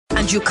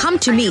and you come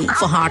to me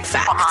for hard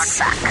facts.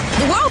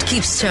 The world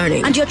keeps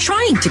turning, and you're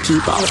trying to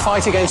keep up. The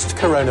fight against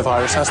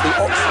coronavirus has the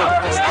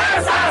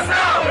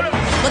Oxford...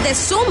 But there's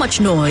so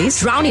much noise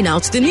drowning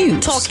out the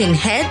news. Talking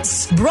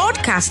heads,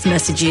 broadcast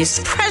messages,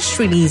 press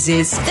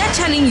releases. They're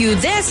telling you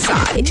their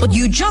side, but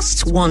you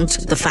just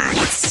want the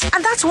facts.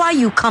 And that's why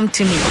you come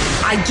to me.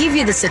 I give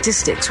you the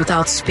statistics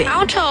without spin.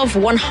 Out of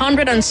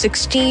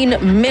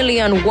 116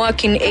 million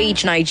working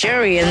age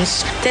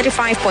Nigerians,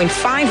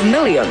 35.5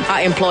 million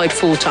are employed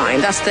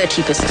full-time. That's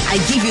 30%. I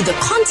give you the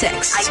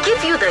context. I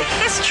give you the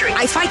history.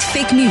 I fight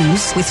fake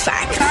news with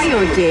facts.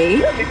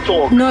 Kayode.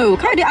 No,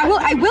 Kayode,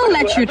 I will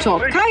let you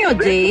talk.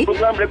 Kayode, I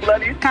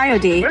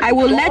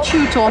will let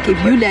you talk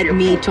if you let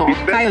me talk.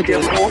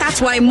 Kayode. That's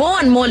why more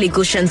and more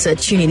Lagosians are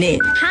tuning in.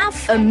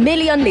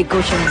 500,000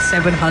 Lagosians.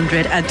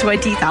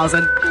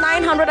 720,000.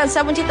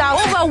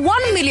 970,000. Over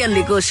 1 million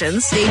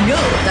Lagosians. They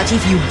know that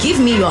if you give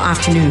me your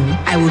afternoon,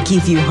 I will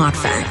give you hard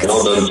facts.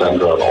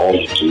 Sandra, all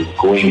to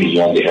going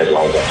beyond the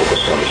headlines and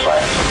focus on the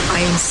facts.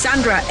 I am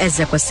Sandra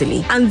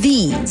Ezekwesili, and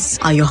these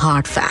are your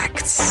hard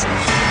facts.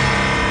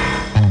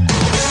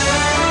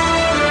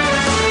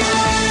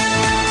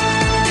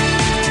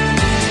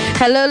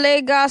 Hello,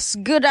 Lagos.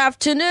 Good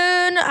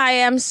afternoon. I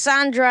am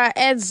Sandra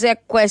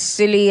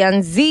Ezekwesili,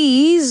 and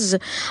these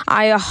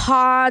are your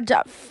hard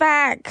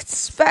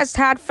facts. First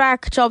hard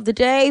fact of the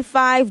day: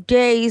 5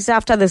 days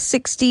after the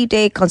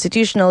 60-day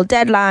constitutional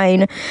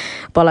deadline,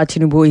 Bola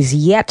Tinubu is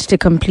yet to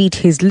complete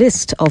his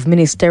list of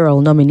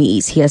ministerial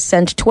nominees. He has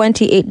sent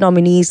 28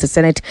 nominees. The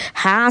Senate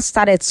has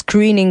started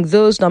screening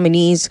those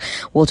nominees.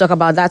 We'll talk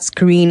about that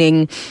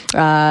screening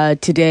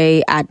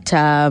today at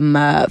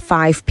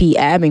 5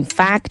 p.m. In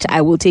fact,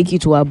 I will take you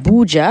to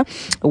Abuja,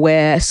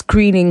 where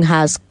screening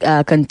has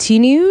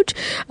continued,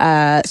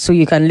 so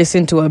you can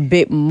listen to a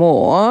bit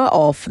more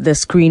of the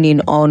screening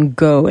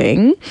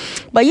ongoing.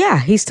 But yeah,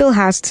 he still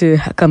has to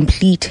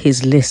complete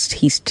his list.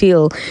 He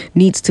still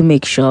needs to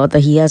make sure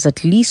that he has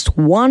at least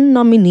one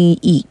nominee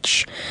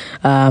each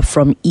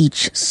from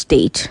each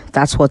state.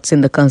 That's what's in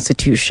the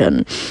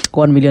Constitution.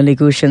 1 million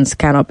Lagosians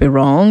cannot be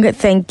wrong.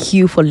 Thank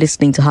you for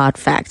listening to Hard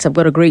Facts. I've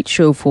got a great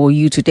show for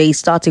you today,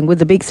 starting with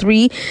the big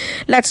three.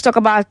 Let's talk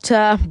about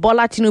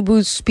Bola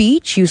Tinubu's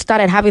speech. You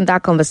started having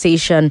that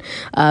conversation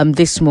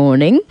this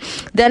morning.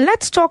 Then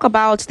let's talk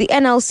about the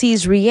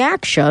NLC's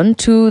reaction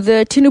to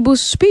the Tinubu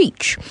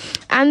speech.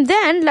 And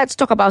then let's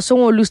talk about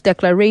Sanwo-Olu's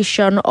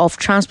declaration of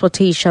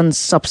transportation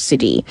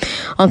subsidy.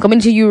 On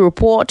Community U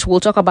Report, we'll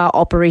talk about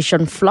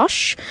Operation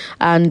Flush,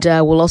 and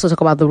we'll also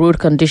talk about the road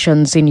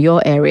conditions in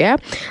your area.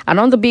 And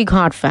on the big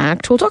hard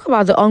fact, we'll talk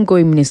about the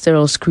ongoing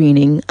ministerial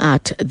screening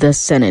at the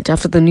Senate.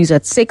 After the news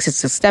at 6,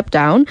 it's a step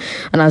down.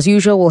 And as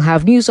usual, we'll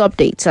have news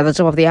updates at the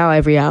top of the hour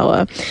every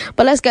hour.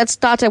 But let's get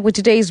started with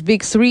today's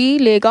big three,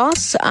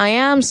 Lagos. I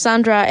am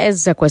Sandra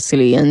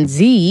Ezekwesili, and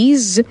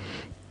these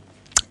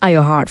are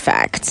your hard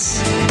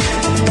facts.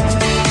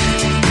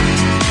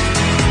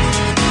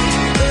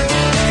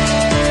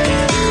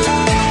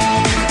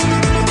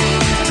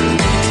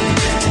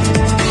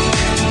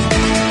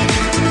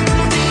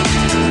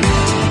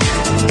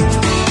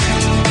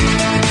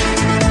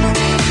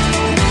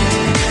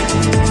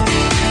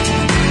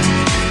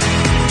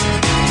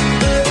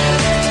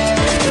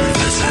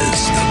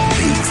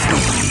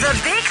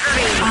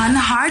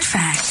 Hard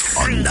Facts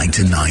on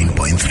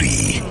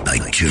 99.3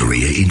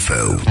 Nigeria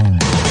Info.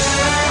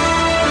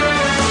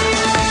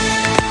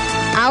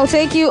 I'll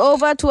take you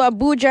over to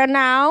Abuja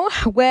now,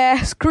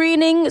 where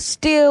screening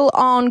still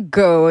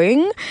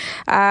ongoing.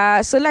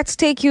 So let's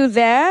take you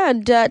there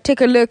and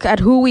take a look at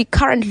who we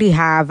currently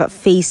have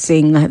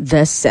facing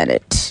the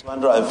Senate.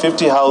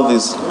 150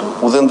 houses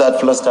within that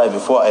first time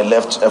before I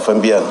left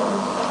FMBN.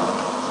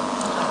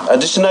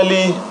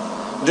 Additionally,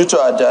 due to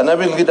our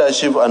dynamic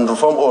leadership and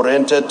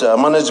reform-oriented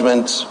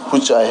management,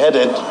 which I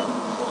headed,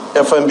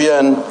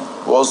 FMBN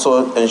will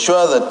also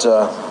ensure that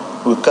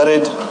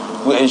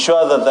we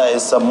ensure that there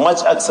is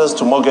much access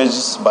to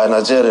mortgages by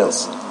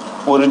Nigerians.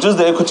 We reduce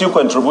the equity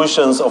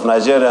contributions of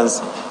Nigerians,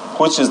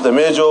 which is the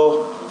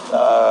major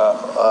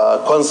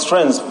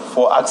constraints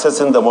for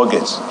accessing the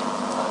mortgage.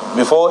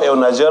 Before a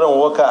Nigerian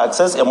worker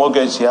accesses a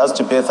mortgage, he has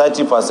to pay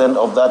 30%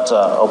 of that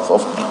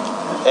of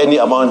any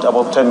amount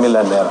above 10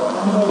 million naira.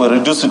 We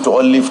reduce it to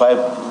only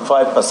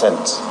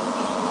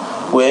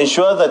 5%. We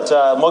ensure that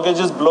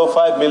mortgages below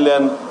 5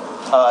 million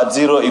are at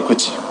zero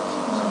equity.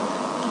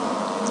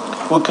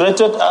 We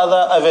created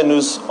other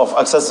avenues of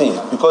accessing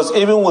it, because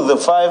even with the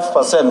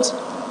 5%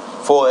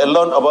 for a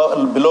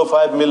loan below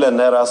 5 million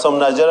naira, some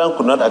Nigerians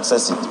could not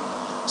access it.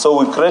 So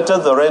we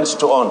created the rent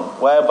to own,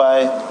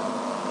 whereby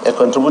a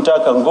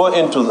contributor can go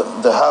into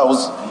the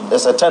house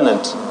as a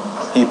tenant.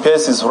 He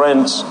pays his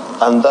rent,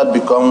 and that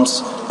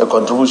becomes a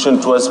contribution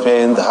towards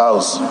paying the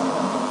house.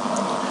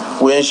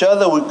 We ensure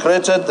that we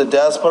created the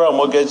diaspora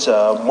mortgage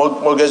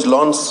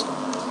loans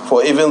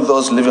for even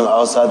those living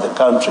outside the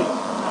country.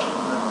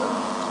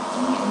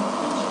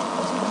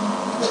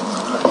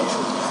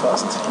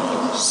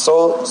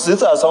 So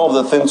these are some of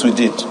the things we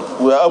did.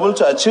 We were able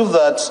to achieve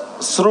that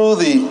through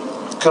the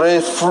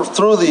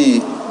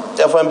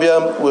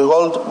FMBM,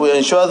 we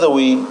ensure that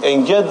we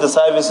engage the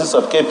services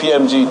of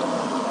KPMG,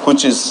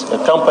 which is a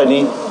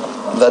company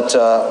that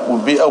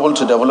will be able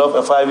to develop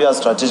a 5-year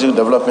strategic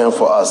development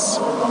for us.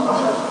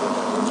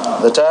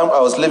 The time I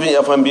was leaving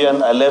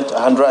FMBN, I left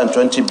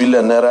 120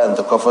 billion naira in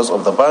the coffers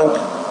of the bank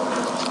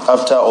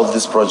after all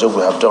this project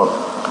we have done.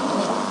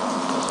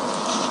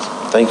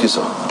 Thank you,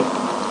 sir.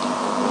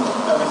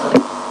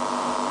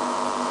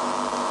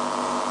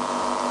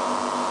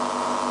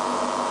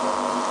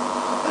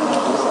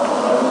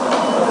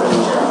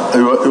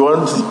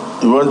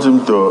 You want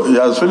him to, he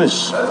has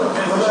finished.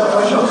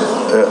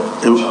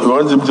 You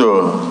want him to,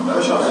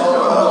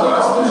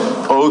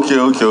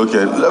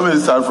 okay. Let me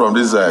start from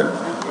this side.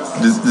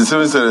 The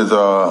civil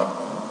senator,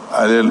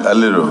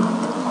 Alero.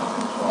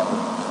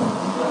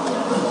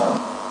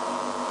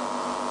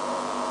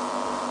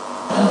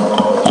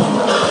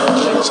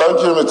 Thank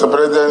you, Mr.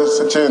 President,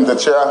 sitting in the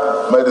chair.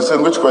 My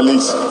distinguished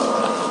colleagues,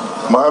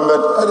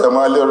 Mohammed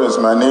Adamalier is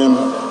my name.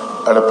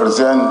 I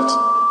represent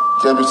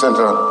KB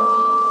Central.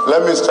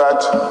 Let me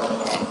start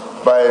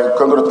by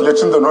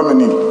congratulating the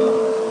nominee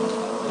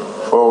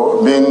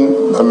for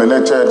being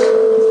nominated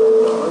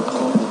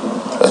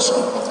as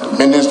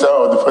Minister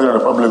of the Federal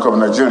Republic of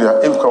Nigeria,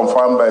 if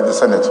confirmed by the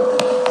Senate.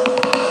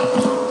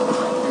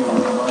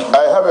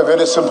 I have a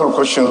very simple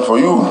question for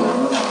you.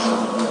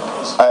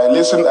 I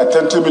listened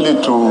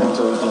attentively to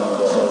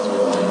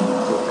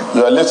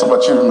your list of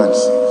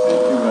achievements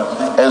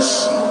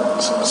as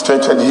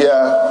stated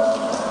here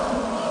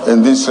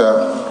in this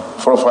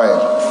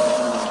profile.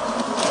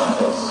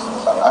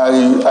 I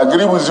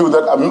agree with you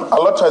that a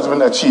lot has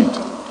been achieved,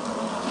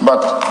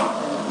 but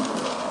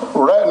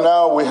right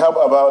now we have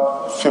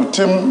about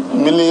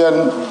 15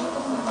 million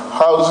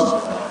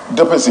house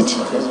deficit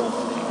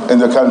in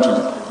the country,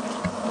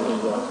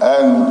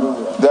 and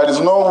there is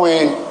no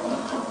way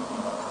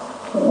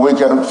we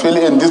can fill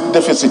in this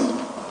deficit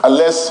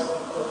unless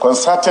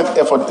concerted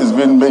effort is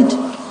being made.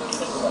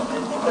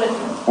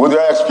 With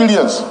your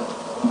experience,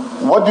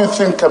 what do you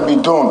think can be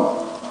done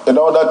in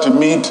order to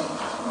meet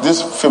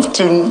this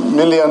 15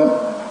 million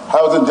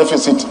housing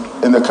deficit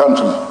in the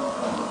country?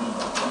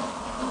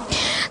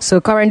 So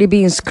currently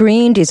being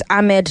screened is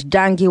Ahmed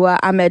Dangiwa.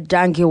 Ahmed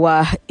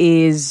Dangiwa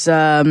is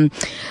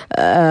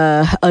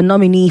a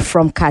nominee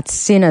from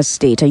Katsina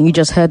State. And you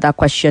just heard that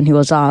question he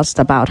was asked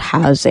about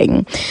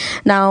housing.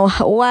 Now,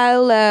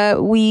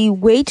 while we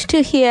wait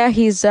to hear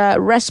his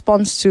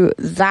response to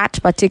that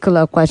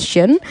particular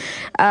question,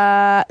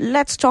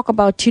 let's talk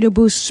about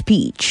Tinubu's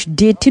speech.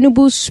 Did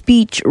Tinubu's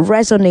speech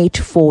resonate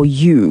for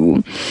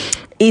you?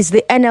 Is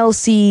the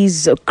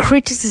NLC's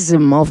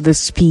criticism of the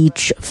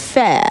speech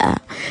fair?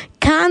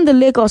 Can the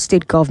Lagos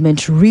state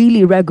government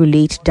really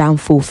regulate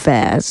Danfo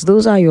fares?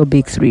 Those are your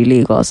big three,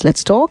 Lagos.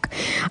 Let's talk.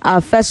 Our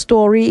first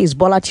story is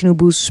Bola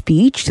Tinubu's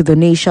speech to the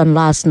nation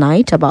last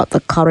night about the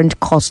current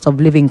cost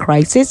of living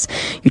crisis.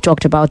 You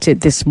talked about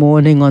it this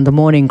morning on the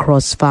Morning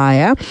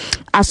Crossfire.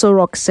 Aso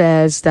Rock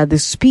says that the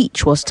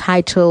speech was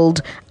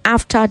titled,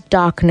 "After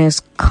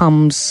Darkness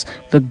Comes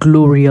the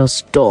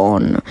Glorious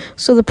Dawn."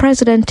 So the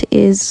president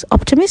is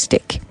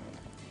optimistic.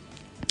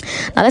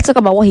 Now let's talk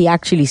about what he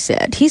actually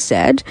said. He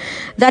said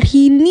that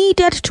he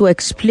needed to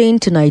explain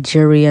to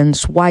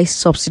Nigerians why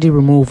subsidy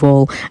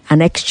removal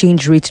and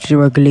exchange rate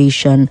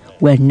deregulation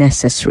were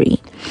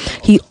necessary.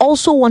 He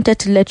also wanted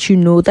to let you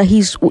know that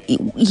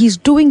he's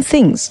doing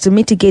things to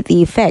mitigate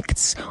the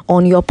effects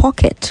on your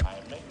pocket.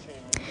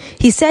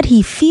 He said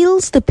he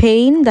feels the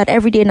pain that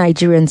everyday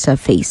Nigerians are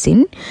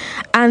facing,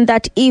 and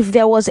that if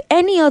there was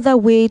any other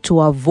way to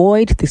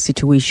avoid the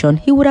situation,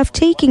 he would have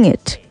taken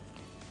it.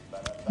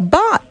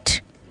 But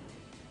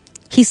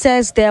he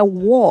says there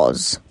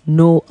was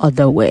no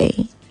other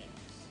way.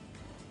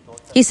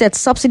 He said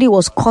subsidy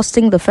was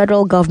costing the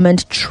federal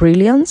government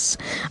trillions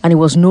and it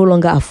was no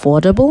longer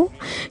affordable.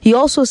 He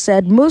also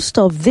said most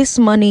of this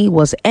money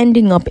was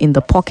ending up in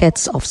the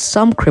pockets of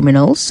some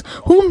criminals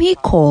whom he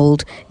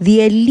called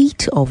the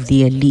elite of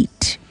the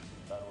elite.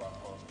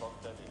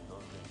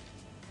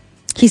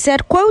 He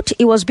said, quote,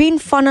 it was being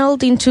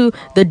funneled into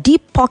the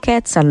deep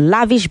pockets and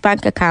lavish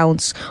bank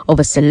accounts of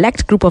a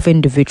select group of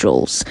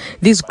individuals.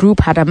 This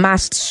group had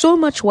amassed so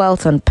much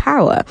wealth and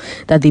power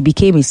that they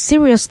became a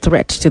serious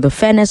threat to the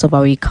fairness of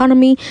our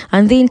economy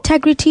and the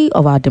integrity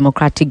of our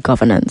democratic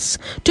governance.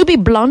 To be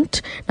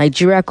blunt,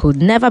 Nigeria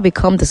could never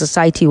become the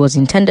society it was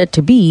intended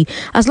to be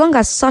as long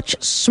as such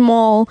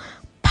small,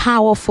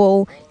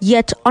 powerful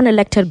yet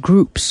unelected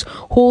groups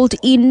hold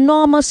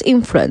enormous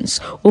influence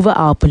over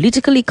our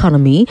political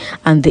economy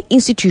and the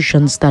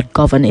institutions that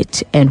govern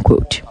it, end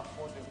quote.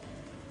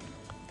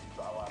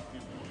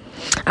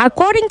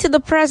 According to the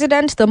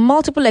president, the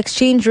multiple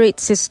exchange rate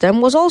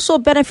system was also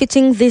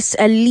benefiting this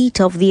elite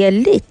of the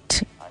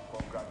elite.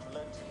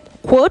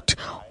 Quote,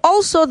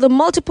 Also, the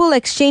multiple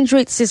exchange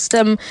rate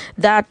system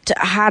that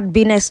had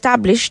been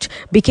established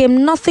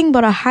became nothing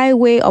but a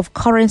highway of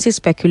currency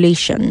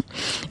speculation.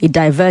 It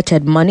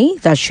diverted money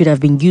that should have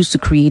been used to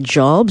create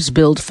jobs,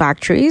 build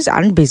factories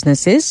and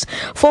businesses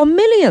for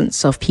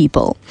millions of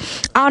people.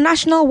 Our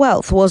national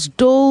wealth was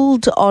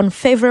doled on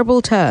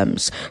favorable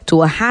terms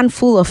to a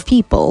handful of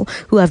people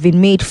who have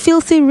been made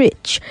filthy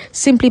rich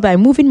simply by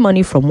moving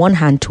money from one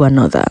hand to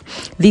another.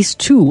 This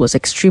too was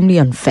extremely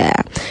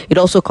unfair. It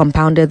also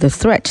compounded the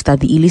threat that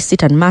the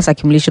illicit and mass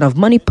accumulation of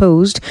money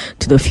posed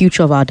to the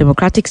future of our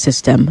democratic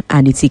system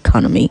and its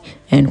economy,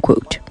 end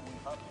quote.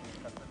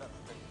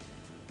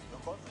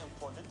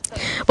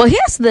 But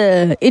here's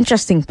the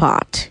interesting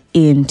part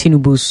in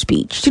Tinubu's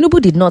speech.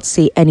 Tinubu did not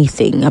say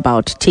anything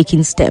about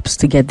taking steps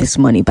to get this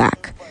money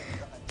back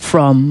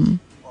from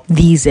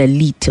these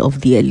elite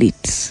of the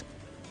elites.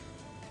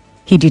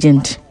 He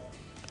didn't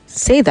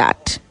say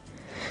that.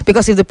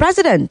 Because if the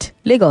president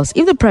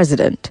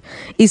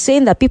is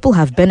saying that people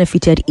have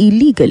benefited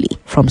illegally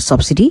from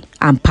subsidy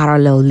and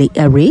parallel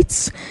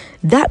rates,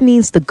 that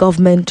means the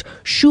government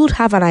should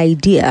have an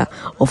idea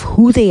of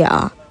who they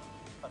are.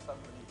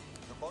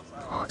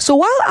 So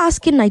while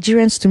asking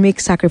Nigerians to make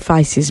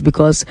sacrifices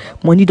because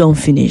money don't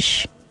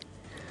finish,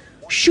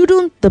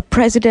 shouldn't the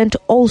president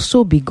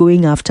also be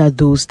going after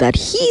those that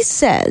he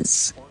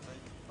says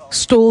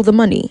stole the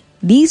money?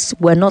 These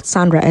were not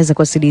Sandra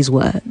Ezekwesili's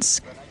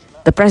words.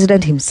 The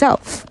president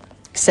himself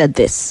said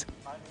this.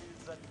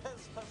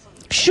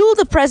 Should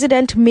the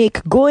president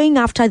make going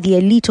after the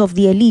elite of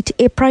the elite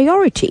a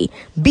priority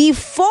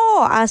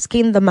before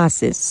asking the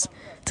masses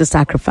to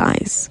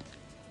sacrifice?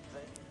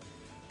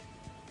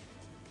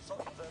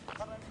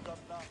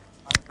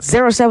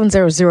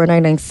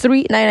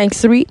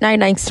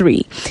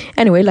 0700-993-993-993.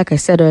 Anyway, like I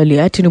said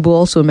earlier, Tinubu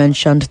also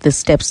mentioned the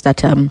steps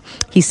that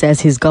he says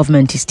his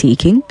government is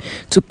taking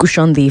to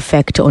cushion the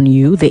effect on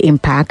you, the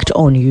impact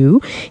on you.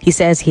 He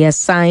says he has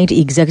signed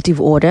executive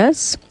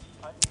orders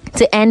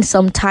to end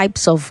some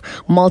types of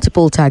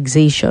multiple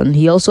taxation.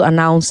 He also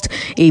announced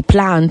a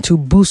plan to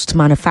boost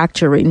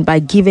manufacturing by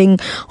giving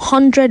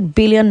 100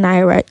 billion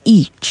naira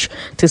each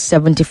to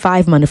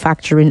 75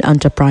 manufacturing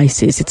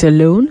enterprises. It's a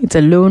loan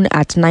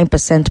at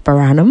 9% per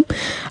annum,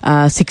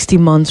 60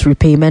 months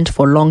repayment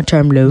for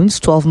long-term loans,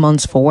 12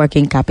 months for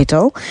working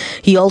capital.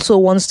 He also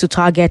wants to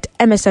target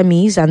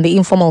MSMEs and the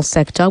informal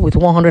sector with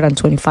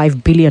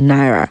 125 billion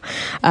naira.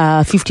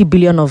 50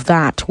 billion of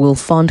that will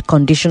fund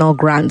conditional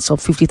grants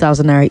of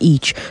 50,000 naira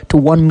each to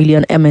 1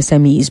 million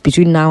MSMEs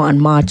between now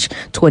and March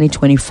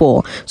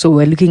 2024. So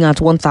we're looking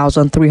at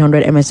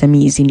 1,300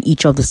 MSMEs in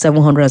each of the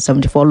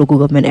 774 local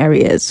government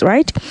areas,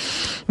 right?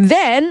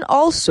 Then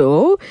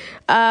also,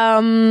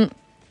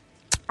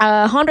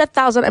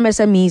 100,000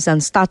 MSMEs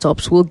and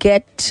startups will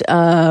get,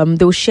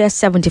 they'll share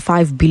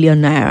 75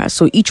 billion naira.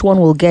 So each one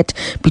will get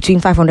between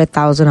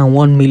 500,000 and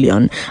 1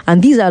 million.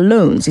 And these are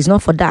loans. It's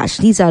not for dash.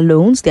 These are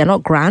loans. They are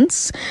not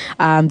grants.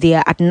 They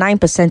are at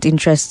 9%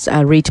 interest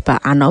rate per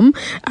annum.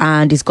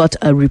 And it's got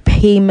a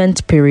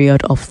repayment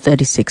period of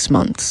 36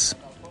 months.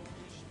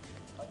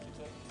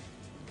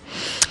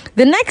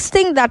 The next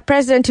thing that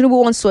President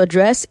Tinubu wants to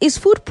address is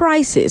food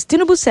prices.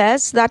 Tinubu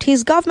says that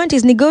his government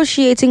is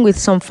negotiating with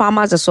some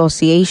farmers'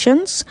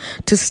 associations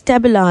to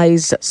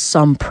stabilize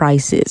some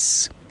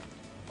prices.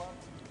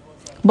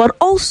 But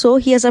also,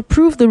 he has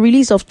approved the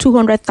release of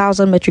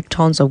 200,000 metric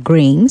tons of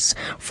grains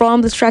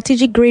from the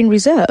strategic grain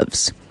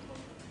reserves.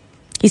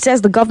 He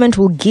says the government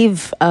will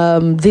give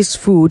this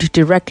food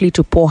directly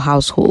to poor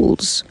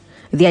households.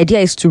 The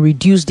idea is to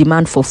reduce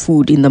demand for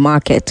food in the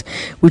market,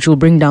 which will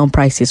bring down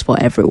prices for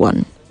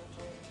everyone.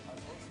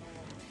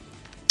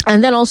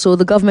 And then also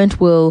the government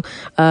will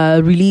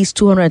release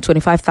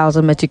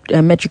 225,000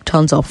 metric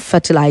tons of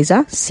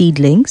fertilizer,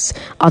 seedlings,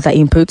 other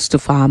inputs to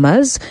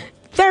farmers.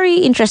 Very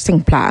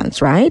interesting plans,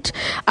 right?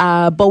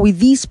 But with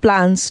these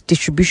plans,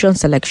 distribution,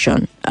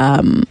 selection,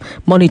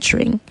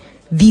 monitoring,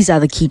 these are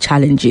the key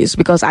challenges,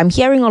 because I'm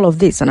hearing all of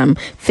this and I'm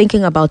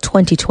thinking about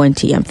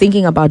 2020. I'm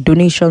thinking about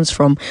donations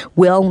from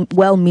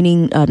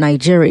well-meaning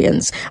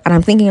Nigerians. And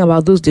I'm thinking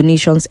about those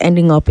donations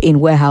ending up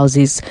in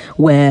warehouses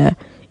where,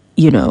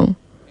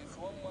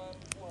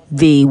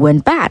 they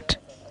went bad.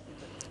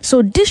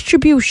 So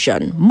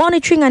distribution,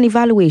 monitoring and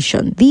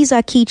evaluation, these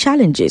are key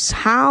challenges.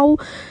 How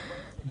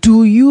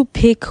do you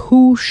pick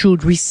who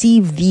should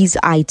receive these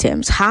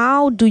items?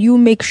 How do you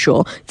make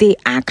sure they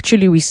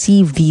actually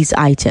receive these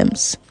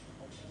items?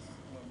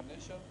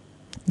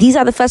 These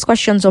are the first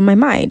questions on my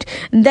mind.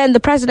 Then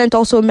the president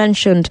also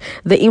mentioned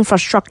the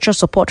infrastructure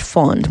support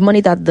fund, money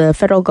that the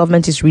federal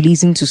government is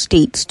releasing to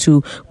states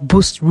to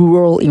boost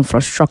rural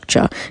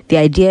infrastructure. The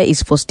idea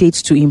is for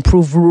states to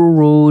improve rural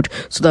road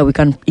so that we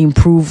can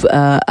improve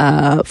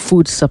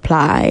food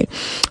supply.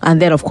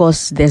 And then, of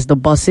course, there's the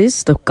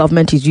buses. The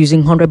government is using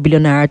 100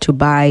 billion naira to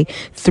buy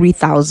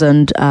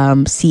 3,000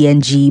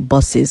 CNG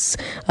buses.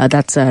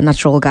 That's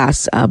natural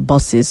gas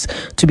buses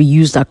to be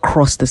used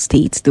across the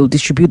states. They'll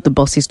distribute the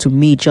buses to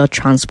major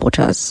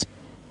transporters.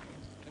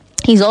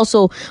 He's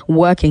also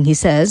working, he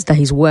says that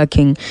he's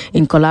working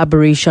in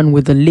collaboration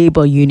with the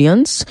labor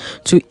unions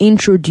to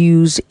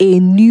introduce a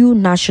new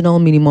national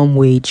minimum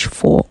wage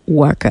for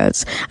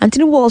workers. And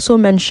Tinubu also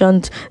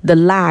mentioned the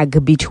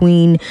lag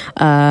between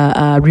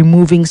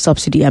removing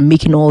subsidy and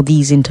making all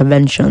these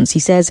interventions. He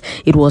says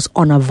it was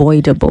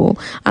unavoidable.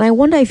 And I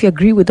wonder if you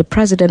agree with the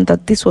president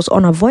that this was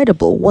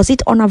unavoidable. Was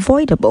it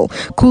unavoidable?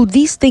 Could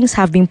these things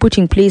have been put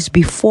in place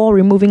before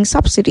removing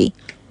subsidy?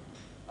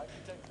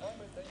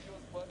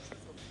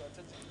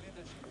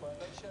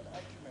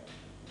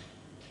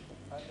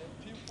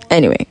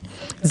 Anyway,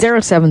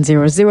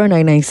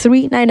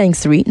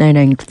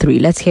 0700-993-993-993.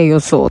 Let's hear your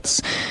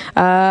thoughts.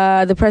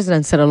 The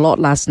president said a lot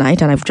last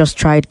night, and I've just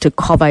tried to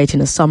cover it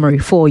in a summary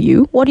for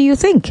you. What do you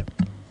think?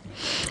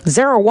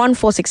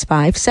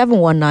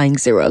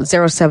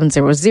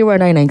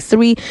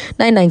 01465-7190,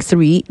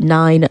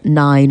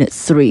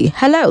 0700-993-993-993.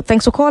 Hello,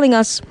 thanks for calling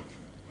us.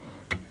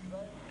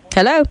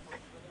 Hello.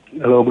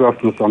 Hello, good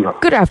afternoon, Sandra.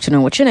 Good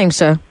afternoon. What's your name,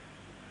 sir?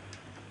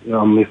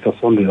 I'm Mr.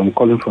 Sunday. I'm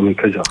calling from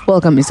Ikeja.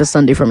 Welcome, Mr.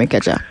 Sunday from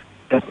Ikeja.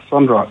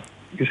 Sandra,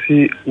 you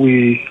see,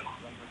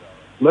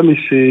 let me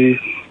say,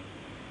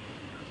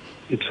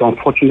 it's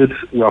unfortunate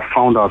we have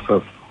found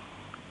ourselves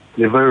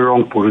in a very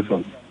wrong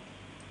position.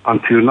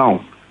 Until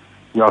now,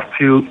 we are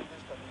still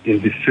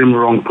in the same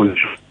wrong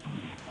position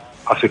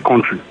as a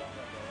country.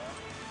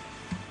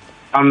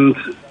 And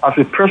as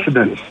a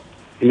president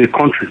in a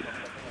country,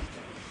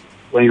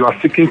 when you are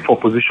seeking for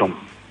position,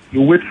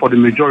 you wait for the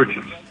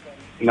majority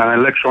in an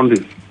election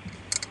day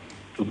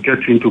to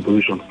get you into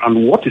position.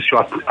 And what is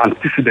your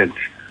antecedent?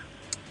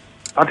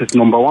 That is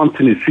number one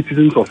thing is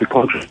citizens of the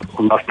country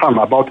understand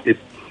about a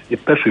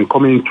person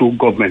coming into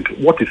government.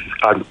 What is his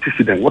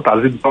antecedent? What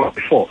has it done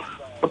before?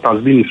 What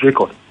has been his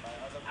record?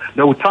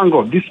 Then we thank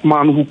God, this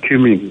man who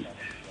came in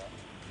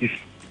is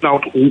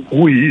not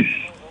who he is.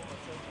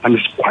 And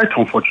it's quite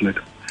unfortunate.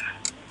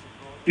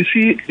 You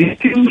see, the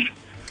things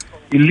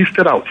he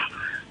listed out,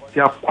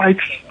 they are quite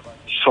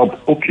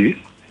okay,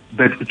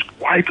 but it's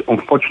quite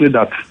unfortunate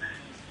that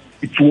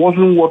it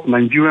wasn't what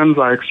Nigerians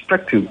are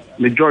expecting.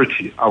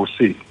 Majority, I would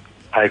say,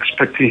 are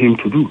expecting him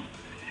to do.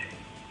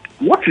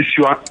 What is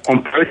your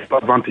comparative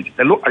advantage?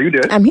 Hello, are you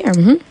there? I'm here.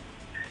 Mm-hmm.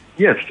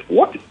 Yes.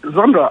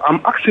 Sandra,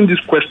 I'm asking this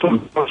question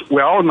because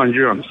we are all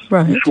Nigerians.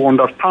 Right. We should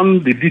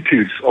understand the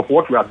details of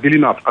what we are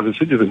dealing with as a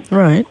citizen.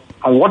 Right.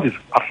 And what is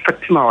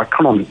affecting our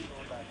economy.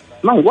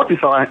 Now, what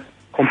is our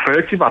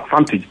comparative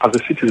advantage as a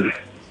citizen?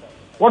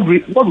 What we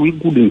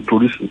good in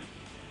producing?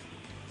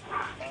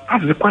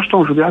 That's the question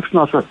we should be asking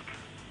ourselves.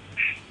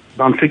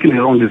 I'm taking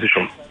a wrong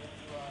decision.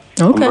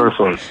 Okay. I'm very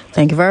sorry.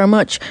 Thank you very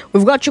much.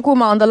 We've got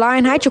Chukuma on the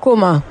line. Hi,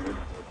 Chukuma.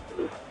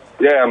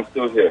 Yeah, I'm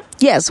still here.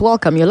 Yes,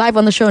 welcome. You're live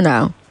on the show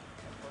now.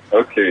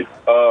 Okay.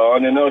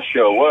 On a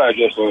nutshell, what I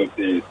just want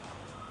to say is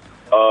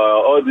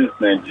all this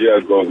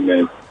Nigeria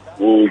government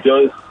will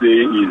just say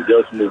is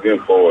just moving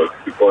forward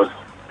because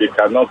they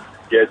cannot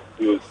get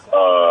those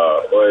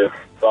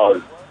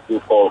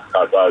so-called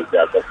cartels they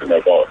are talking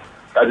about.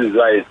 That is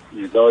why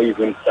he's not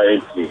even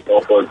trying to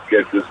help us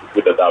get those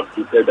people that have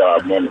treated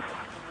our money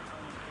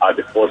at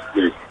the first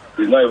place.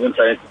 He's not even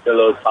trying to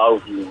tell us how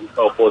to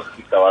help us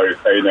fix our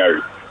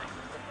refinery.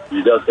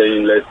 He's just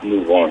saying, let's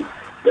move on.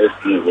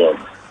 Let's move on.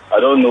 I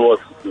don't know what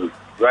to do.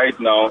 Right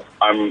now,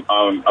 I'm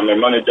a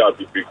manager at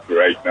the bakery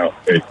right now.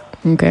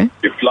 Okay.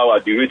 The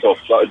rate of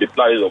flour, the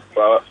price of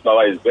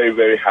flour is very,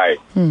 very high.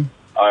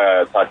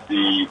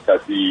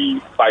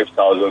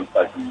 30,000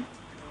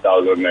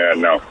 naira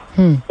now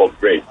for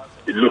bread.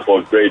 The loaf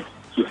of bread,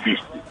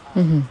 250.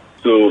 Mm-hmm.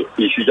 So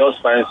he should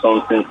just find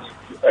something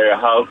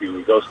how he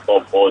will just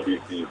stop all these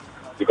things.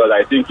 Because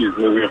I think he's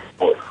moving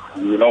forward.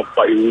 He will not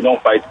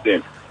fight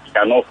them. He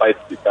cannot fight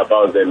the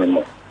cabals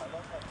anymore.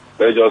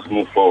 Let's just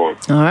move forward.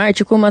 All right,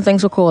 Chukuma,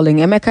 thanks for calling.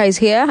 Emeka is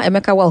here.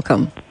 Emeka,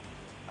 welcome.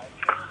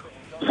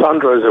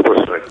 Sandra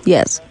Ezekwesili.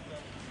 Yes.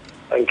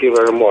 Thank you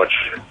very much.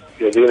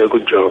 You're doing a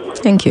good job.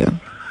 Thank you.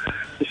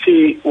 You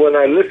see, when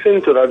I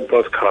listened to that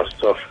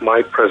broadcast of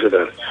my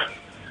president,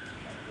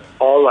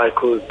 all I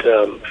could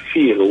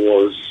feel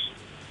was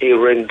a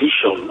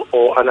rendition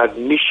or an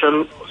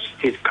admission of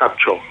state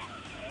capture.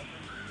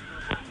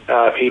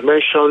 He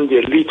mentioned the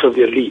elite of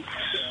the elites.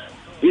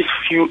 These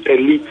few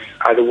elites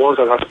are the ones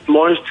that have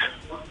plunged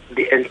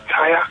the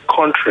entire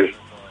country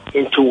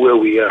into where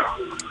we are.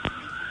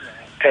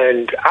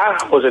 And I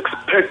was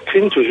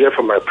expecting to hear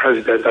from my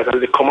president that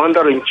as the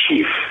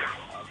commander-in-chief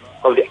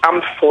of the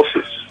armed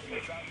forces,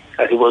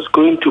 that he was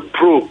going to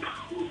probe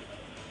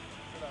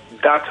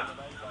that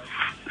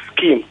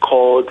scheme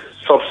called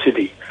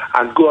subsidy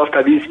and go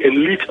after this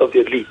elite of the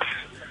elites.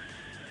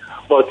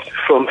 But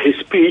from his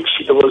speech,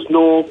 there was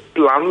no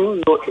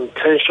plan, no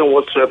intention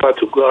whatsoever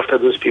to go after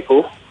those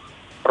people.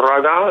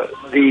 Rather,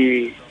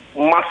 the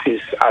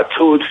masses are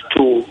told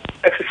to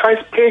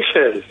exercise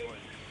patience,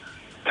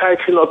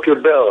 tighten up your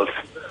belt,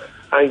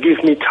 and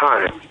give me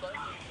time.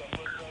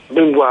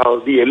 Meanwhile,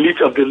 the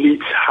elite of the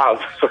elites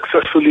have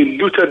successfully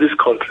looted this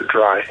country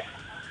dry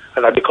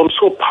and have become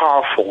so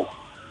powerful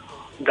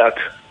that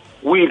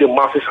we, the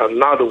masses, are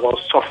now the ones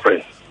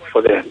suffering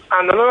for them.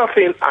 And another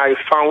thing I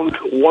found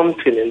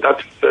wanting in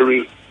that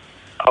very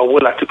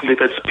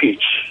well-articulated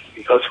speech,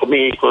 because for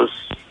me it was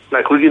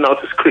like reading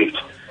out a script,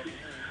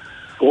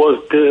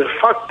 was the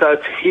fact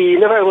that he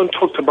never even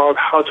talked about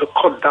how to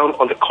cut down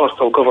on the cost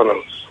of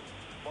governance,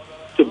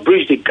 to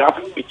bridge the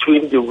gap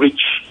between the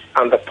rich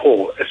and the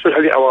poor,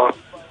 especially our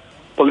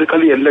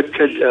politically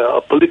elected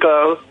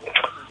political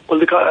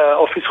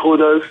office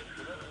holders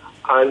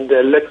and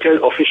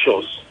elected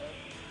officials.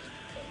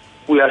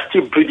 We are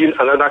still breeding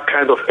another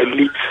kind of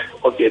elite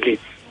of the elite.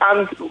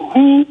 And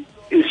who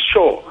is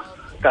sure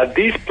that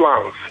these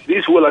plans,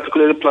 these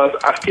well-articulated plans,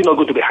 are still not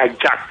going to be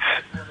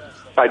hijacked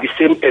by the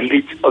same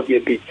elite of the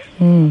elite?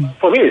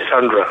 For me,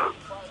 Sandra,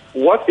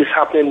 what is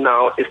happening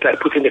now is like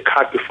putting the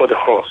cart before the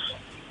horse.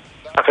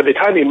 At the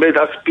time he made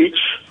that speech,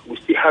 we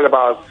still had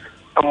about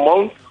a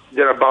month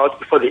thereabout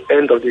before the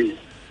end of the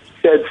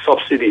third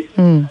subsidy.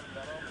 And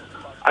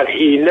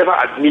he never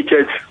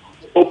admitted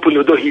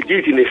openly, though he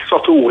did in a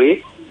subtle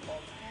way.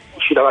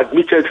 He should have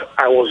admitted,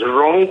 I was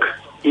wrong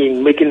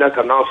in making that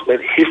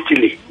announcement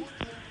hastily.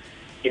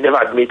 He never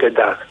admitted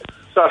that.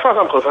 So as far as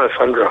I'm concerned,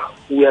 Sandra,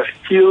 we are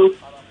still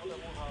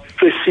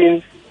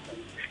facing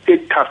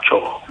state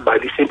capture by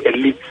the same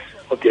elites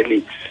of the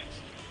elites.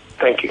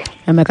 Thank you.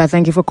 Emeka,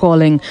 thank you for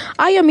calling.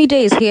 Ayomide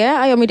is here.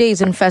 Ayomide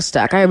is in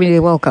Festac.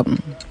 Ayomide,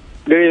 welcome.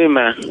 Good evening,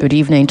 ma'am. Good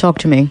evening. Talk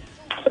to me.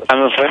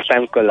 I'm a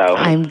first-time caller.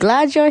 I'm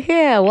glad you're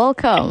here.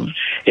 Welcome.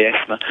 Yes,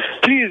 ma'am.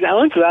 Please, I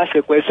want to ask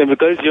a question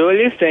because you're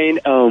always saying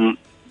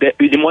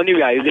the money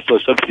we are using for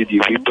subsidy,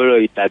 we borrow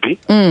it, Abi.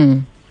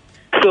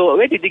 So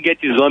where did he get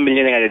his 1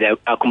 million naira that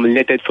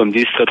accumulated from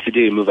this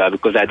subsidy removal?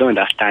 Because I don't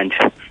understand.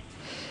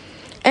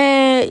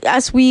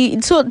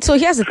 So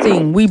here's the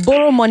thing: we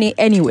borrow money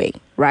anyway,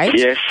 right?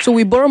 Yes. So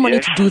we borrow money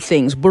to do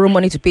things, borrow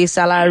money to pay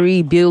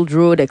salary, build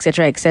road,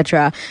 etc.,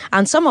 etc.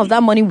 And some of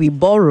that money we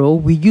borrow,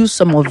 we use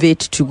some of it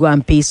to go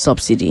and pay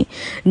subsidy.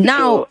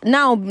 Now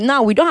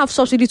we don't have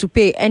subsidy to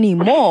pay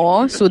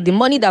anymore. So the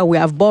money that we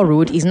have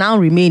borrowed is now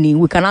remaining.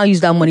 We can now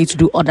use that money to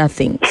do other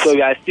things. So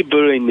we are still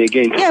borrowing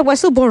again. Yeah, we're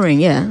still borrowing.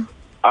 Yeah.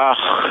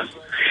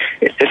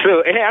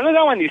 So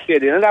another one you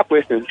said, another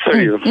question.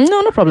 Sorry.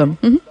 No problem.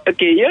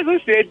 Okay, you also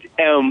said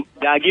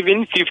they are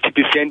giving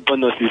 50%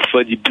 bonuses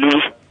for the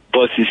blue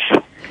buses,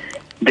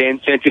 then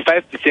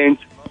 25%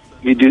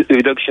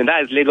 reduction.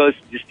 That is Lagos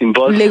distinct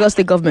bus. Lagos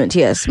State government,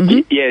 yes.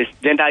 Yes.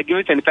 Then they are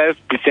giving 25%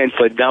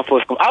 for the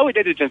Danfo. How will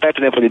they do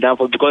 25% for the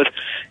Danfo? Because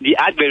the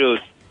ad bearers,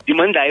 the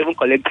money that are even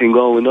collecting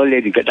will not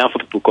let the Danfo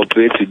people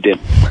cooperate with them.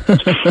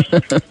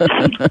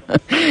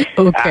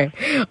 Okay.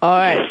 All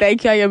right.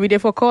 Thank you, Ayomide,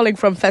 for calling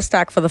from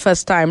Festac for the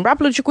first time.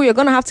 Rapluchuku, you're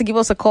going to have to give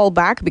us a call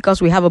back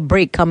because we have a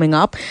break coming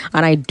up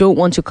and I don't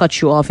want to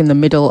cut you off in the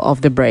middle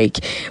of the break.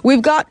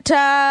 We've got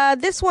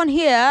this one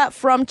here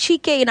from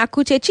Chike in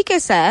Akute. Chike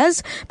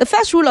says, the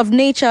first rule of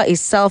nature is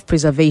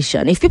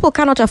self-preservation. If people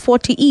cannot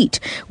afford to eat,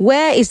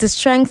 where is the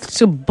strength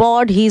to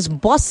board his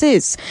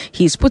buses?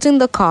 He's putting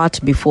the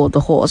cart before the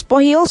horse. But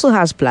he also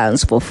has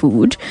plans for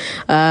food.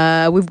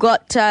 We've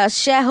got a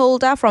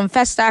shareholder from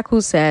Festac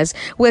who says,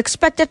 we're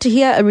expected to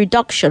hear a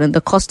reduction in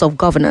the cost of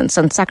governance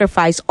and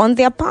sacrifice on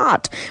their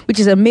part, which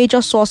is a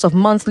major source of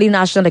monthly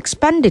national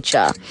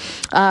expenditure.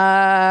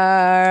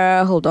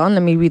 Hold on,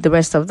 let me read the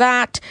rest of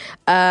that.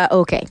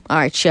 Okay, all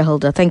right,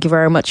 shareholder, thank you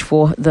very much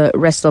for the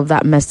rest of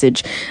that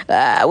message.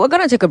 We're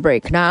going to take a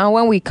break now.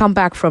 When we come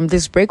back from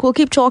this break, we'll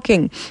keep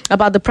talking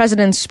about the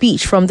president's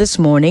speech from this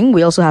morning.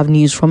 We also have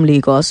news from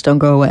Lagos. Don't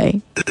go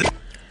away.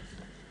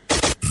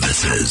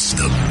 This is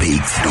the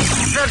Big Three.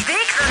 The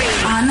Big Three.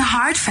 On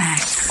Hard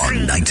Facts. On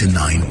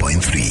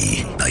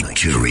 99.3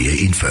 Nigeria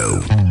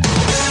Info.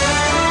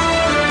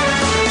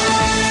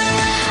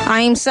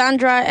 I'm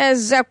Sandra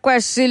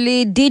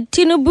Ezekwesili. Did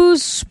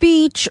Tinubu's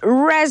speech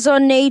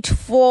resonate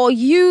for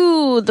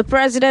you? The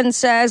president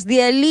says the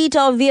elite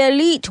of the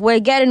elite were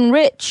getting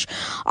rich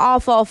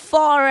off of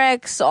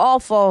Forex,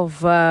 off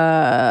of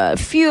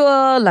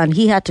fuel, and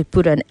he had to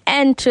put an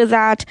end to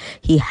that.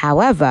 He,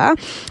 however,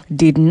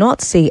 did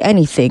not say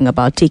anything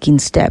about taking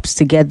steps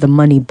to get the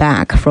money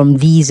back from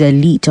these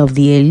elite of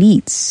the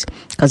elites.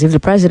 Because if the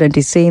president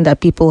is saying that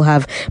people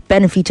have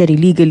benefited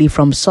illegally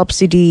from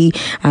subsidy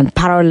and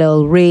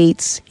parallel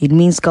rates, it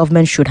means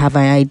government should have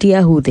an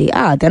idea who they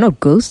are. They're not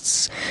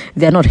ghosts.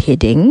 They're not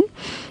hidden.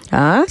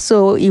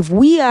 So if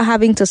we are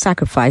having to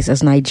sacrifice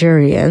as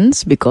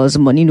Nigerians because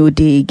money no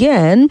day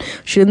again,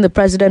 shouldn't the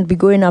president be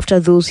going after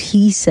those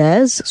he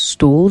says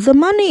stole the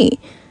money?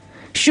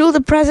 Should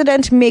the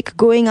president make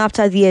going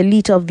after the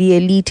elite of the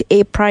elite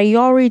a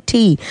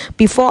priority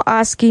before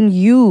asking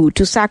you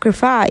to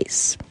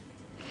sacrifice?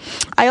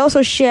 I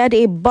also shared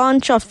a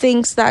bunch of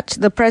things that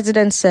the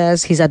president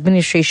says his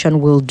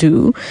administration will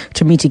do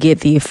to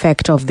mitigate the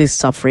effect of this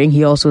suffering.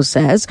 He also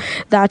says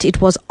that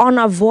it was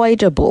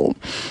unavoidable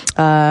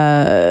to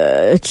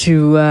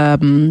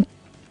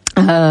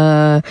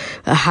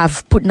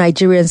have put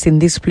Nigerians in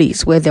this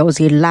place where there was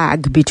a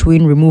lag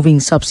between removing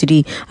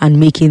subsidy and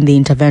making the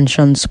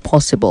interventions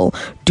possible.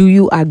 Do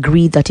you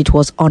agree that it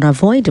was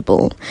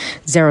unavoidable?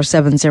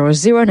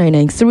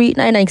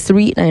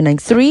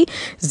 0700-993-993-993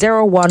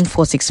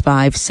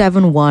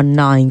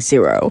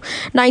 01465-7190.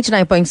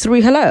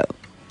 99.3, hello.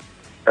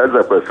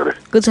 Ezekwesili.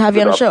 Good to have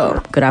you on the show.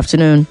 Good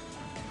afternoon.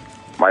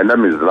 My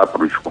name is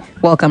Rapluchko.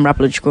 Welcome,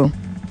 Rapluchko.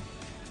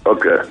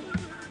 Okay.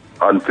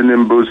 On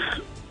Tinubu's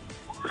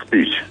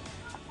speech.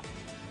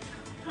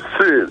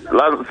 See,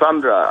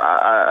 Sandra,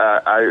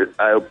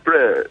 I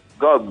pray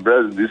God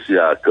bless this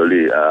year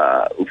actually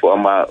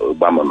former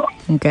Obama.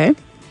 Okay.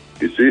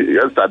 You see,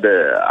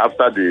 yesterday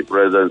after the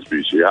president's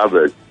speech, he have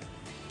a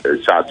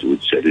chat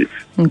with Sheriff.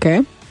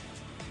 Okay.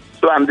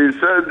 So and he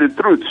said the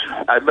truth.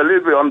 I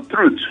believe on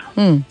truth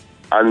and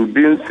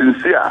being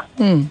sincere.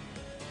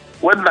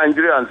 When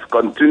Nigerians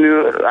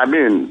continue,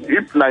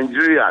 if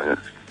Nigerians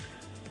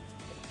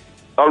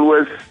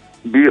always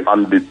be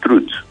on the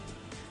truth.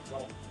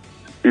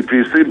 If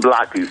you see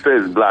black, he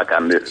says black,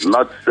 and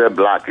not say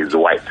black is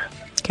white.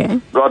 Okay.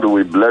 God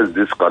will bless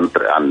this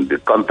country, and the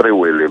country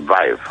will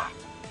revive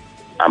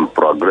and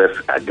progress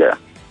again.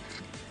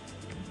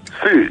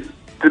 See,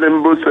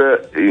 Tinubu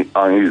said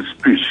on his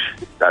speech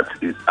that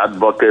he's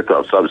advocate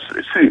of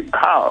subsidy. See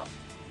how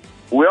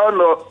we all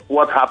know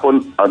what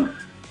happened on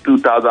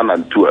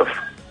 2012,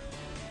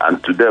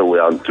 and today we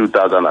are on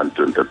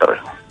 2023.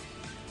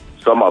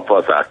 Some of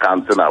us are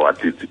counting our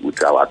teeth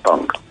with our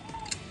tongue.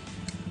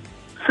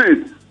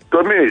 See,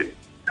 to me,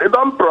 they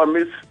don't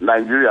promise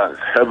Nigerians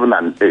heaven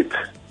and earth.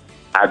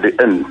 At the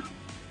end,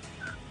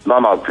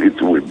 none of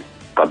it will,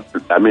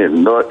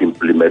 no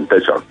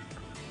implementation.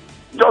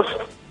 Just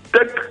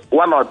take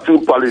one or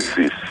two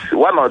policies,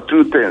 one or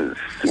two things.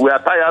 We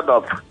are tired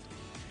of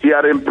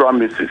hearing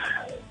promises.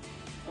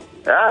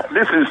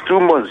 This is 2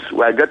 months.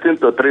 We are getting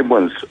to 3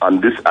 months on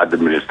this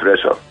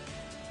administration.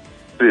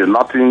 See,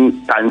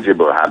 nothing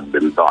tangible has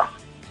been done.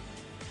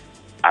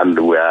 And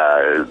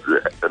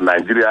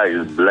Nigeria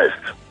is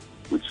blessed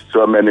with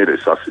so many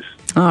resources.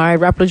 All right,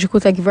 Raplojuku,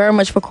 thank you very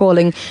much for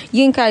calling.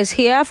 Yinka is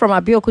here from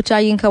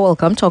Abeokuta. Yinka,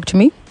 welcome. Talk to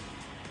me.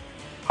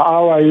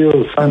 How are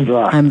you,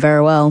 Sandra? I'm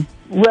very well.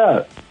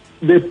 Well,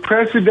 the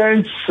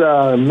president's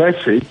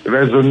message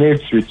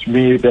resonates with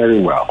me very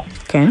well.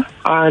 Okay.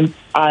 And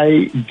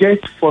I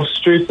get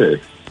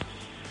frustrated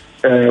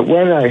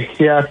when I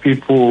hear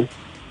people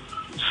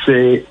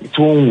say it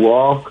won't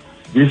work,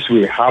 this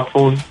will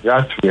happen,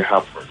 that will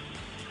happen.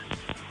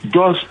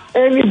 Does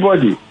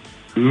anybody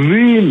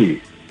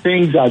really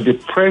think that the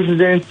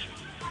president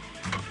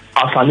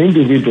as an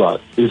individual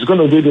is going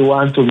to be the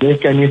one to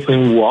make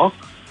anything work?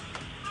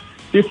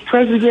 The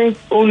president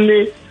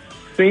only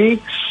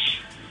thinks,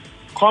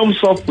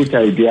 comes up with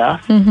idea,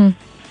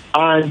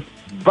 and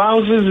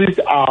bounces it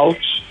out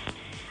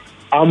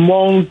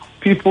among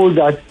people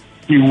that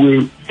he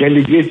will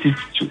delegate it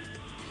to.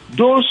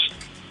 Those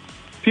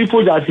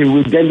people that he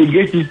will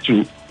delegate it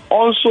to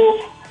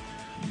also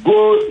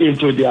go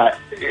into their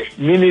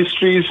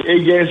ministries,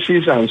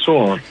 agencies, and so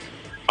on,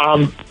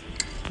 and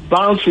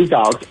bounce it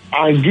out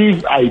and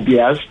give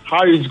ideas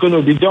how it's going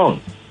to be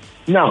done.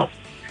 Now,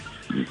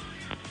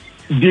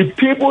 the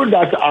people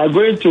that are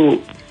going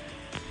to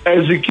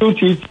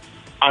execute it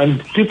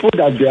and people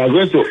that they are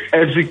going to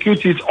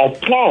execute it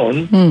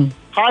upon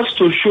has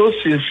to show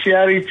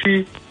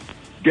sincerity,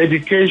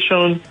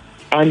 dedication,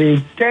 and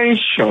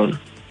intention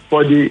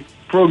for the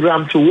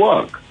program to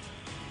work.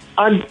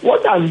 And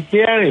what I'm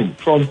hearing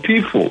from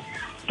people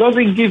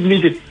doesn't give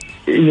me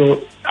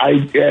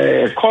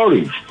the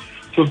courage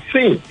to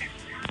think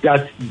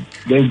that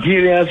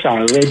Nigerians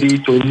are ready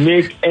to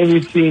make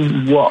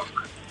anything work.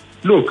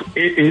 Look,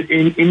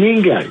 in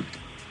England,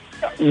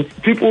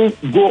 people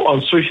go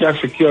on Social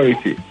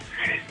Security.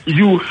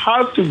 You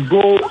have to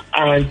go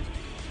and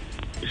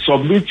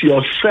submit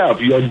yourself,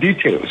 your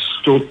details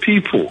to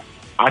people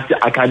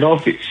at an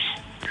office.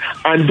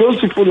 And those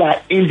people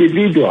are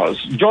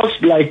individuals,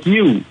 just like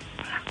you.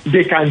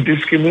 They can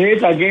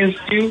discriminate against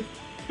you.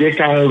 They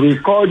can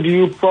record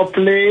you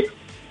properly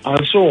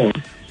and so on.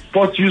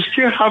 But you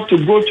still have to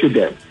go to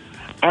them.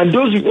 And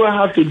those people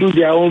have to do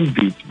their own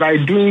bit by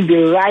doing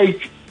the right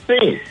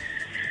thing.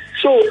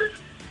 So,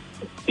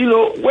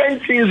 when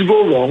things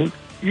go wrong,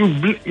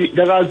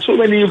 there are so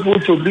many people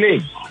to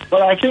blame.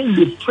 But I think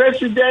the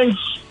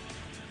president's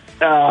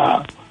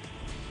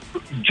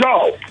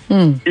job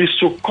is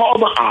to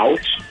come out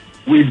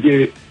with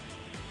the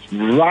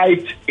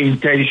right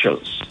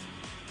intentions,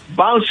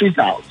 bounce it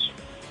out,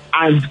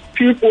 and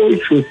people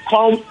should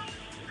come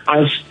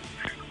and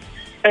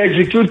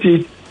execute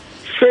it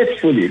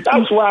faithfully.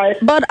 That's why.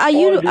 But are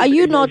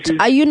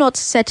you not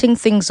setting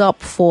things up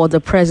for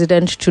the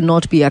president to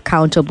not be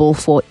accountable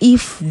for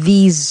if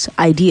these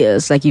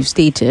ideas, like you've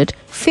stated,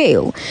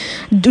 fail?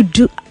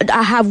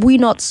 Have we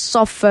not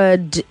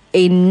suffered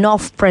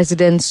enough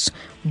presidents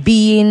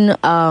being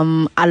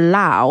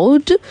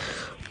allowed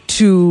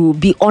to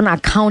be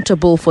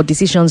unaccountable for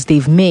decisions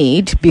they've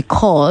made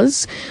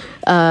because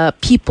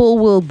people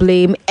will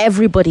blame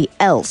everybody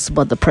else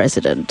but the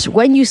president.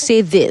 When you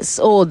say this,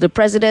 the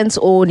president's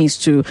own is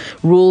to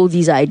roll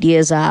these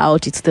ideas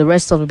out, it's the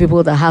rest of the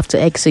people that have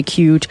to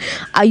execute,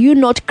 are you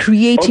not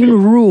creating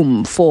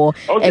room for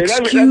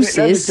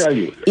excuses let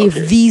me if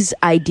these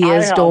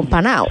ideas don't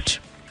pan out?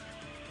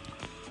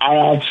 I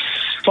have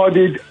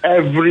studied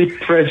every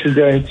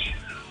president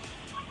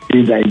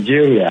in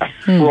Nigeria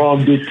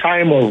from the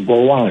time of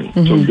Gowon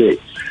to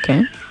date.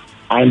 Okay.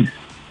 And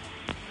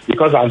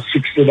because I'm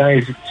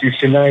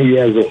 69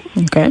 years old.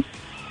 Okay.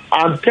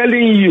 I'm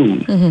telling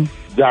you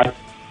that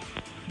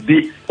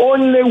the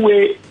only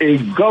way a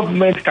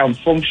government can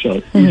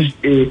function is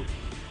a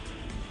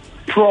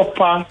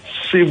proper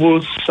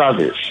civil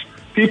service.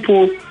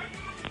 People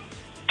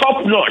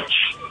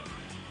top-notch,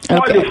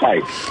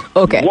 qualified,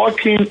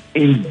 working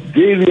in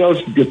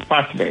various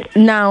departments.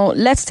 Now,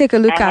 let's take a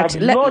look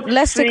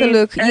let's take a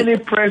look. Any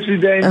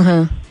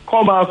president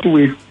come out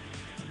with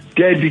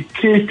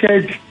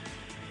dedicated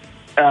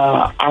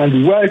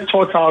and well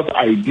thought out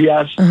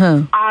ideas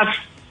as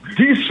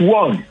this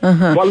one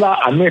Bola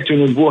Ahmed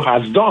Tinubu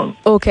has done.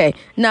 Okay.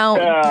 Now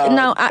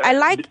I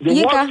like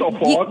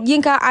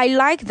Yinka. I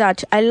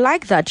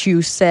like that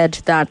you said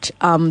that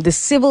the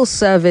civil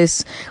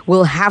service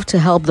will have to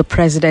help the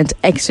president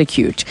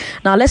execute.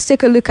 Now let's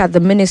take a look at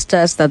the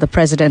ministers that the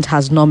president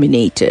has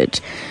nominated.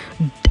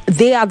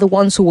 They are the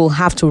ones who will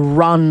have to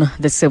run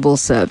the civil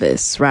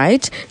service,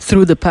 right?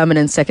 Through the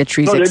permanent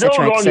secretaries,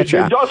 etc.,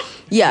 etc.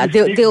 Yeah,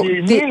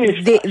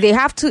 they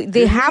have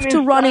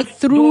to run it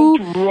through.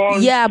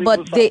 Yeah,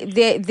 but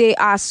they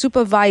are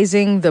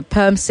supervising the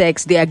perm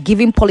secs. They are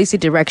giving policy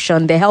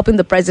direction. They're helping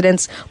the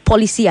president's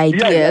policy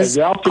ideas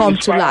come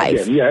to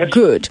life.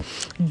 Good.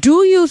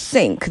 Do you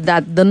think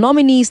that the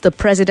nominees the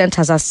president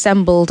has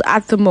assembled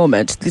at the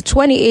moment, the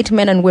 28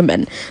 men and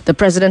women the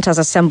president has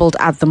assembled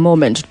at the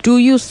moment, do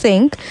you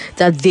think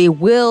that they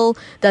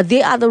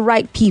are the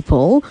right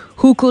people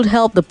who could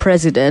help the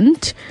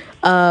president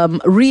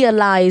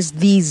realize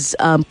these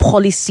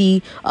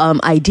policy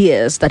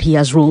ideas that he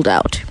has rolled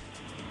out?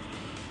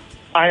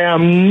 I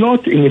am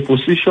not in a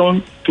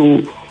position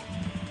to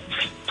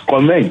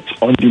comment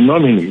on the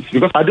nominees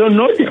because I don't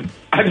know them.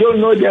 I don't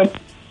know them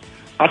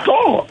at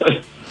all.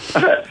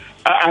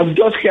 I'm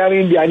just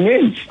hearing their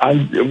names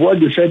and what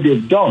they said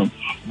they've done.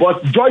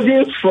 But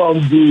judging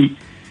from the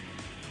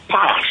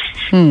past,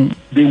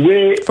 the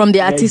way from the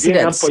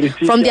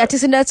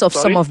antecedents of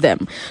some of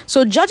them.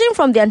 So judging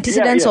from the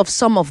antecedents of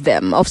some of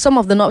them,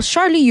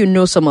 surely you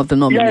know some of the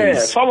nominees. Yeah,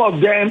 some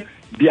of them,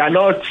 they are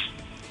not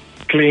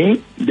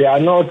clean. They are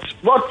not,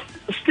 but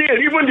still,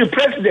 even the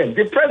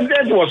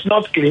president was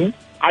not clean.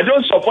 I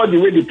don't support the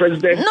way the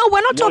president. No,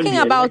 we're not talking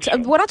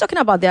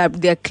about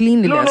their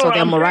cleanliness or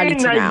their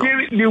morality now.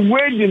 The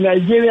way the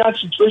Nigeria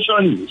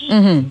situation is,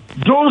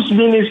 those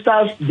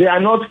ministers, they are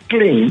not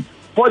clean,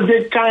 but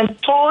they can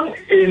turn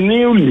a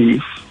new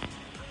leaf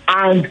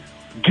and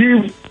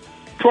give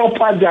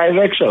proper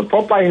direction,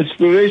 proper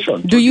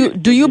inspiration. Do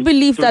you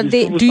believe that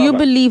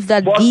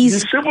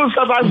these civil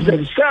servants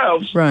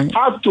themselves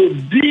have to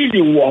be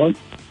the one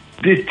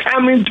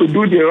determined to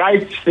do the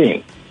right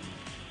thing?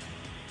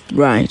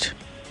 Right.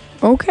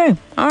 Okay.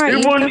 All right.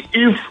 Even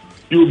if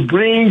you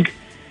bring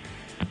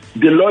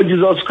the Lord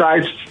Jesus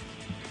Christ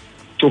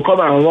to come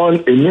and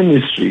run a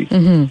ministry,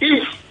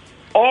 if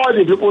all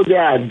the people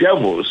there are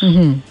devils,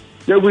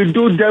 they will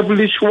do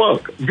devilish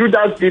work.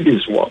 Judas did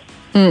his work.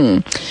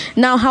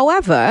 Now,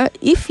 however,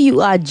 if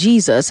you are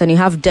Jesus and you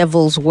have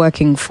devils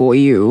working for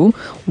you,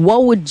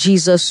 what would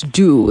Jesus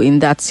do in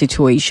that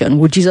situation?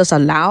 Would Jesus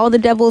allow the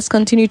devils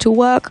continue to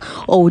work,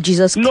 or would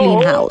Jesus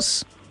clean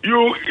house?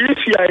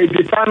 If you are a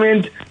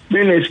determined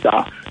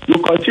minister, you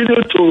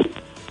continue to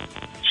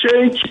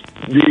change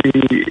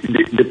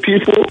the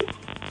people,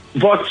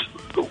 but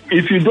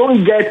if you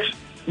don't get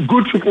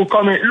good people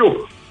coming,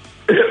 look,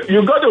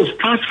 you got to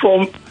start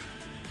from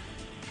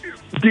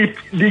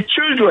the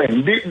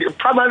children, the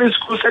primary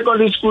school,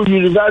 secondary school,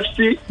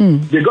 university.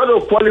 They got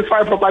to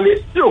qualify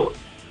properly. Look,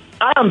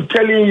 I am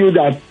telling you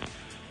that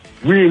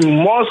we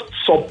must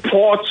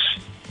support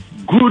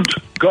good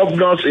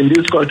governance in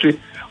this country.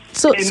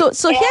 So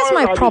here's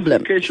my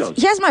problem.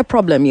 Here's my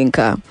problem,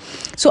 Yinka.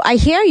 So I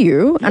hear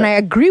you, and I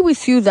agree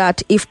with you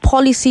that if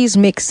policies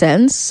make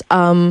sense,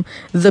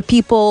 the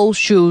people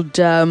should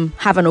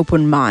have an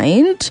open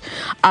mind.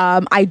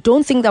 I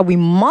don't think that we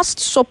must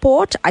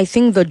support. I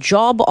think the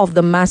job of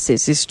the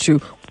masses is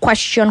to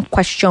question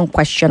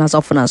as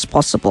often as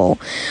possible.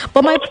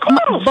 But my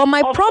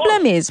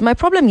problem,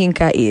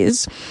 Yinka,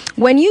 is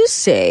when you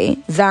say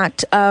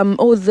that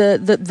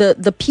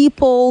the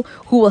people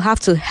who will have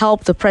to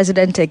help the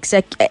president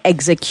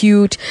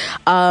execute,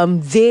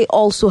 they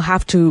also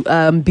have to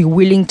be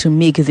willing to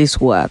make this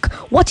work.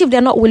 What if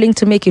they're not willing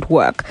to make it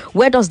work?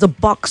 Where does the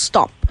buck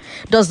stop?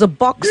 Does the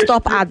buck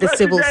stop at the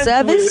civil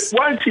service?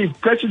 Once the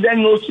president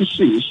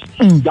notices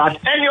that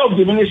any of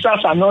the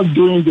ministers are not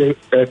doing the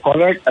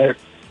correct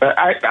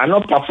are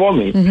not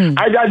performing,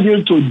 either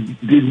due to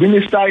the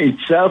minister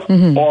itself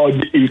or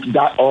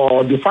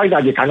the fact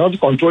that they cannot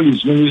control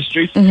his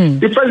ministry,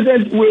 the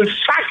president will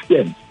sack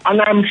them. And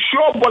I'm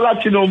sure Bola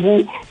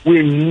Tinubu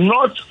will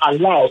not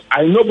allow,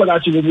 I know Bola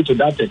Tinubu to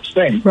that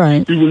extent,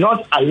 he will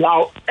not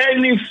allow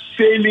any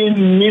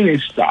failing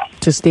minister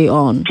to stay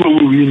on, to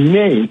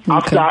remain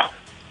after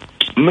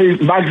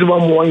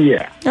maximum 1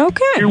 year.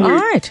 Okay, all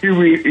right.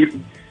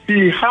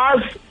 He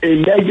has a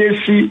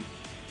legacy.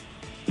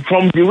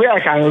 From the way I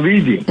can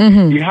read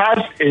him, he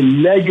has a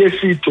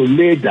legacy to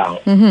lay down.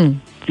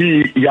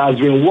 He has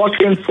been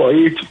working for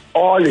it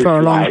all his life. For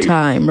a long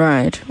time,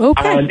 right.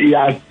 Okay. And he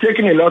has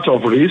taken a lot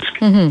of risk.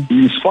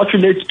 He is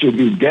fortunate to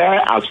be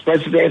there as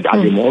president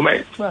at the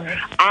moment. Right.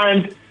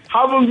 And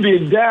having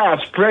been there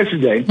as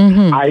president,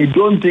 I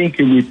don't think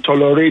he will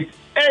tolerate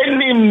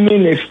any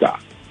minister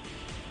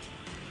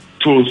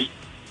to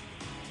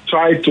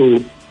try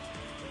to,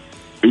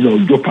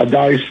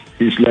 jeopardize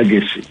his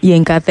legacy.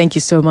 Yinka, thank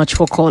you so much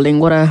for calling.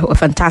 What a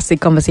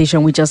fantastic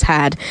conversation we just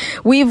had.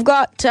 We've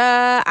got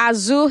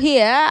Azu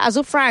here.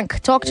 Azu Frank,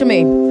 talk to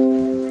me.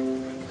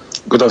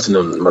 Good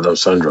afternoon, Madam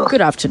Sandra.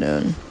 Good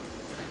afternoon.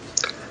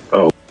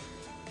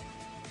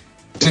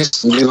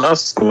 The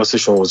last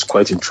conversation was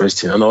quite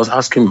interesting, and I was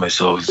asking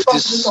myself,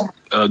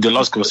 the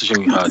last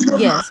conversation we had,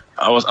 yes,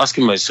 I was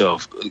asking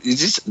myself, is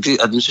this the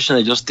administration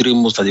I just 3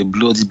 months that they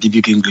blow this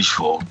big English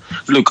for?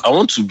 Look, I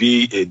want to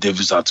be a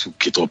devil's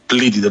advocate or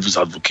play the devil's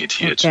advocate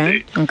here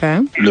today.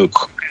 Okay.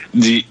 Look,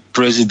 the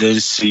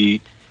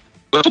presidency,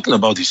 we're talking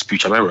about his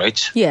speech, am I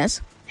right?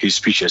 Yes. His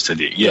speech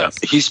yesterday, yeah.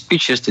 His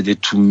speech yesterday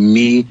to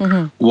me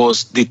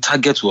was, the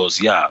target was,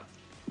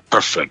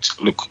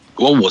 perfect. Look,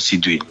 what was he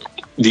doing?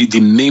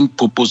 The main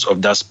purpose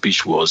of that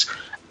speech was,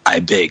 I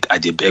beg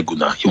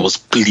una. He was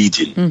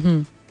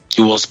pleading.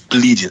 He was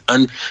pleading.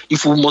 And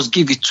if we must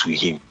give it to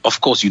him,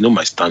 of course, you know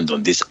my stand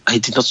on this. I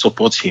did not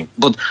support him.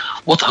 But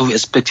what are we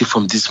expecting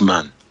from this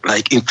man?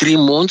 Like, in 3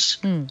 months,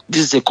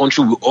 this is a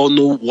country we all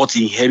know what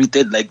he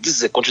inherited. Like, this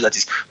is a country that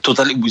is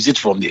totally visit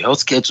from the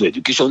healthcare to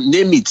education,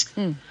 name it.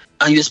 And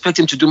you expect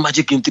him to do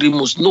magic in 3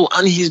 months? No,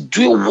 and he's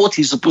doing what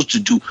he's supposed to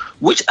do,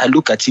 which I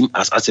look at him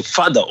as a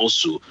father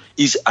also,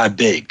 is I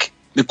beg.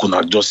 We could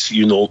not just,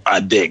 I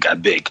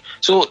beg.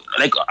 So,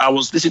 like, I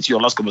was listening to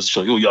your last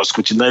conversation. You are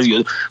scrutinizing.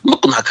 I'm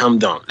not going to calm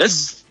down.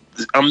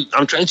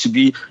 I'm trying to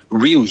be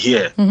real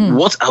here.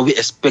 What are we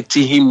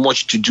expecting him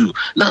much to do?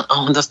 Now,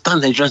 I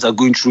understand Nigerians are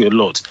going through a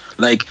lot.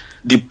 Like,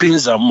 the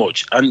pains are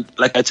much. And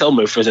like I tell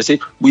my friends, I say,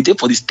 we there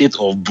for the state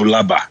of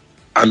Bulaba.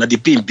 And the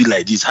pain be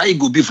like this. How you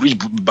go be for rich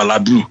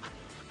Balabu?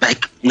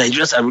 Like,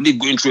 Nigerians are really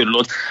going through a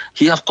lot.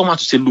 He have come out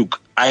to say,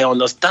 look, I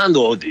understand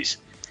all this.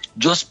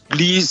 Just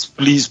please.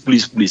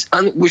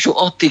 And we should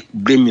all take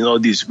blame in all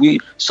this. We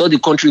saw the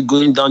country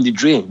going down the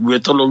drain. We were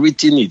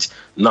tolerating it.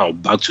 Now,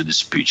 back to the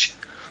speech.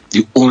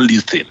 The only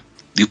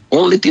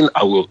thing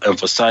I will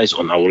emphasize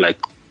on, I would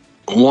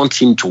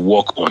want him to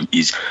work on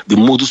is the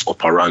modus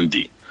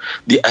operandi.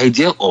 The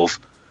idea of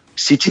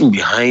sitting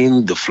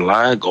behind the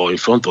flag or in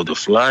front of the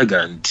flag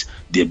and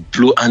the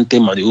blow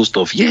anthem and the whole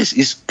stuff. Yes,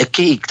 it's a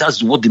cake.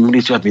 That's what the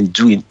military have been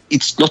doing.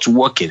 It's not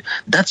working.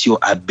 That's your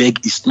I beg.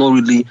 It's not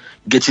really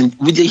getting,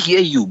 we they hear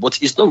you,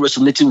 but it's not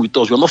resonating with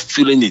us. We're not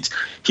feeling it.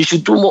 He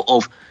should do more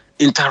of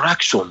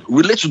interaction,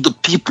 relate to the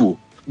people.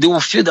 They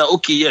will feel that,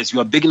 okay, yes, you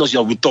are begging us, you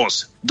are with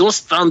us. Don't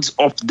stand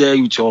up there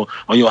with on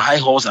your high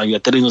horse and you're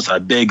telling us I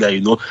beg.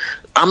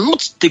 I'm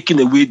not taking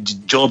away the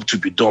job to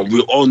be done.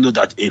 We all know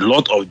that a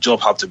lot of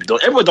job have to be done.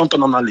 Everybody don't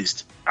turn on a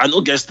list. I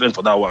don't get strength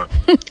for that one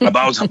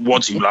about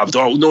what you have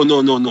done.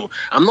 No.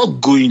 I'm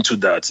not going to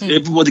that.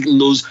 Everybody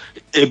knows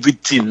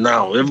everything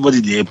now.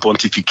 Everybody they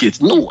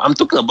pontificate. No, I'm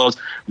talking about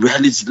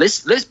reality.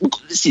 Let's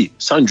see,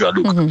 Sandra.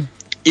 Look.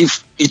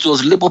 If it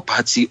was Labour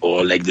Party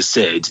or, like they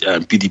said,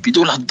 PDP, they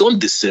would have done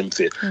the same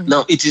thing.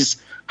 Now, it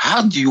is,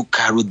 how do you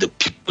carry the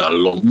people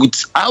along?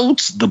 Without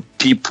the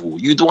people,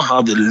 you don't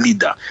have a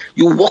leader.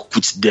 You work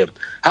with them.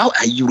 How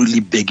are you really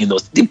begging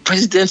us? The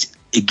president,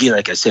 again,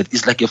 like I said,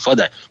 is like a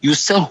father. You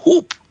sell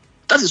hope.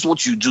 That is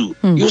what you do.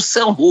 You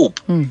sell hope.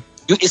 You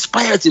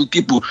inspire it in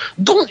people.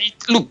 Don't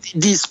look,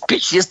 the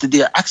speech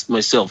yesterday, I asked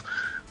myself,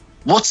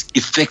 what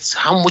effects,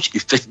 how much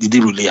effect did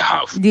it really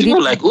have?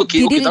 People that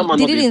man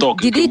not be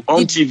talking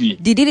on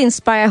TV. Did it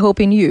inspire hope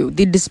in you?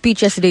 Did the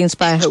speech yesterday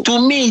inspire hope?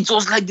 To me, it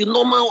was like the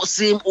normal,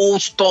 same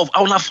old stuff.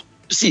 I would have,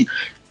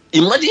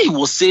 imagine he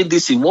was saying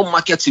this in one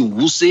market in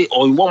Wuse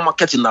or in one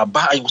market in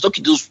Aba, and he was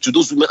talking to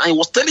those women, and he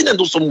was telling them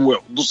those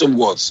same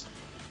words.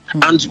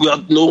 And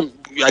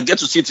I get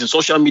to see it in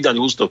social media and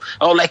the whole stuff.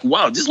 I was like,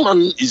 wow, this man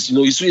is,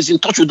 he's in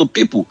touch with the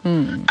people.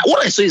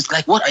 What I saw is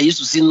like what I used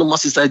to see normal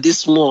since I this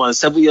small and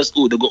 7 years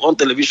old. They go on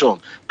television,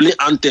 play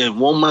anthem,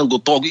 one man go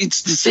talk.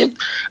 It's the same.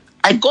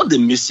 I got the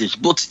message,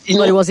 but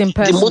it was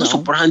impersonal. The modus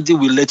operandi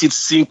will let it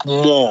sink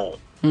more.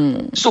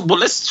 So, but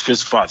let's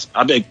face facts.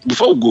 I beg,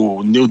 before we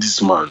go nail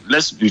this man,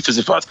 let's be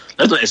face facts.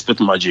 Let's not expect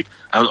magic.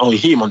 And on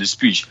him, on the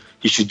speech,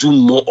 he should do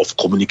more of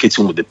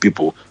communicating with the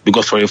people.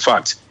 Because for a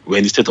fact, we're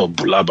in the state of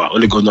Bulaba.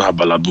 Only God knows how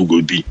Balabu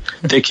will be.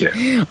 Take care.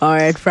 All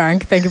right,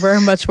 Frank. Thank you very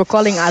much for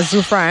calling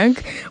Azu,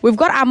 Frank. We've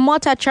got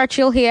Amota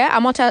Churchill here.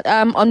 Amota,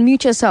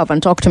 unmute yourself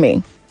and talk to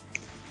me.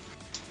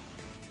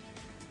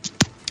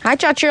 Hi,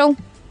 Churchill.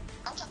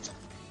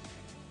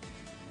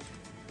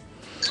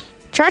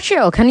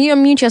 Churchill, can you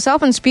unmute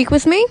yourself and speak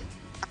with me?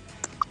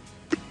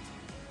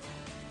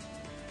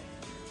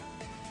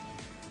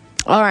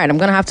 All right, I'm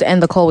going to have to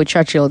end the call with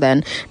Churchill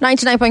then.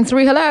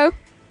 99.3, hello.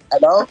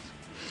 Hello.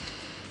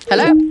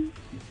 Hello.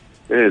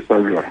 Hey,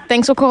 Sandra.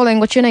 Thanks for calling.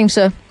 What's your name,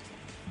 sir?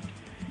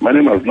 My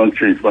name has not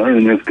changed. My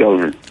name is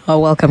Kelvin. Oh,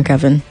 welcome,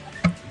 Kevin.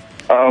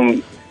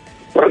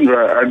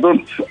 Sandra, I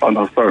don't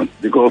understand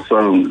because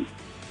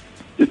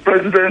the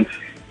president,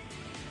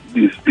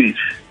 the speech,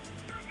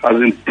 has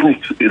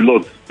improved a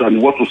lot than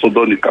what was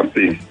done in the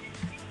campaign.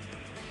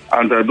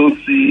 And I don't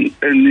see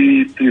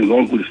anything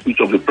wrong with the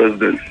speech of the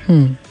president.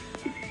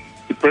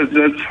 The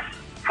president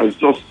has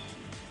just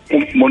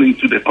pumped money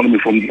into the economy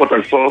from what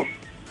I saw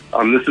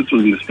and listened to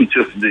in the speech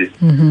yesterday.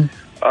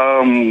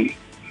 The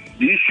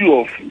issue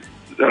of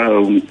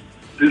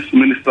these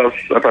ministers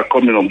that are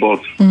coming on board,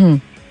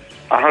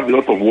 I have a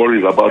lot of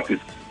worries about it.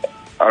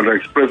 And I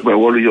expressed my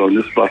worry on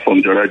this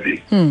platform the other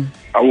day.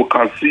 I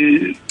can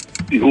see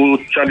the whole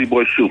Charlie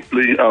Boy show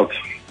playing out.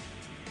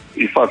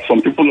 In fact,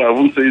 some people are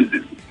even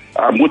saying,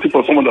 I'm waiting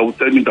for someone that will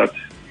tell me that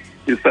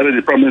he started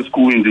the primary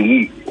school in the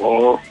womb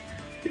or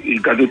he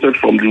graduated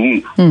from the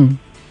womb.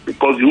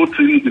 Because the whole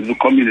thing is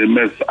becoming a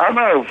mess. And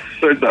I have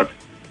said that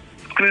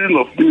screening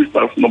of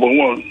ministers, number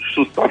one,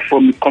 should start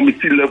from the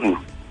committee level.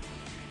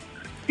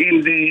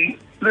 In the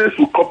place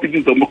we copy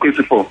this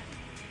democracy for,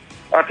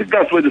 I think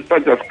that's where they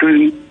start their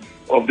screening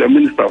of their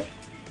ministers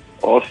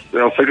or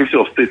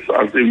Secretary of State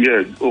as they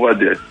were over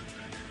there.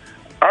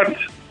 And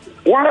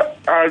why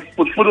are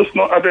portfolios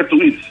not added to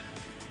it?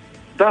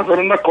 That's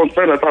another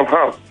concern that I've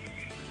had.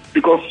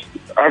 Because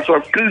as you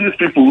are screening these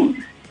people,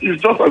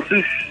 it's just as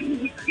if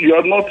you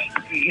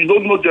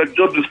don't know their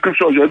job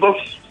description. You're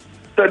just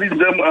telling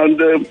them, and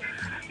the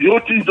whole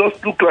thing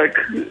just look like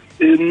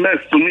a mess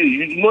to me.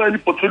 You know any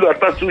portfolio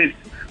attached to it.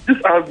 This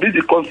has been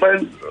the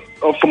concern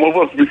of some of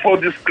us before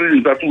this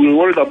screening that we were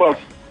worried about.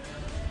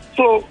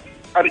 So,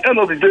 at the end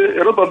of the day,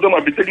 a lot of them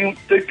have been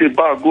take a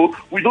bag, go.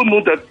 We don't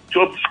know that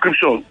job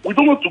description. We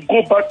don't want to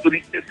go back to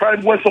the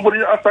time when somebody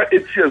after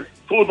 8 years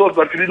told us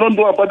that he did not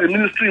know about the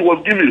ministry he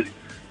was given.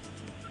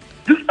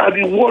 These are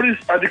the worries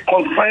and the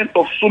concerns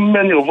of so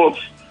many of us.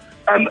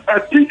 And I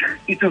think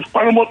it is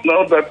paramount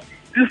now that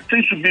this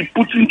thing should be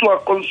put into our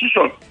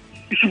constitution.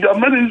 It should be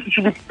amended, it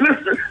should be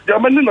placed. The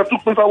amendment that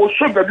took place, I was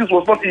shocked that this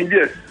was not in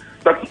there,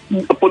 that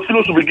a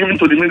portfolio should be given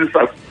to the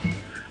ministers.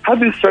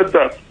 Having said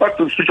that, back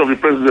to the speech of the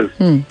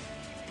president.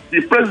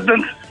 The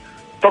president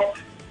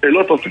talked a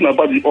lot of things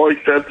about the oil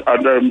theft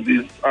and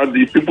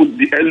the people,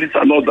 the elites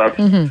and all that.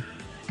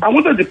 I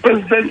wanted the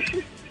president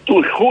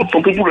to hold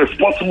some people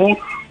responsible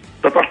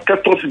that have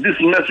kept us in this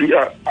mess we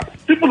are.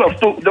 People have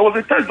told, there was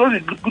a time during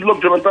the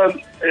Goodluck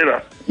Jonathan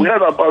era, we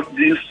heard about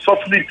the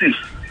subsidy thieves.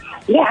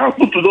 What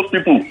happened to those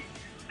people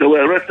that were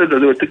arrested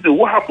and they were taken?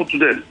 What happened to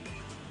them?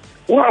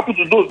 What happened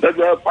to those that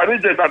were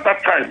paraded at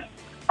that time?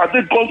 Are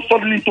they gone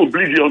suddenly into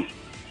oblivion?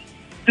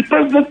 The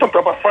president talked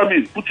about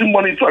farming, putting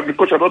money into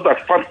agriculture, and all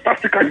that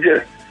fantastic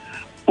idea.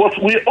 But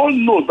we all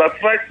know that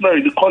right now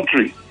in the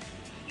country,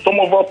 some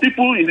of our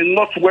people in the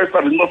northwest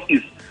and the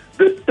northeast,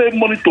 they pay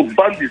money to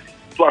bandits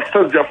to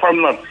access their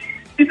farmlands.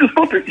 It is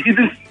not a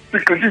hidden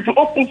secret, it's an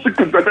open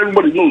secret that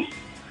everybody knows.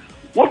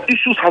 What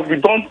issues have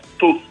been done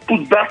to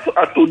put that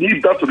and to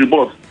leave that to the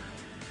board?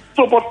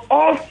 So, but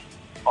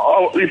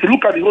if you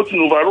look at the whole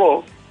thing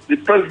overall, the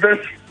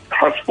president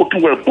has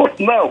spoken well. But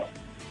now,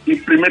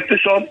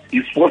 implementation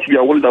is what we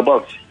are worried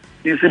about.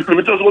 Is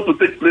implementation going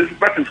to take place?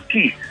 That is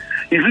key.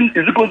 Is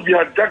it going to be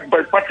hijacked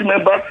by party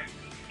members?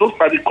 Those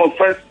are the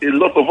concerns a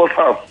lot of us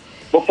have.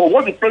 But for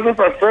what the president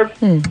has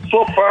said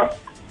so far,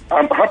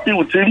 I'm happy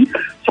with him.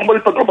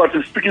 Somebody talked about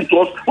him speaking to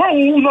us. Why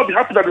would we not be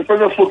happy that the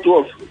president spoke to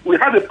us? We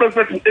had a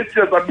president in 8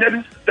 years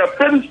that their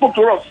parents spoke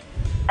to us.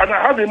 And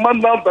I have a man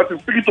now that is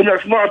speaking to me. I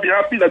should not be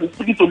happy that he's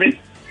speaking to me.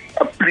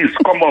 Please,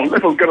 come on,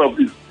 let us get off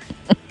this.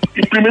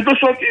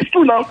 Implementation is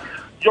true now.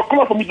 Your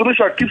caller from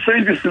Indonesia keeps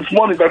saying this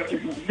morning that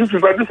this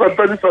is that,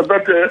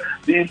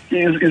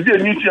 is there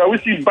a new thing? I will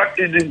see back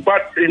in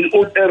the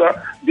old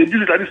era. They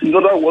did it like this in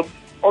other words.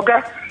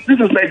 Okay, this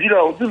is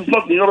Nigeria. This is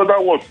not in other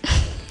words.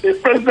 The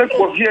president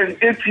was here in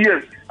 8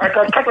 years. I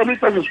can count how many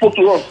times he spoke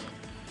to us.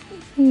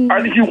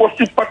 And he was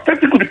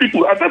sympathetic with the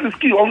people. And that is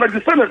key. Unlike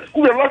the Senate,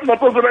 who were laughing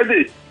at us the right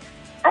day.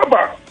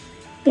 Abba,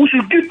 we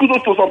should give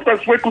kudos to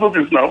sometimes where kudos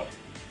is now.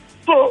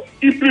 So,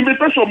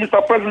 implementation,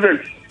 Mr.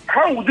 President,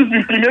 how would this be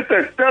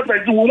implemented? Tell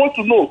us, we want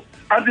to know.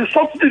 And the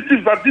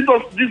subsidies that did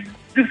us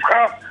this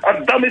harm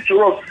and damage to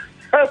us,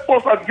 help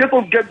us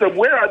and get them.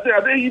 Where are they?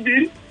 Are they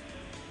hidden?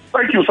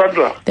 Thank you,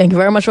 Sandra. Thank you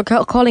very much for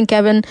calling,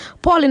 Kevin.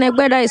 Paul in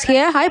Egbeda is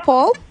here. Hi,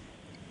 Paul.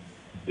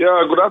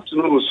 Yeah, good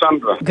afternoon,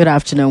 Sandra. Good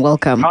afternoon.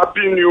 Welcome.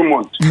 Happy New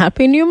Month.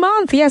 Happy New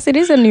Month. Yes, it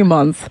is a new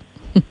month.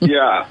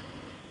 Yeah.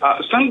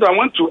 Sandra, I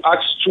want to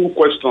ask two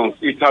questions.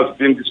 It has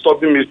been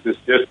disturbing me since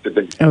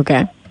yesterday.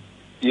 Okay.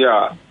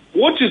 Yeah.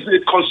 What is the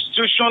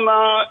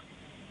constitutional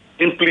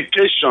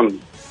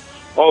implication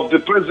of the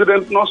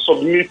president not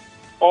submit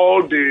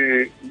all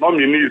the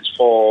nominees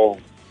for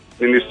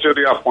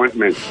ministerial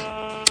appointments?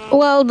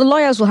 Well, the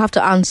lawyers will have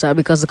to answer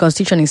because the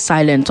Constitution is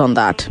silent on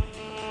that.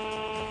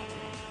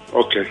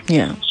 Okay.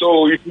 Yeah.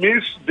 So it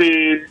means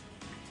the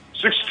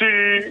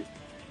 60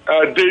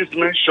 days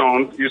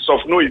mentioned is of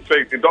no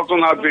effect. It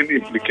doesn't have any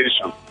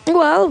implication.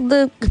 Well,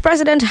 the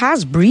president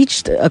has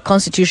breached a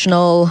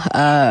constitutional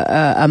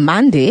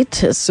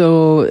mandate,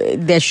 so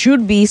there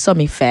should be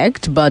some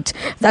effect, but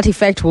that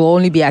effect will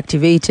only be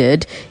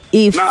activated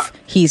if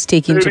he's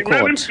taken to court. The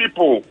remaining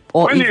people,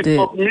 or when if they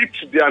submit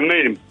their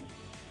name,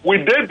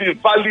 will they be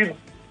validly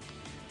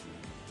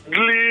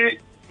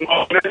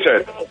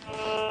nominated?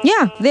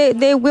 Yeah,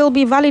 they will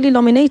be validly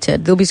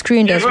nominated. They'll be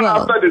screened as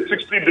well. Even after the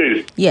 60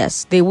 days?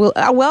 Yes, they will.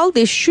 Well,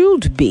 they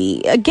should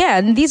be.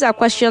 Again, these are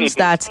questions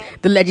that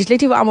the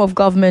legislative arm of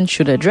government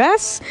should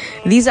address.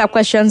 These are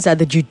questions that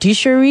the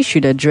judiciary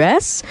should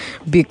address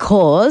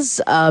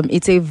because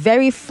it's a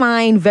very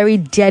fine, very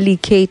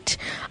delicate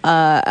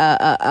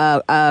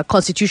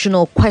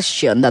constitutional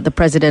question that the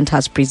president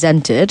has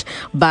presented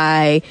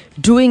by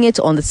doing it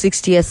on the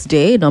 60th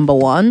day, number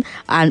one,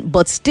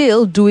 but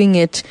still doing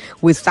it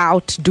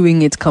without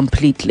doing it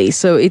completely.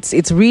 So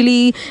it's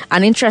really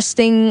an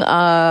interesting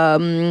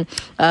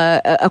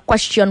a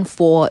question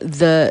for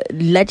the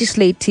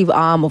legislative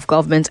arm of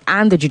government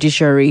and the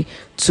judiciary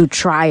to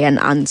try and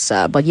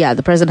answer. But yeah,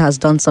 the president has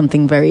done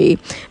something very,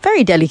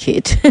 very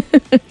delicate.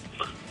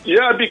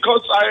 Yeah,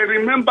 because I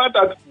remember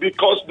that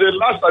because the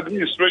last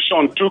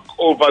administration took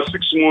over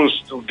 6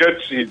 months to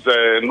get his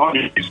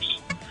nominees.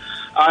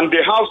 And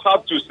the House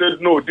had to say,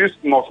 no, this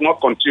must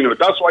not continue.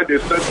 That's why they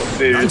said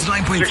the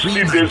 60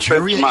 days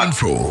Nigeria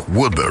Info.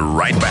 We'll be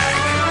right back.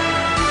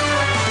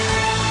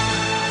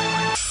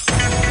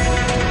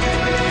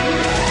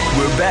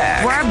 We're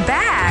back. We're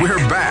back.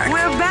 We're back.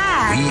 We're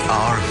back. We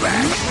are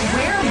back.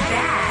 We're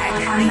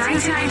back on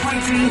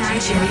 99.3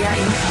 Nigeria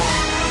Info.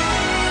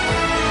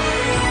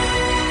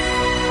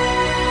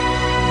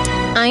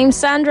 I'm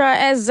Sandra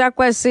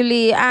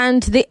Ezekwesili,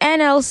 and the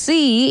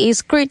NLC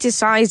is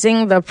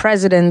criticizing the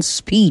president's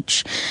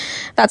speech.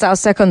 That's our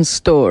second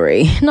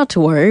story. Not to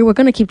worry, we're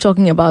going to keep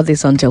talking about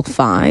this until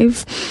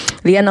 5.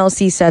 The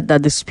NLC said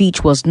that the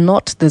speech was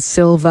not the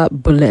silver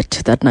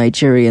bullet that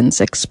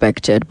Nigerians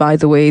expected. By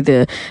the way,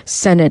 the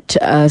Senate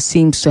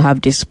seems to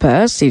have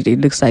dispersed. It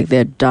looks like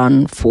they're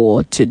done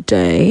for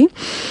today.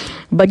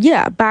 But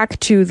yeah, back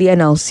to the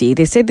NLC.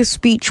 They said the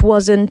speech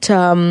wasn't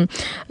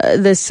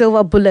the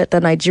silver bullet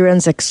that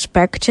Nigerians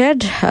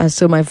expected.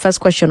 So my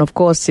first question, of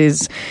course,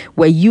 is,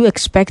 were you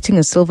expecting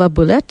a silver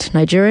bullet,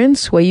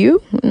 Nigerians? Were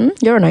you?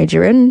 You're a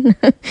Nigerian.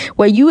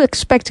 Were you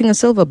expecting a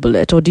silver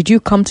bullet? Or did you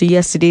come to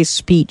yesterday's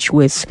speech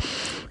with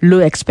low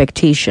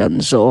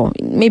expectations or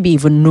maybe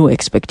even no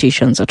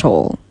expectations at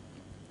all?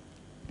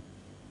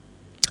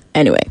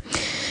 Anyway.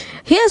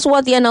 Here's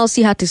what the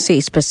NLC had to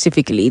say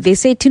specifically. They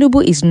say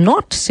Tinubu is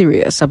not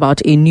serious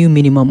about a new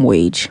minimum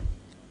wage.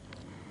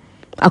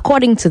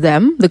 According to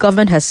them, the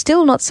government has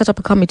still not set up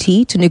a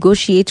committee to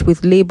negotiate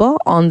with Labour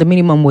on the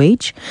minimum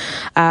wage.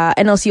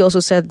 NLC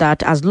also said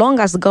that as long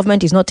as the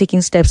government is not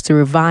taking steps to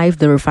revive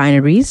the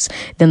refineries,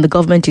 then the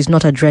government is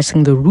not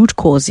addressing the root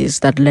causes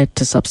that led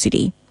to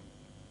subsidy.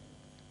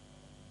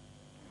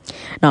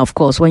 Now, of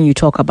course, when you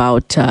talk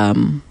about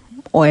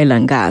oil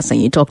and gas,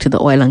 and you talk to the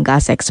oil and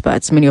gas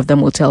experts, many of them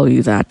will tell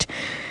you that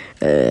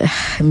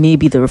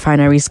maybe the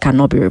refineries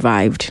cannot be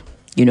revived.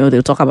 You know,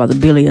 they'll talk about the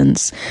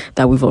billions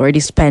that we've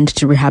already spent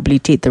to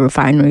rehabilitate the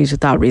refineries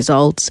without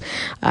results.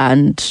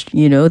 And,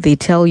 you know, they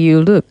tell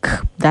you, look,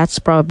 that's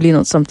probably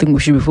not something we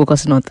should be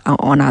focusing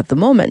on at the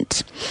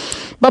moment.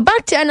 But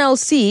back to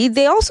NLC,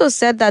 they also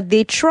said that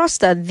they trust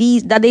that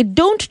they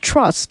don't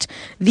trust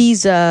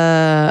these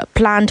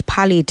planned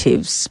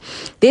palliatives.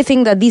 They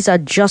think that these are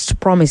just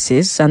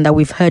promises and that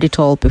we've heard it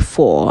all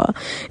before.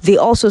 They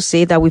also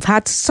say that we've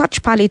had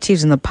such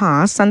palliatives in the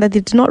past and that they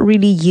did not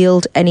really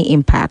yield any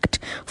impact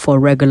for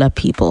regular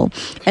people.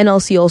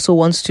 NLC also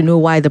wants to know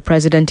why the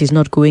president is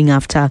not going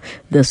after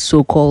the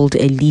so-called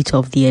elite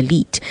of the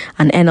elite.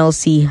 And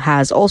NLC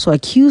has also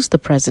accused the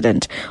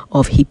president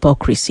of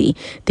hypocrisy.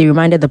 They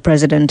reminded the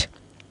president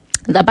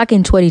that back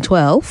in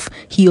 2012,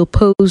 he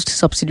opposed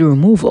subsidy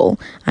removal,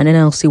 and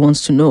NLC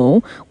wants to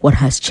know what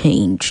has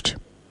changed.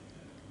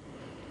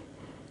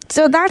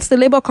 So that's the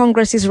Labour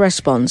Congress's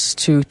response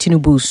to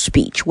Tinubu's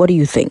speech. What do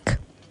you think?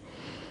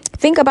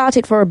 Think about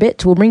it for a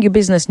bit. We'll bring you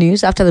business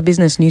news. After the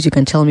business news, you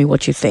can tell me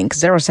what you think.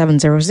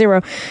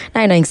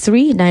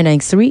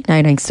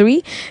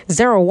 0700-993-993-993,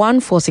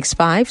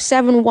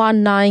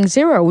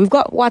 01465-7190. We've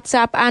got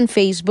WhatsApp and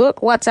Facebook.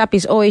 WhatsApp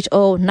is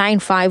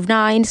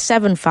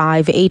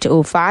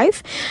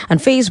 080-959-75805. And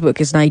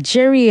Facebook is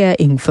Nigeria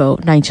Info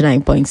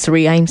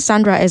 99.3. I'm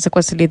Sandra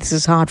Ezekwesili. This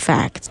is Hard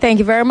Facts. Thank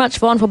you very much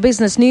for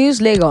Business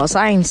News, Lagos.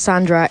 I'm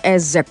Sandra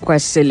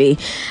Ezekwesili.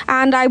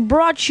 And I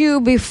brought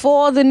you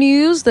before the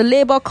news the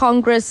Labour Congress's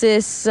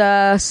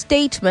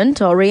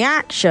statement or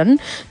reaction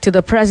to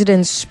the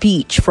president's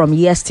speech from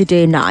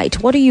yesterday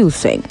night. What do you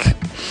think?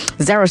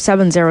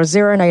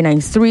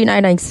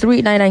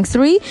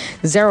 0700-993-993-993,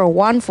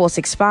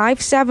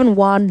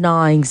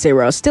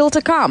 01465-7190. Still to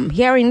come,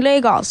 here in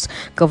Lagos,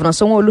 Governor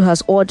Sanwo-Olu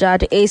has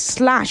ordered a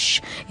slash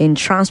in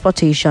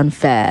transportation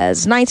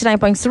fares.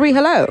 99.3,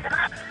 hello.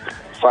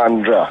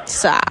 Sandra.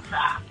 Sir.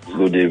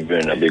 Good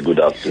evening and good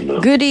afternoon.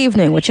 Good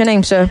evening. What's your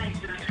name, sir?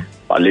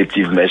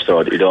 Palliative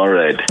method. It don't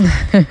read.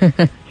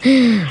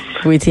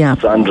 With you.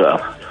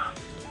 Sandra.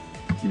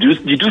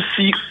 Did you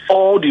see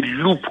all the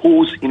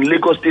loopholes in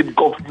Lagos state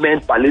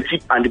government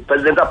palliative and the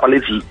presidential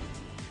palliative?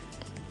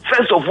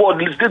 First of all,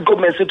 the state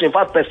government said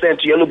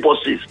 25% yellow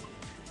buses.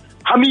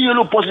 How many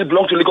yellow buses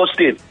belong to Lagos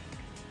state?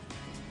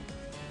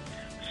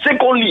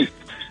 Secondly,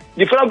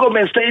 the federal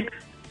government said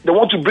they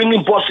want to bring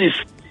in buses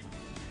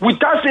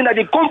without saying that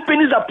the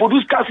companies that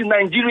produce cars in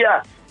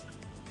Nigeria,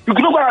 you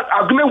could not go an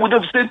agreement with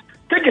them to say,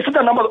 take a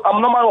certain number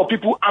of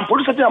people and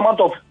produce a certain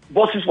amount of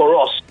buses for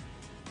us.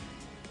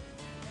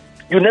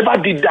 You never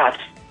did that.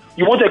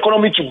 You want the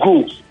economy to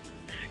grow.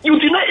 You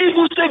did not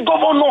even say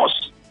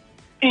governors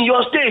in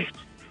your state,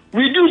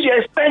 reduce your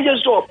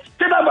expenditure.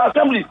 State House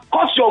Assembly,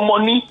 cut your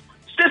money.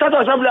 State House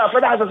Assembly and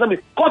Federal House Assembly,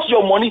 cut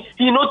your money.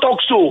 He no talk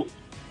so.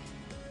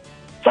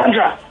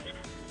 Sandra,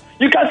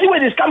 you can see where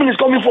the scamming is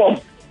coming from.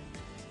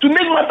 To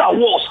make matter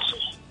worse,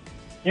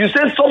 you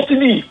say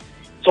subsidy,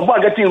 some people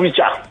are getting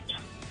richer.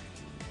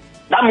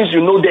 That means you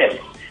know them.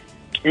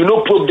 You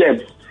know probe them.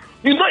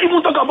 You don't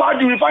even talk about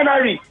the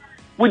refinery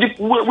with the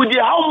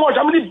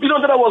how many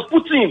billion that was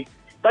put in,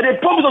 that they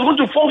promised was going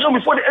to function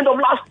before the end of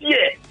last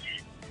year.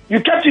 You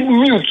kept it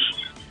mute.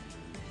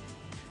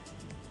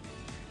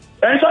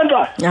 And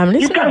Sandra,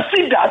 you can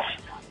see that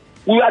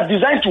we are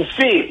designed to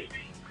fail.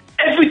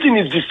 Everything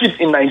is deceived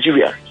in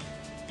Nigeria.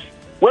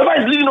 Whoever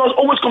is leading us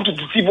always come to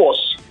deceive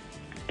us.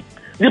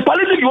 The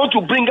palliative you want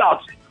to bring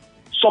out,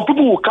 some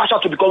people will cash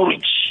out to become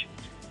rich.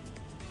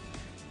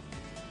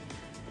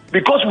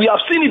 Because we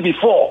have seen it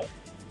before.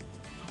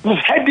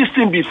 We've heard this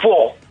thing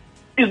before.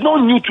 It's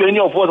not new to any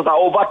of us that are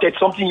over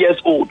 30-something years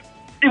old.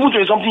 Even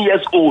 20-something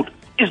years old.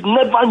 It's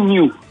never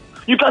new.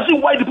 You can see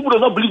why the people do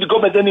not believe the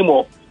government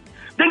anymore.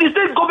 Then the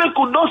state government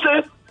could not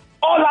say,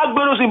 all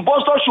agberos in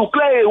Boston should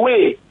clear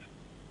away.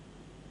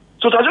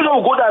 So transaction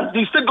will go down.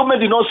 The state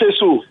government did not say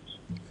so.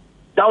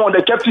 That one,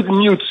 they kept it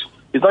mute.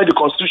 It's not in the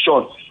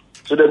constitution.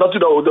 So there's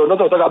nothing to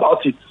talk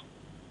about it.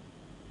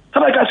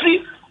 So I can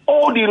see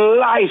all the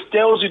lies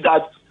tells you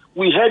that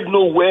we head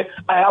nowhere.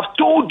 I have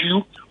told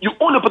you, you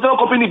own a particular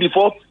company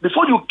before.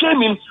 Before you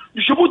came in,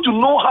 you should be able to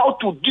know how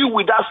to deal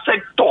with that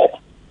sector.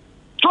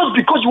 Just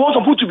because you want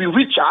some people to be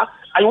richer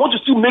and you want to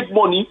still make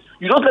money,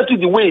 you don't let it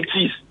the way it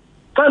is.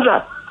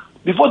 Sandra,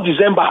 before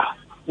December,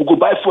 we'll go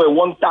buy for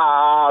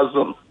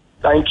 1,000.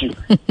 Thank you.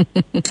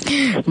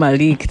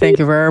 Malik, thank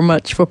you very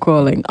much for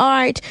calling. All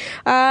right.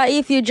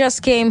 If you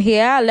just came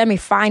here, let me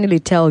finally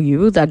tell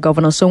you that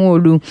Governor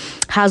Sanwo-Olu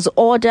has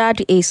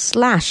ordered a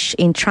slash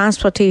in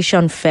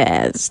transportation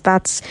fares.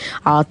 That's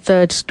our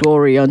third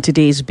story on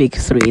today's Big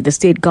Three. The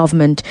state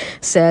government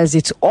says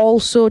it's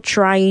also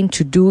trying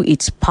to do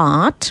its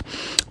part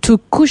to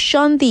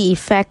cushion the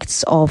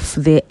effects of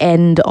the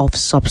end of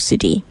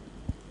subsidy.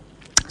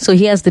 So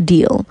here's the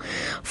deal.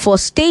 For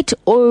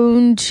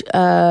state-owned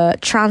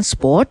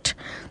transport,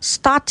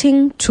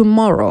 starting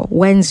tomorrow,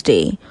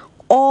 Wednesday,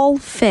 all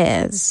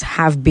fares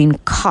have been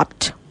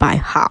cut by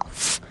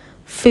half,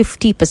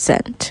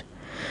 50%.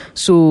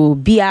 So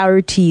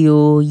BRT,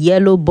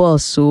 yellow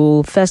bus,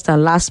 first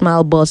and last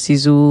mile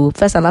buses,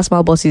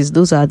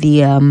 those are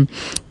the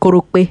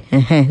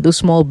Korokpe, those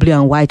small blue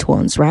and white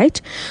ones, right?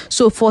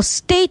 So for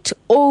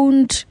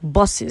state-owned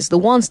buses, the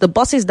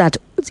buses that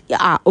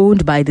are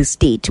owned by the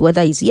state,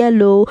 whether it's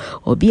yellow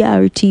or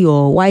BRT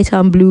or white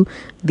and blue,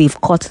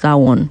 they've cut that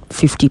one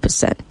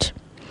 50%.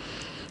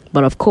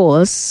 But of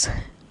course,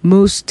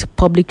 most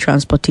public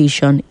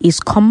transportation is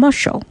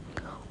commercial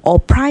or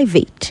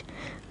private,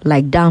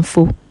 like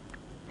Danfo.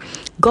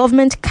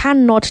 Government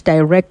cannot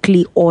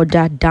directly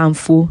order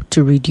Danfo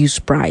to reduce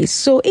price.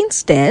 So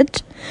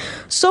instead,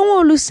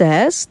 Sanwo-Olu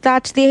says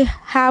that they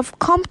have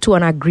come to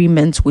an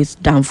agreement with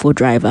Danfo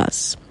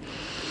drivers.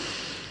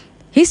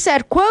 He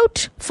said,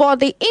 quote, for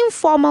the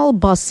informal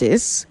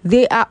buses,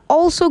 they are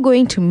also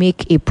going to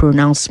make a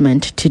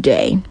pronouncement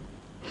today.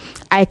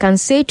 I can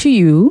say to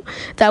you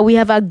that we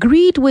have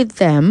agreed with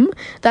them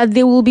that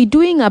they will be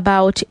doing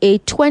about a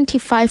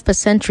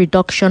 25%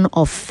 reduction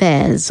of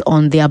fares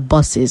on their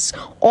buses,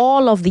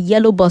 all of the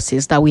yellow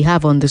buses that we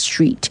have on the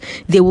street.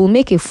 They will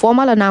make a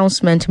formal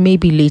announcement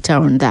maybe later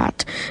on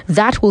that.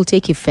 That will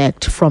take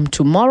effect from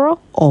tomorrow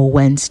or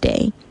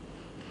Wednesday.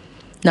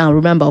 Now,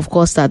 remember, of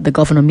course, that the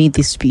governor made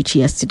this speech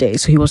yesterday.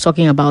 So he was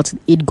talking about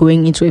it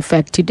going into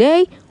effect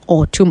today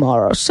or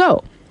tomorrow.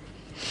 So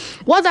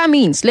what that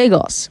means,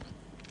 Lagos,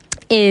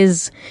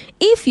 is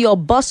if your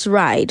bus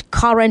ride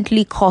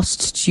currently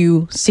costs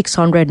you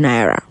 600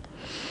 naira,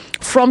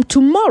 from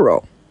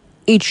tomorrow,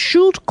 it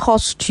should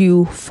cost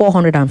you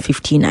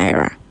 450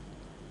 naira.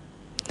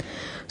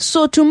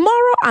 So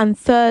tomorrow and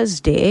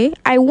Thursday,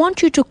 I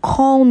want you to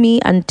call me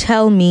and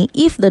tell me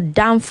if the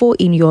Danfo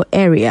in your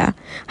area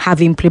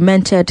have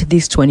implemented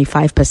this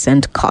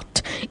 25%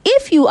 cut.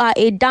 If you are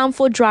a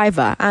Danfo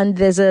driver, and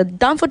there's a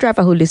Danfo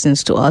driver who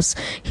listens to us,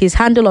 his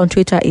handle on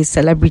Twitter is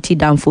Celebrity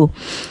Danfo.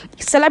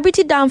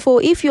 Celebrity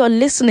Danfo, if you're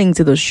listening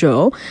to the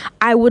show,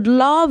 I would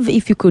love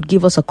if you could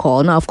give us a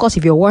call. Now, of course,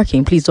 if you're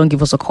working, please don't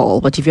give us a call.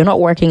 But if you're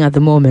not working at the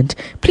moment,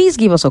 please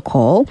give us a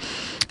call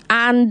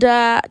and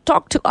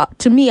talk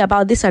to me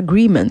about this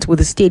agreement with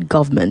the state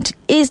government.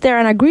 Is there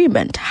an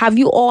agreement? Have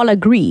you all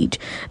agreed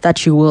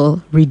that you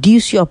will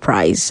reduce your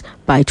price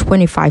by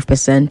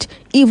 25%,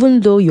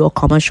 even though you're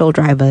commercial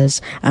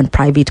drivers and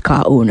private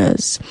car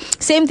owners?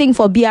 Same thing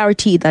for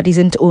BRT that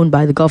isn't owned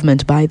by the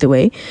government, by the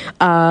way,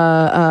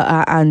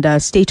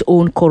 and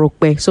state-owned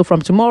Korokwe. So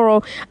from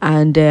tomorrow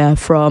and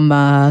from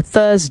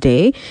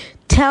Thursday,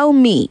 tell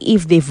me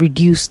if they've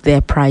reduced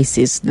their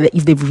prices,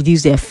 if they've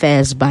reduced their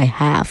fares by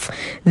half.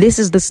 This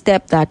is the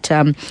step that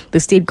the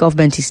state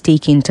government is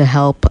taking to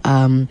help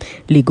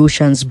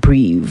Lagosians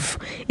breathe.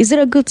 Is it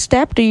a good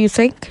step, do you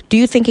think? Do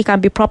you think it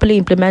can be properly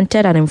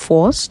implemented and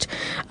enforced?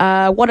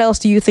 What else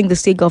do you think the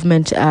state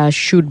government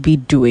should be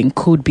doing,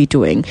 could be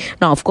doing?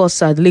 Now, of course,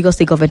 the Lagos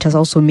state government has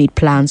also made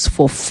plans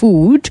for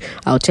food.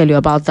 I'll tell you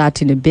about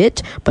that in a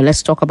bit, but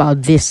let's talk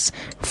about this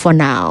for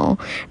now.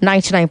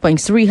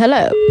 99.3,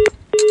 hello.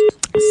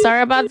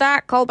 Sorry about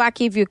that. Call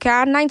back if you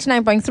can.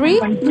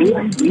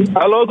 99.3.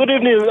 Hello, good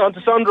evening,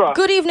 Auntie Sandra.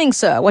 Good evening,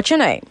 sir. What's your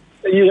name?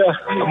 Yeah,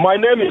 my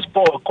name is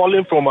Paul,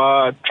 calling from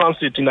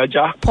Transit in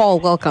Aja. Paul,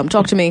 welcome.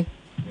 Talk to me.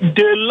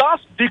 The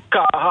last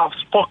speaker have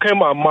spoken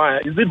my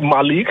mind. Is it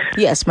Malik?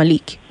 Yes,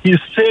 Malik. He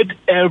said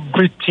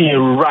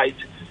everything right.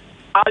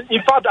 And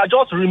in fact, I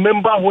just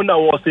remember when I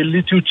was a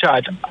little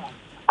child,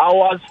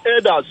 our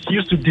elders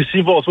used to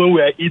deceive us when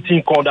we were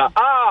eating corn.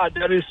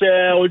 There is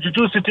a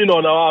Ojuju sitting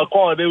on our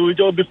corn. They will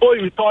just, before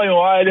you turn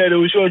your eye, they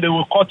will show, they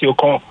will cut your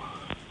corn.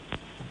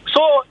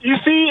 So you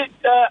see,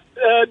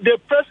 the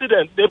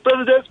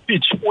president's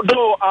speech,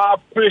 though I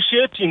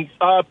appreciating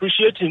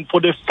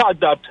for the fact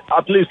that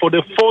at least for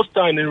the first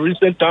time in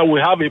recent time we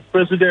have a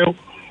president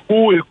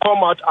who will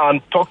come out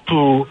and talk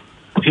to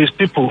his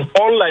people,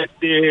 unlike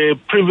the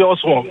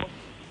previous one.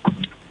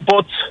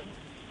 But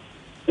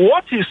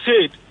what he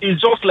said is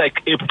just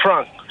like a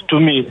prank to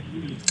me.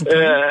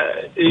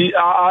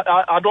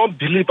 I don't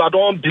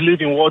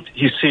believe in what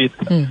he said.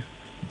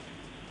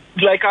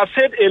 Like I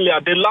said earlier,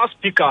 the last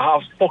speaker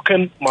has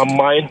spoken my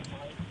mind.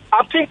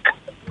 I think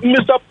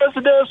Mr.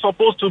 President is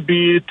supposed to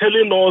be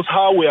telling us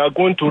how we are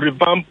going to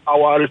revamp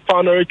our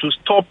refinery to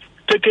stop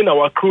taking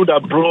our crude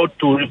abroad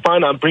to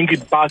refine and bring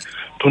it back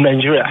to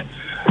Nigeria.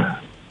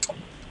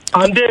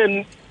 And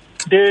then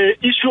the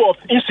issue of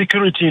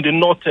insecurity in the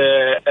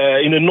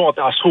north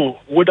as whole,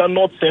 whether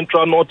north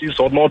central, northeast,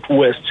 or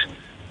northwest,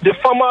 the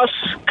farmers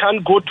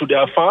can't go to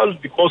their farms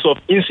because of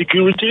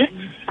insecurity.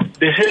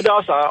 The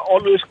headers are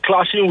always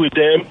clashing with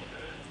them.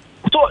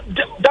 So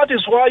that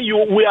is why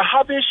we are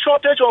having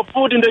shortage of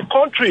food in the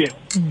country.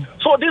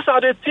 So these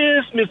are the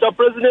things Mr.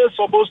 President is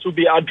supposed to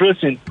be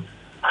addressing.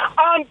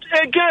 And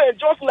again,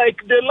 just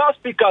like the last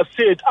speaker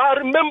said, I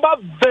remember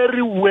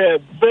very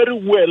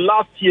well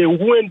last year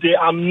when they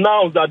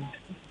announced that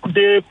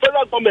the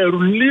federal government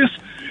released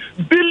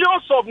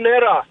billions of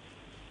naira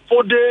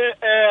for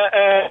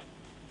the...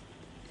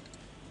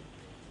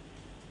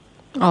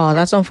 Oh,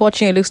 that's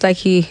unfortunate. It looks like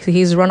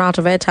he's run out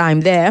of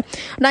airtime there.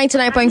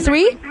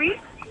 99.3.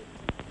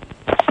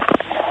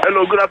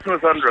 Hello, good afternoon,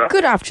 Sandra.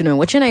 Good afternoon.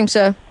 What's your name,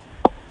 sir?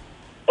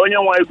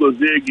 Onyanwai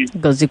Gozegi.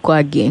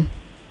 Gozikwagi.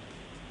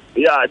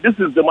 Yeah, this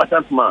is the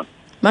merchant man.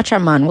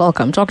 Merchant man,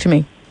 welcome. Talk to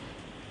me.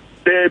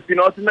 The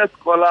penultimate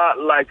caller,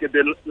 like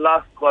the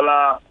last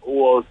caller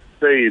was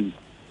saying,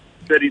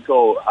 said it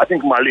all. I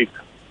think Malik.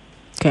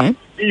 Okay.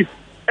 If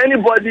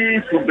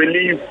anybody to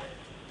believe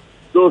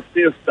those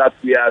things that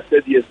we have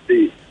said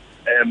yesterday,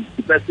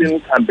 the person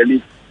can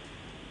believe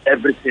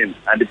everything,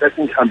 and the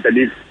person can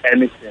believe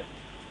anything.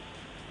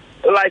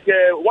 Like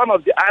one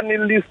of the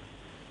analysts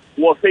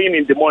was saying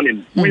in the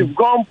morning, we've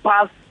gone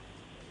past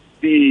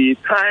the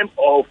time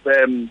of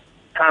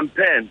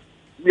campaign.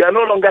 We are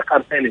no longer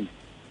campaigning.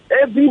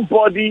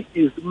 Everybody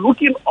is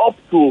looking up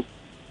to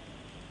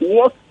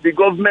what the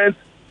government,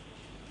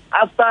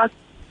 after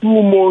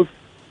 2 months,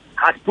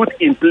 has put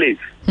in place.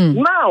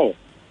 Now,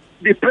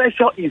 the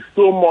pressure is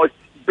so much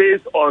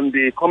based on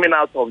the coming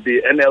out of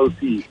the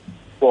NLC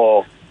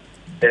for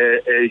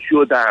a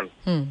showdown.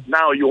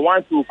 Now you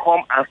want to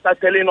come and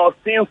start telling us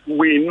things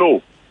we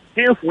know,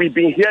 things we've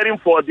been hearing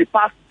for the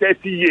past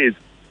 30 years.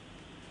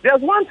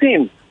 There's one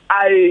thing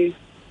I,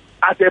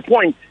 at a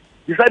point,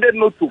 decided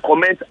not to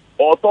comment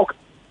or talk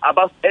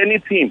about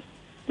anything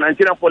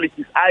Nigerian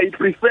politics. I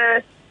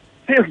prefer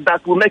things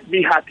that will make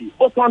me happy.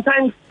 But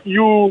sometimes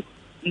you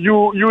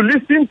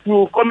listen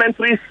to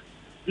commentaries,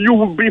 you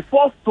will be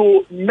forced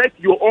to make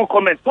your own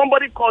comment.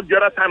 Somebody called the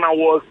other time and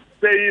was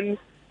saying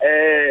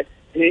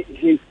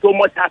he's so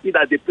much happy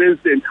that the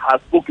president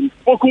has spoken.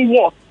 Spoken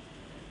what?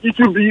 It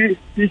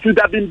should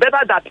have been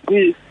better that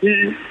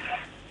he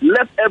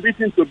left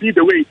everything to be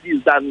the way it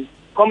is than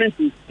coming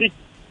to speak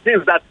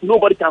things that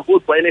nobody can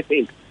hold for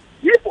anything.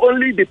 If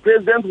only the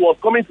president was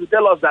coming to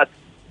tell us that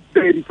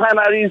the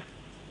refineries,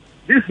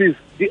 this is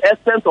the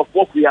extent of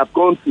what we have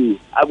gone through.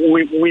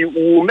 We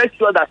will make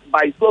sure that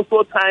by so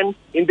time,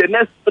 in the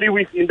next 3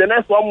 weeks, in the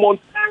next 1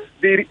 month,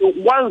 the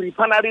one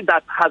refinery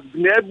that has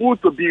been able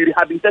to be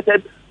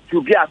rehabilitated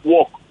to be at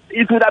work.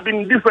 It would have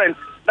been different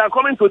than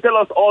coming to tell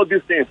us all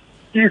these things.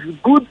 It's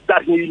good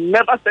that he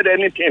never said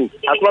anything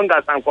as long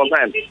as I'm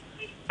concerned.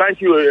 Thank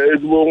you.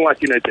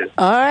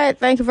 All right.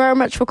 Thank you very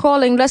much for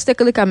calling. Let's take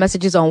a look at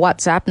messages on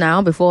WhatsApp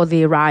now before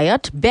the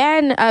riot.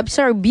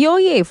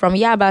 Bioye from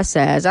Yaba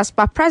says, as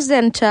per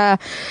President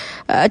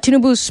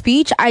Tinubu's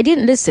speech, I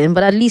didn't listen,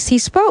 but at least he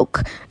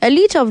spoke.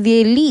 Elite of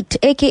the elite,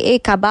 aka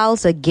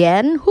cabals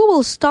again. Who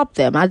will stop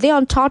them? Are they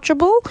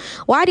untouchable?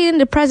 Why didn't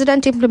the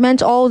president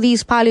implement all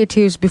these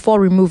palliatives before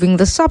removing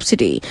the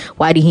subsidy?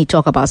 Why didn't he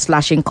talk about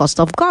slashing cost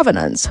of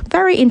governance?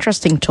 Very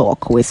interesting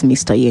talk with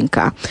Mr.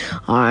 Yinka.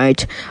 All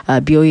right.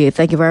 Bioye,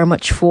 thank you very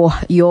much for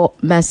your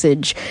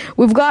message.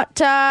 We've got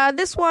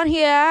this one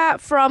here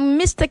from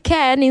Mr.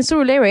 Ken in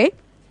Surulere.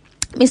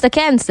 Mr.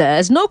 Ken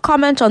says, no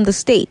comment on the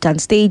state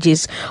and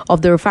stages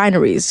of the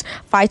refineries,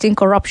 fighting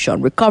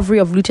corruption, recovery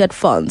of looted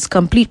funds,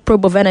 complete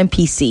probe of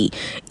NNPC.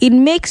 It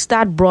makes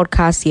that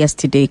broadcast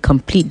yesterday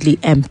completely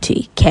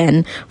empty.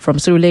 Ken from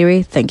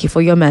Surulere, thank you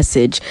for your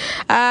message.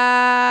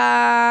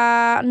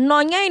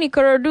 Nonya in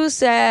Ikorodu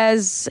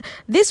says,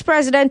 this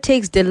president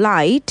takes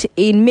delight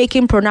in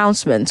making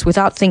pronouncements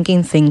without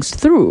thinking things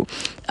through.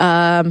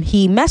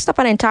 He messed up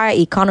an entire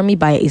economy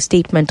by a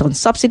statement on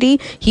subsidy.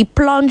 He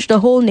plunged the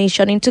whole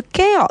nation into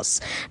chaos.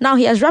 Now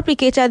he has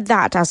replicated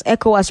that as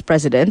ECOWAS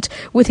president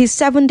with his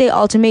 7-day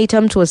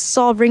ultimatum to a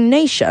sovereign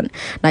nation.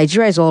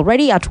 Nigeria is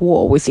already at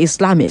war with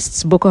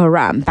Islamists, Boko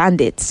Haram,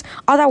 bandits.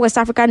 Other West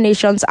African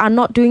nations are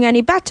not doing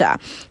any better.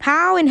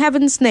 How in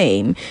heaven's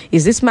name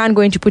is this man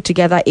going to put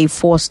together a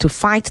force to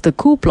fight the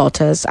coup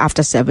plotters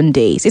after 7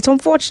 days? It's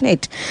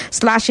unfortunate.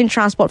 Slashing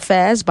transport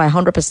fares by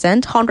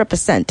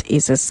 100%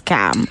 is a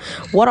scam.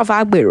 What of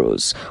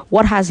Agberos?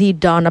 What has he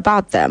done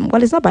about them?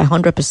 Well, it's not by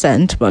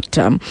 100%, but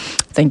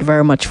thank you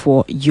very much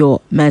for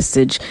your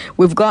message.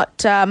 We've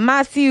got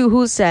Matthew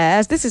who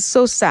says, this is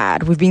so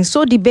sad. We've been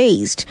so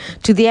debased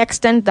to the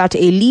extent that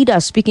a leader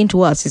speaking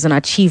to us is an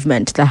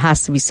achievement that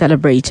has to be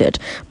celebrated.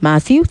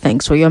 Matthew,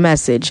 thanks for your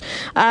message.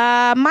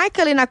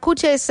 Michael in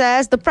Akute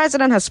says, the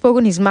president has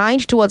spoken his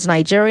mind towards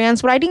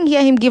Nigerians, but I didn't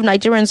hear him give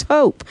Nigerians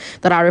hope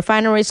that our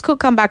refineries could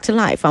come back to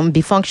life and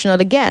be functional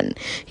again.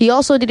 He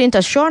also didn't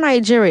assure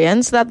Nigerians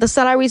that the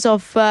salaries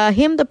of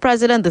him, the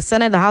president, the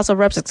Senate, the House of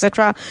Reps,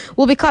 etc.,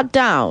 will be cut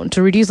down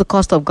to reduce the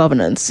cost of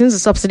governance since the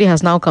subsidy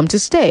has now come to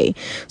stay.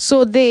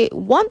 So they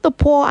want the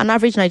poor and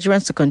average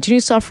Nigerians to continue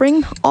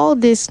suffering. All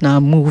this now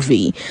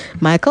movie.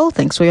 Michael,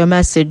 thanks for your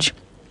message.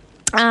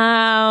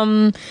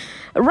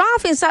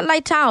 Ralph in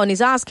Satellite Town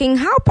is asking,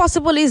 how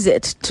possible is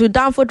it to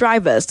Danfo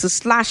drivers to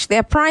slash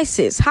their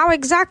prices? How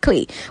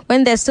exactly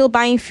when they're still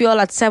buying fuel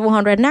at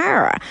 700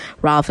 naira?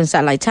 Ralph in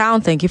Satellite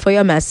Town, thank you for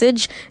your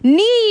message.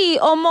 Ni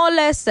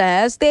Omole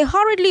says they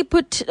hurriedly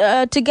put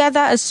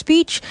together a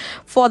speech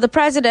for the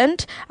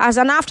president as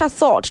an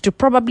afterthought to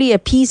probably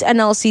appease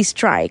NLC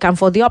strike and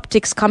for the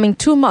optics coming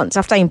 2 months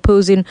after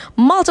imposing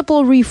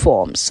multiple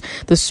reforms.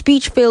 The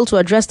speech failed to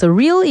address the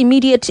real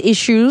immediate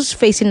issues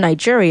facing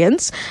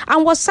Nigerians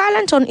and was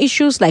silent on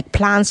issues like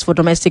plans for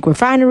domestic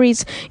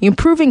refineries,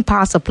 improving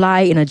power supply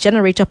in a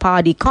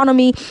generator-powered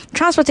economy,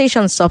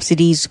 transportation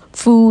subsidies,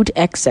 food,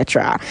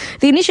 etc.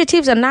 The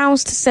initiatives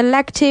announced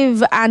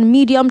selective and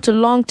medium to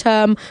long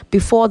term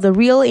before the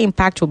real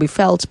impact will be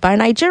felt by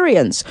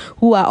Nigerians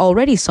who are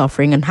already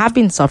suffering and have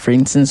been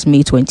suffering since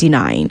May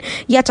 29.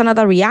 Yet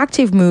another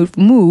reactive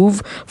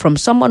move from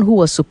someone who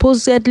was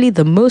supposedly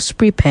the most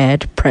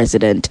prepared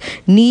president.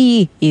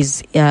 Ni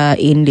is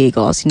in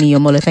Lagos. Ni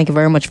Omole, thank you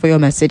very much for your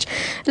message.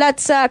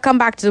 Let's come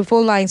back to the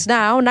phone lines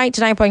now.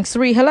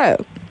 99.3, hello.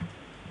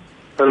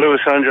 Hello,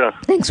 Sandra.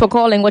 Thanks for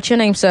calling. What's your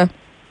name, sir?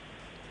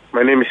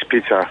 My name is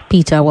Peter.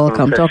 Peter,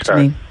 welcome. Talk to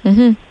me.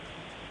 Mm-hmm.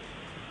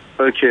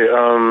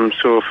 Okay,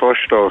 so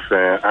first off,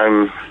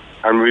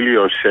 I'm really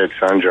upset,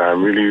 Sandra.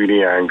 I'm really,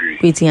 really angry.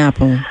 What's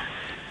happening?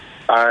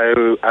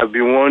 I've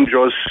been one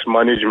just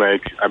manage my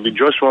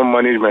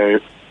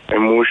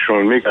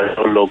emotion, make I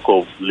don't lock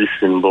up,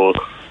 listen, but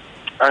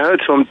I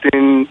heard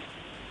something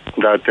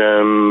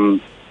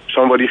that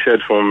somebody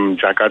said from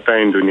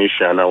Jakarta,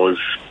 Indonesia, and I was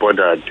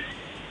bothered.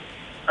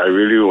 I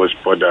really was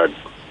bothered.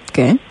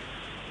 Okay.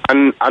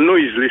 And I know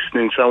he's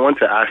listening, so I want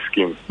to ask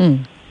him.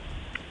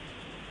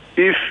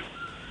 If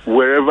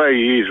wherever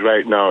he is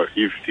right now,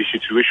 if the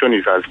situation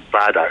is as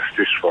bad as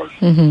this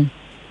one,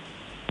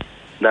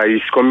 that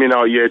he's coming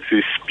out here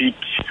to speak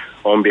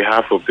on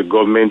behalf of the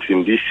government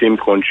in this same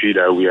country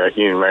that we are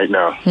in right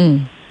now.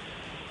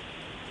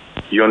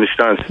 You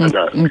understand that?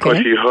 Okay. Because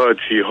he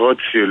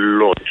hurts a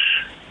lot.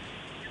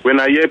 When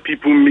I hear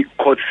people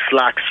cut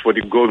slacks for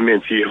the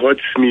government, it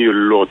hurts me a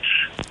lot.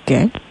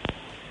 Okay.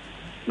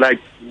 Like,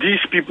 these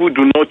people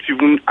do not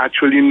even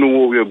actually know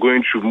what we are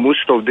going through.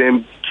 Most of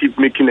them keep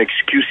making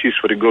excuses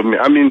for the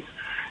government. I mean,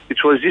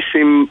 it was this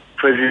same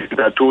president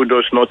that told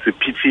us not to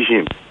pity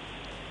him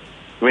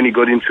when he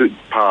got into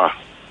power.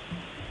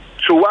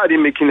 So why are they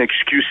making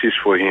excuses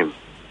for him?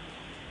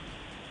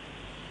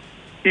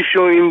 If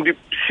you're in the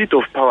seat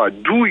of power,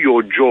 do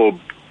your job.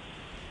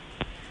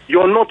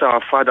 You're not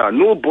our father.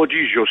 Nobody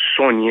is your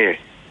son here.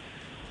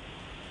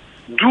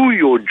 Do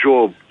your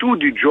job. Do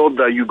the job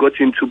that you got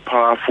into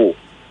power for.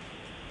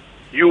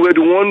 You were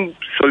the one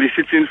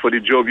soliciting for the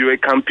job. You were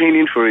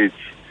campaigning for it.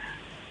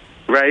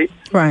 Right?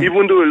 Right.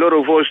 Even though a lot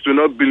of us do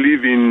not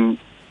believe in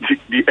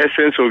the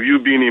essence of you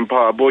being in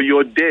power, but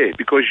you're there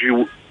because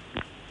you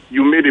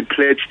made a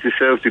pledge to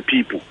serve the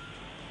people.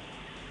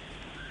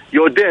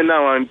 You're there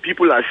now and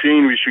people are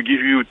saying we should give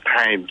you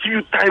time. Give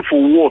you time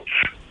for what?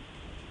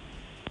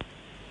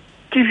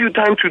 Give you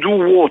time to do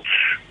what?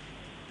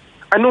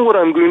 I know what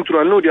I'm going through.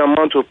 I know the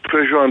amount of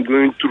pressure I'm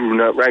going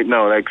through right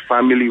now, like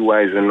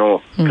family-wise and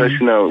all,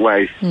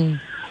 personal-wise.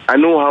 I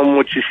know how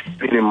much is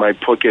in my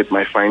pocket,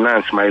 my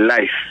finance, my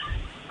life,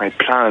 my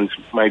plans,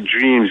 my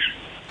dreams.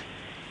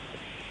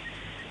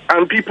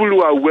 And people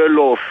who are well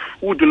off,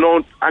 who do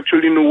not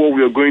actually know what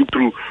we are going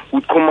through,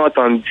 would come out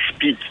and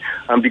speak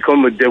and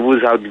become a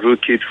devil's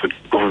advocate for the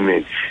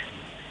government.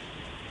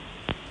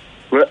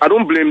 Well, I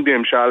don't blame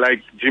them, Sha.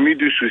 Like Jimmy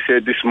Dusu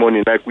said this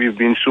morning, like we've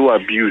been so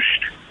abused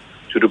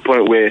to the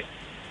point where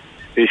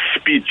a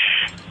speech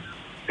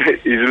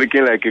is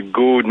looking like a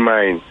gold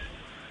mine.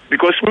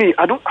 Because me,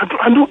 I know,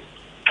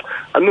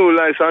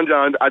 like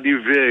Sandra, I the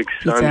vex.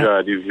 Sandra,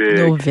 I the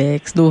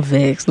vex. No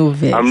vex.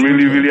 I'm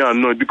really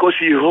annoyed because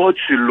he hurts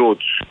a lot.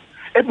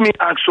 Let me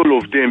ask all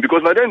of them,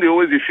 because by then they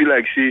always feel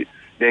like, say,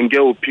 they can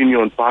get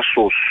opinion pass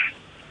us.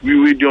 We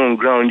wait there on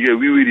ground here.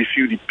 We really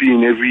feel the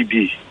pain every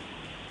day.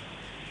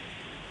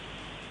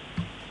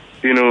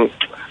 You know,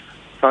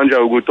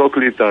 Sandra, we'll talk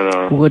later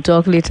now. We'll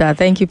talk later.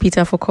 Thank you,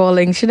 Peter, for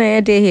calling.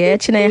 Chineye Day here.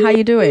 Chineye, how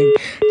you doing?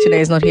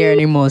 Chineye is not here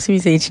anymore, so we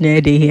say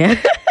Chineye Day here.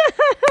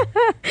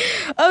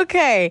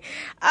 Okay,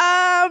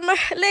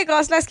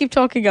 Lagos, let's keep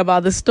talking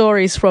about the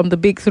stories from the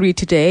big three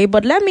today.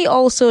 But let me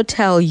also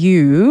tell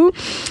you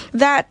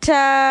that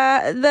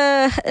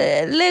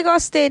the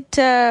Lagos State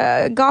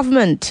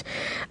government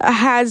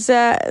has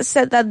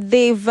said that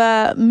they've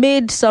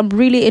made some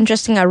really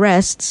interesting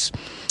arrests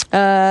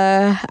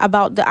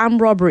about the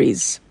armed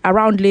robberies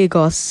around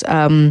Lagos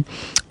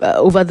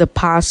over the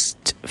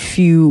past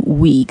few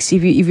weeks.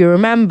 If you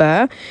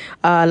remember,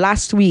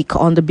 last week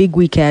on the big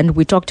weekend,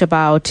 we talked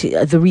about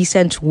the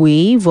recent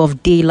wave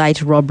of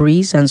daylight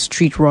robberies and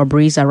street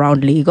robberies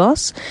around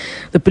Lagos.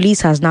 The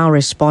police has now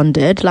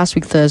responded. Last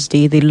week,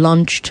 Thursday, they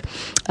launched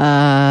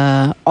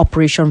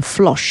Operation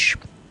Flush.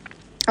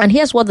 And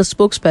here's what the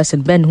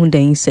spokesperson, Ben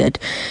Hundeyin, said.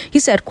 He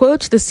said,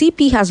 quote, the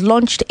CP has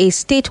launched a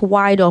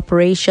statewide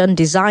operation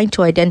designed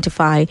to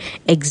identify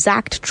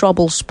exact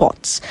trouble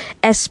spots,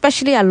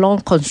 especially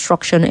along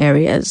construction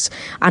areas,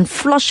 and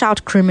flush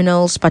out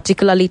criminals,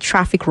 particularly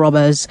traffic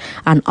robbers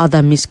and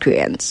other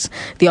miscreants.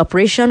 The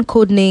operation,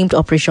 codenamed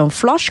Operation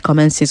Flush,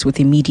 commences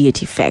with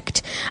immediate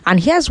effect. And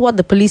here's what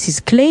the police is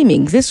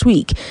claiming this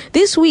week.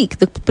 This week,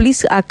 the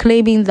police are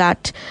claiming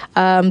that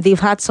they've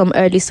had some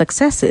early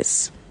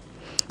successes.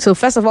 So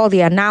first of all,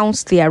 they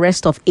announced the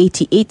arrest of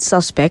 88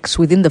 suspects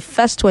within the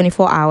first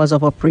 24 hours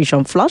of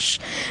Operation Flush.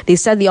 They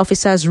said the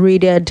officers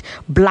raided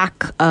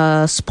black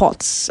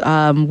spots,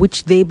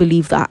 which they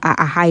believe are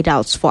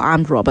hideouts for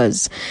armed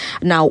robbers.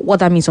 Now, what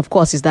that means, of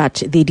course, is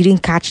that they didn't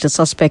catch the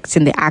suspects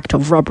in the act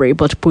of robbery,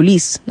 but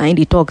police, now in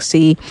the talk,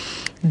 say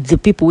the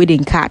people we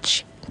didn't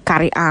catch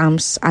carry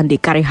arms and they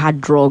carry hard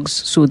drugs,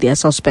 so they are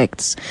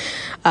suspects.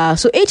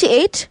 So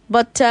 88,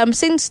 but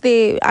since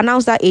they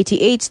announced that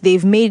 88,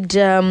 they've made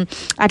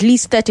at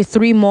least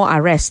 33 more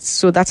arrests.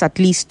 So that's at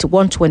least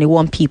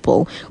 121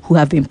 people who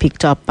have been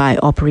picked up by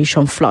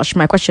Operation Flush.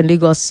 My question,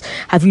 Lagos,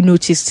 have you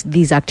noticed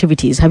these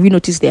activities? Have you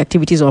noticed the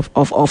activities of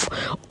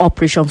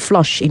Operation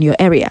Flush in your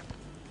area?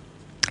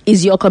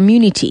 Is your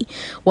community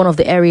one of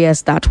the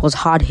areas that was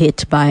hard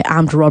hit by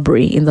armed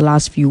robbery in the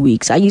last few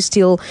weeks? Are you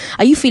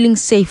feeling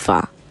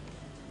safer?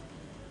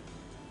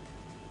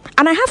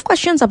 And I have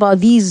questions about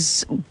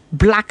these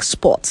black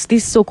spots,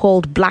 these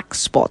so-called black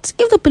spots.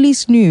 If the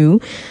police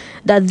knew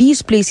that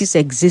these places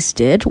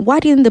existed, why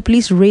didn't the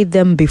police raid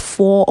them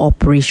before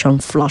Operation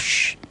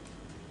Flush?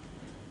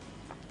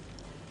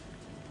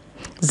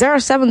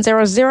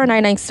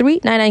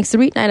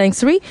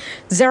 0700-993-993-993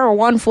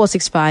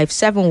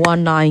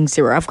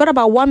 01465-7190. I've got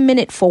about 1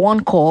 minute for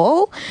one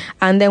call,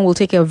 and then we'll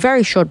take a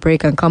very short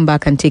break and come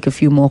back and take a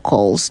few more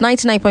calls.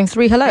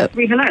 99.3, hello.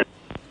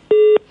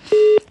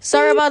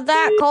 Sorry about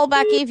that. Call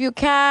back if you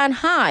can.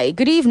 Hi,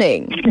 good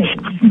evening.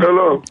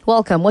 Hello.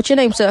 Welcome. What's your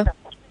name, sir?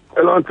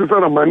 Hello, Auntie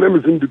Sandra. My name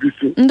is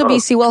Ndubisi.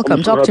 Ndubisi,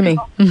 welcome. Talk to me.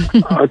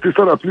 Auntie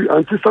Sandra, please.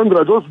 Auntie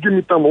Sandra, just give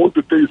me time. I want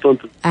to tell you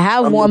something. I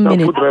have 1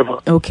 minute. I'm a Danfo driver.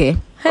 Okay.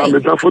 Hey. I'm a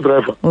Danfo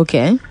driver.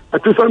 Okay.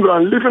 Auntie Sandra,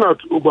 I'm living at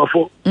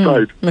Ubafo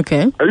side.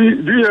 Okay. Do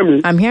you hear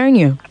me? I'm hearing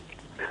you.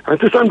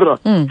 Auntie Sandra,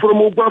 from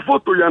Ubafo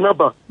to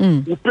Yanaba,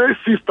 we pay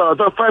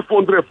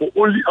 6,500 for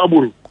only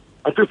Aburu.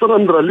 Auntie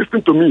Sandra,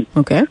 listen to me.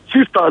 Okay.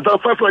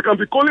 6,500. I can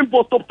be calling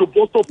bus stop to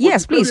bus stop.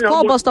 Yes, please.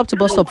 Call bus stop to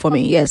bus stop for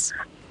me. Yes.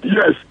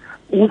 Yes.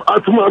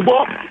 At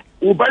Magbo,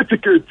 we buy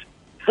ticket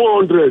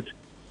 400.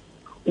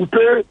 We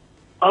pay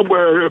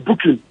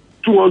booking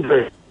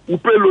 200. We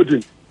pay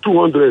loading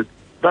 200.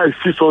 That is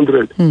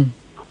 600. We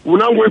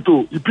now went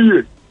to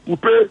EPA. We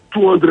pay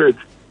 200.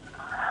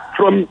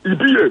 From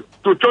EPA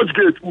to Church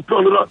Gate, we pay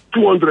another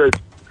 200.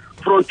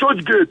 From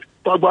Church Gate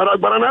to Agbara,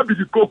 Agbara be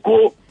the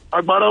Coco.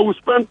 Agbara will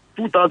spend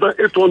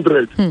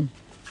 2,800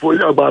 for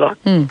Agbara.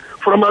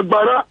 From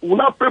Agbara, we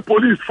now pay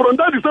police. From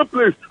that same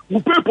place,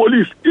 we pay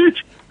police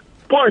each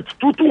point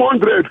to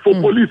 200 for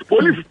police.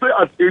 Police stay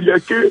at Area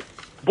K,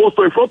 bus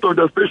in front of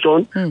the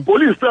station.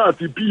 Police stay at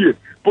the PA.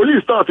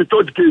 Police stay at the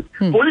Church Gate.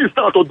 Police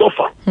stay at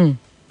Odofa.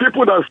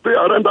 People that stay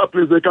around that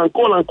place, they can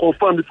call and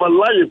confirm if I'm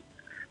lying.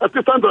 At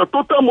the time, the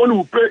total money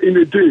we pay in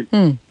a day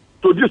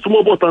to this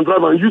small bus and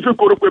driver and using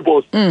Korokwe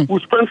bus, we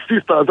spend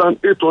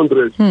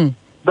 6,800.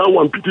 That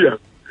one PTR.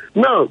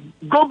 Now,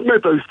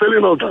 government is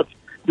telling us that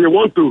they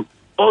want us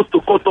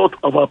to cut out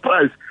our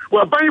price. We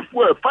are buying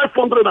fuel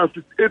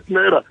 568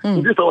 naira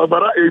in this our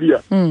Bara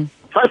area.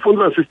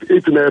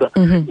 568 naira.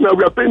 Now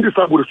we are paying this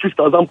about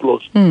 6,000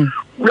 plus.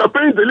 We are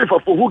paying the liver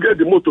for who get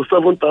the motor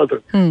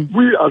 7,000.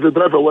 We as a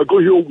driver we are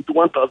going here with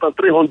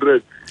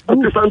 1,300. As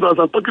I'm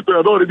talking to you,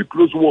 I don't already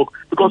close work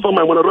because all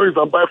my money is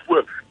and buy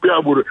fuel.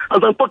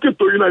 As I'm talking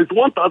to you now, it's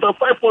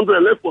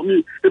 1,500 left for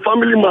me, a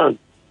family man.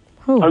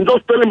 I'm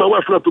just telling my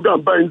wife now to go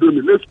and buy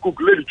Indomie. Let's cook,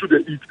 let the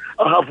children eat.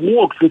 I have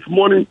worked since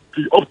morning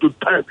till up to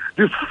time.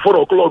 This 4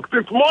 o'clock.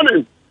 Since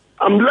morning,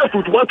 I'm left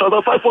with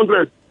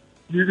 1,500.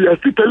 They are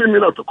still telling me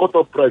now to cut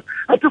off price.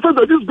 I just said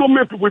that these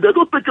government people, they're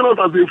not taking us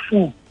as a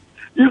fool.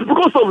 It's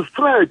because of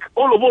strike.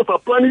 All of us are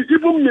planning.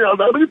 Even me, I'm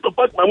ready to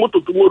pack my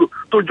motor tomorrow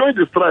to join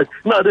the strike.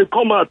 Now they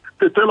come out,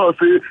 they tell us,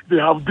 say, they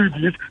have do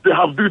this, they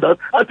have do that.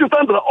 I just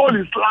said that all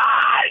is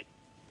lie.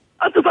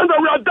 I just said that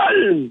we are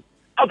dying.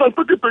 As I'm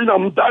talking to you,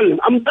 I'm dying.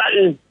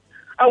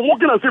 I'm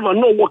working as if I'm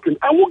not working.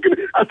 I'm working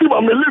as if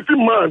I'm a lazy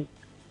man.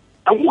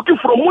 I'm working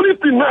from morning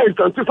till night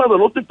and Sandra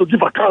nothing to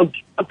give account.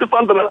 And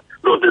Sandra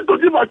nothing to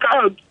give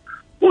account.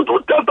 What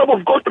type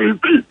of country is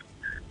this?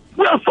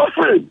 We are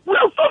suffering.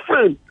 These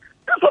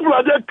people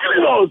are there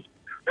killing us.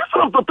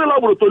 Instead of to tell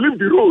Aburo to leave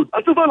the road.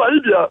 And Sandra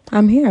India.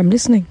 I'm here, I'm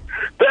listening.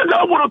 Tell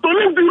Aburo to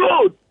leave the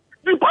road.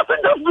 The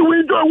passengers will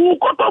enjoy. We will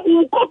cut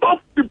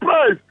off the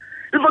price.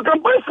 If I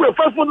can buy fuel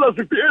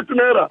 568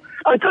 naira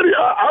and carry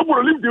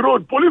Aburo leave the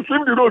road, police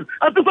leave the road,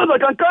 and besides I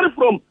can carry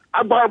from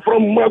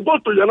Magbo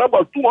to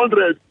Yanaba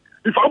 200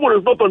 if Aburo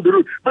is not on the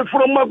road. But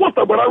from Magbo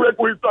to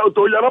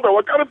Yanaba,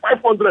 we carry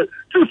 500,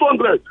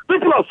 600.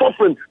 People are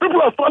suffering. People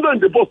are standing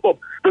in the bus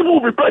stop. People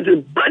will be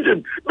begging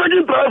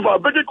driver,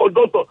 begging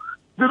conductor.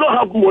 They don't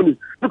have money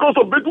because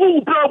of people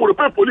who pay Aburo,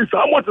 pay police.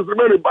 How much is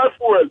remaining? Buy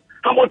fuel.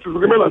 How much is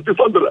remaining? 600.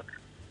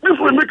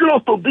 This will make us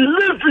to be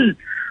lazy.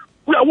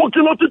 We are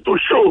working nothing to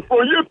show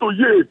from year to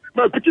year.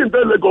 My picking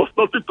in Lagos,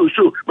 nothing to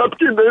show. My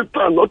picking in the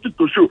town, nothing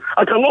to show.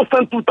 I cannot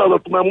send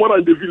 2,000 to my mother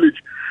in the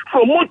village.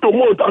 From month to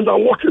month, and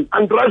I'm working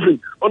and driving,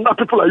 and that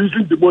people are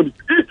using the money.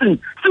 Eating,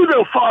 see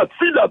them fat,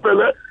 see their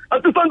belly. At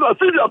the time,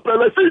 see their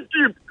belly, see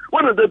cheap.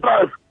 When they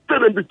drive,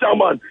 say them be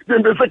chairman,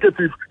 then the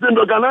executive, then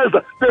the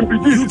organizer, then be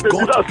this, then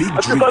be that.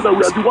 At the time,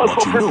 we are the ones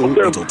suffering from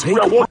them. We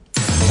are working.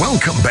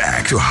 Welcome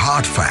back to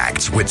Hard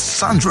Facts with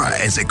Sandra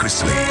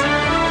Ezekwesili.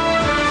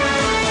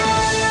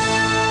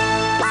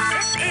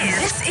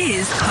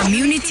 Is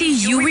Community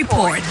U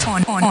Report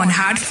on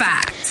Hard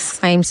Facts.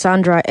 I'm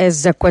Sandra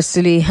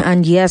Ezekwesili,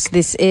 and yes,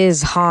 this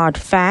is Hard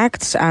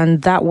Facts,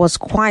 and that was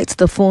quite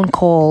the phone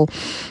call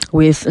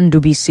with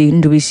Ndubisi.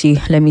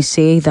 Ndubisi, let me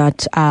say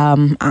that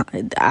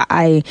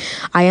I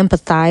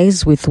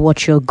empathize with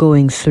what you're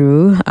going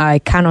through. I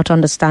cannot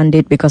understand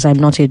it because I'm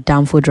not a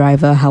Danfo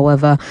driver.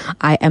 However,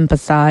 I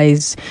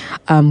empathize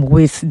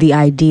with the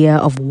idea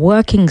of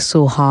working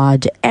so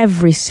hard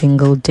every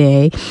single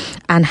day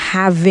and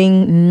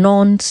having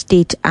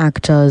non-state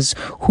actors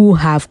who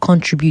have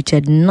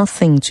contributed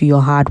nothing to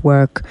your hard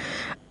work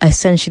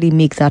essentially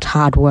make that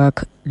hard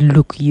work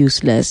look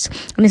useless.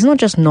 And it's not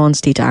just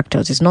non-state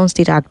actors, it's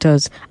non-state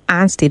actors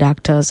and state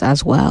actors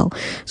as well.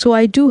 So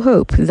I do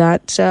hope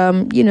that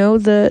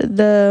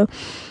the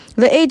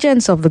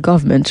agents of the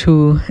government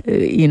who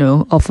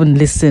often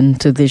listen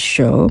to this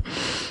show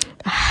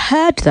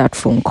heard that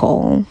phone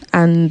call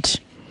and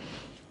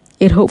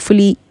it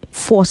hopefully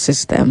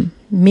forces them,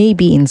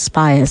 maybe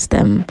inspires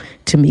them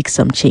to make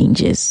some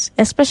changes,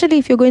 especially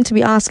if you're going to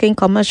be asking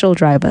commercial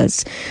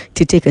drivers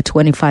to take a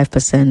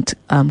 25%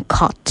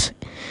 cut.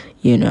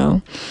 You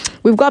know,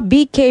 we've got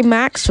BK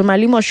Max from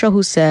Alimosho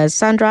who says,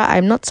 Sandra,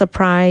 I'm not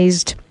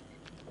surprised.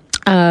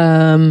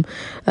 Sandra,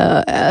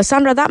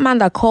 that man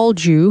that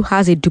called you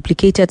has a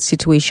duplicated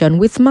situation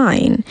with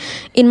mine.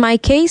 In my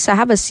case, I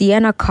have a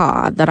Sienna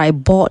car that I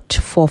bought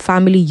for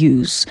family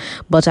use,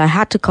 but I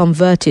had to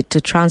convert it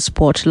to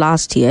transport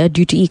last year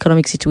due to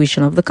economic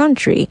situation of the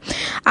country.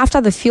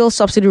 After the fuel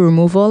subsidy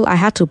removal, I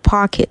had to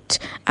park it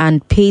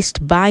and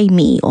paste "by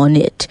me" on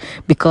it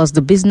because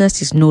the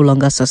business is no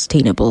longer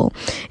sustainable.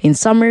 In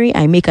summary,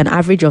 I make an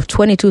average of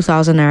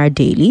 22,000 naira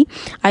daily.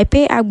 I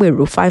pay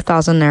Agberu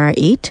 5,000 naira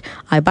 8.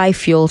 I buy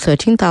fuel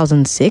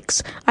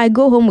 13,006. I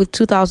go home with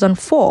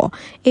 2,004.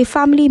 A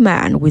family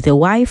man with a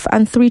wife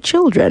and 3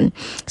 children.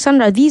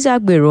 Sandra, these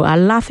Agberu are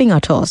laughing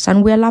at us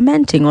and we're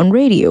lamenting on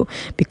radio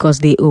because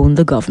they own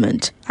the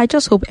government. I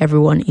just hope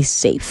everyone is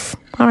safe.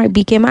 All right,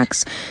 BK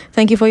Max,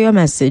 thank you for your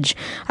message.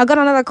 I got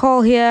another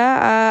call here,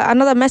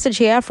 another message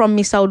here from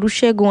Mr.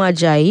 Olusegun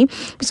Ajayi.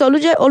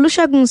 Mr.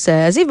 Olusegun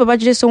says, if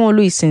Babajide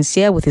Sanwo-Olu is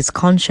sincere with his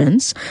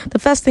conscience, the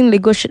first thing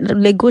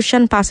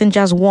Lagosian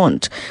passengers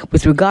want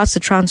with regards to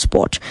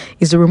transport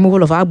is the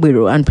removal of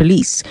Agberu and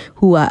police,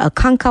 who are a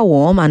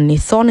cankerworm and a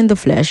thorn in the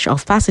flesh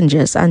of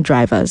passengers and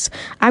drivers.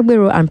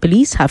 Agberu and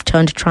police have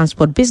turned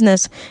transport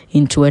business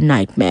into a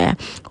nightmare.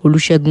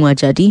 Olusegun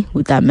Ajadi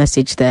with that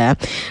message there.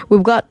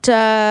 We've got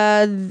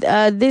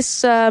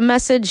this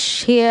message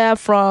here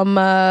from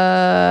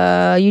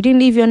you didn't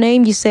leave your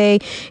name. You say,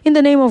 in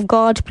the name of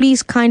God,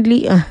 please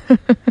kindly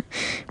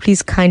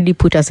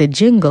put us a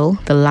jingle,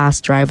 the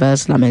last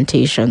driver's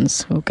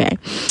lamentations. Okay,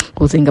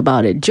 we'll think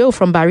about it. Joe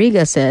from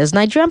Bariga says,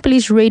 Nigerian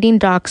police raiding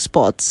dark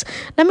spots.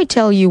 Let me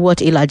tell you what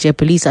Ilaje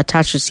police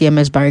attached to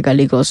CMS Bariga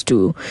Lagos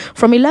do.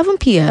 From 11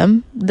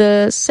 p.m.,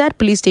 the said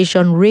police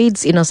station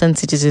raids innocent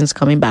citizens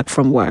coming back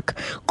from work,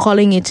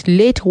 calling it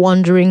late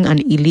wandering and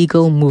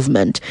illegal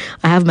movement.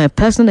 I have my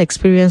personal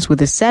experience with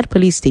the said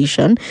police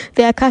station.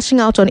 They are cashing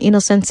out on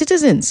innocent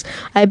citizens.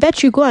 I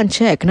bet you go and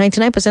check.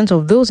 99%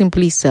 of those in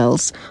police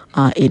cells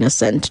are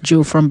innocent.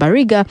 Joe from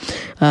Bariga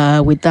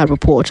with that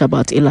report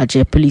about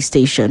Ilaje police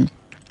station.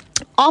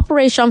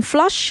 Operation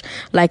Flush,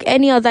 like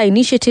any other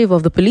initiative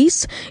of the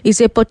police,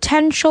 is a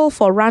potential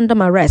for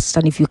random arrest,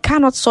 and if you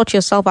cannot sort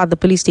yourself at the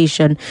police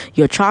station,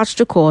 you're charged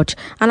to court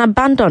and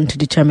abandoned to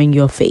determine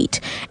your fate.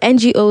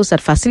 NGOs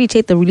that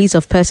facilitate the release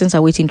of persons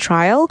awaiting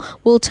trial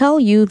will tell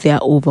you their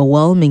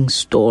overwhelming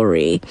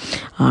story.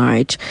 All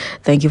right,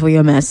 thank you for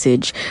your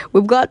message.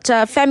 We've got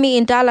Femi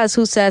in Dallas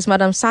who says,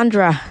 Madam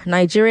Sandra,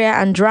 Nigeria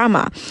and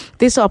drama.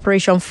 This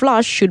Operation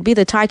Flush should be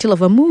the title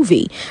of a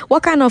movie.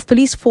 What kind of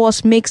police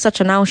force makes such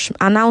an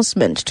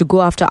announcement to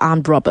go after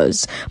armed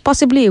robbers?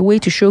 Possibly a way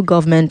to show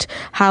government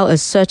how a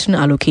certain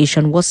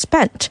allocation was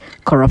spent.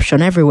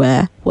 Corruption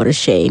everywhere. What a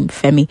shame.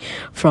 Femi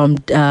from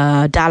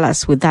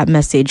Dallas with that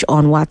message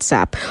on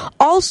WhatsApp.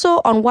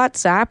 Also on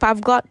WhatsApp,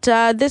 I've got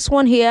this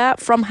one here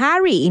from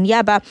Harry in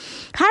Yaba.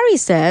 Harry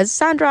says,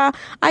 Sandra,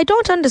 I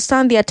don't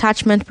understand the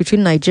attachment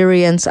between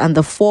Nigerians and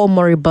the 4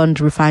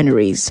 moribund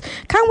refineries.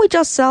 Can't we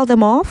just sell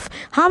them off?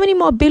 How many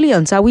more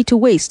billions are we to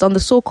waste on the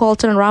so-called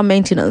turnaround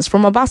maintenance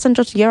from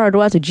Obasanjo to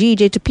Yaradua to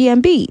GEJ to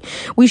PMB?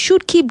 We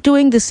should keep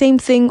doing the same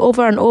thing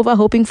over and over,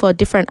 hoping for a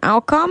different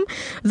outcome.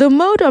 The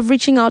mode of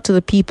reaching out to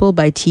the people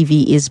by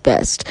TV is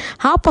best.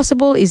 How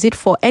possible is it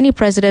for any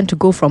president to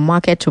go from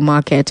market to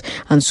market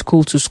and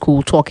school to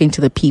school talking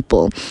to the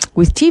people?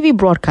 With TV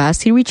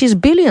broadcasts, he reaches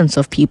billions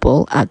of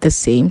people at the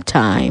same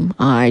time.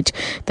 All right.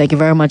 Thank you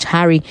very much,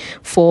 Harry,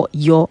 for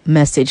your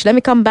message. Let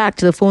me come back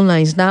to the phone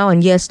lines now.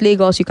 And yes,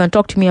 Lagos, you can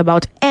talk to me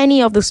about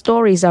any of the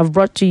stories I've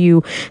brought to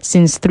you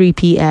since 3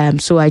 p.m.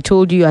 So I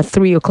told you at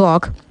 3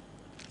 o'clock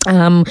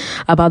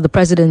about the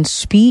president's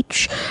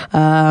speech.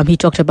 He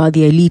talked about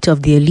the elite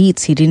of the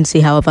elites. He didn't say,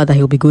 however, that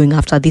he'll be going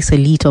after this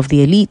elite of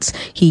the elites.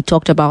 He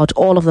talked about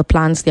all of the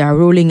plans they are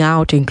rolling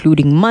out,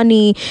 including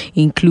money,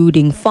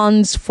 including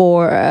funds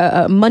for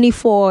money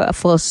for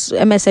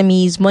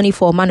MSMEs, money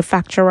for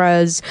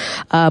manufacturers,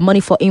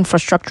 money for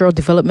infrastructural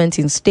development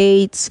in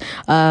states,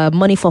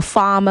 money for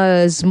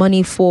farmers,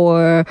 money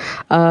for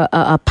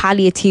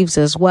palliatives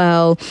as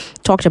well.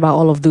 Talked about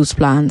all of those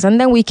plans. And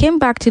then we came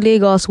back to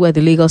Lagos, where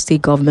the Lagos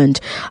State government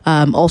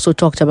also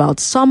talked about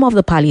some of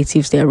the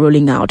palliatives they're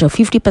rolling out. A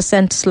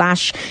 50%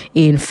 slash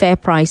in fare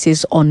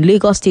prices on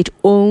Lagos State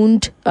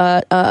owned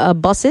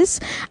buses,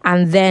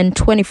 and then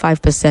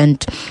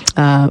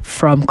 25%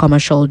 from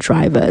commercial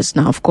drivers.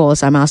 Now, of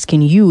course, I'm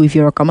asking you, if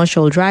you're a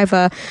commercial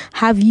driver,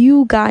 have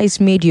you guys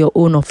made your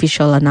own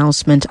official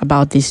announcement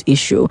about this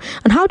issue?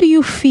 And how do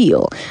you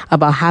feel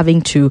about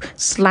having to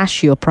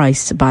slash your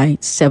price by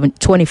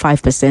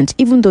 25%,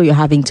 even though you're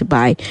having to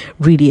buy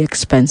really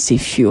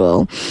expensive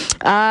fuel?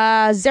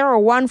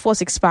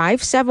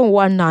 01465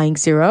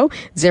 7190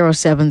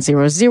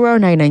 0700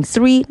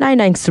 993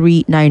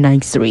 993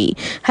 993.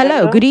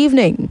 Hello, good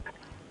evening.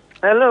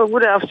 Hello,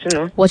 good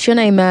afternoon. What's your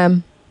name,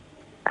 ma'am?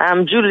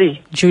 I'm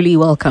Julie. Julie,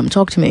 welcome.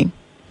 Talk to me.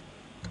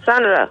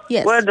 Sandra,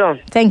 yes. Well done.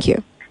 Thank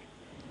you.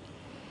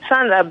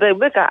 Sandra,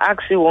 I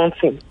ask you one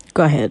thing.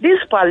 Go ahead. This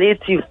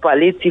palliative,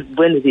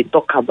 when they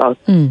talk about,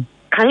 can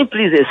you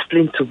please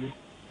explain to me?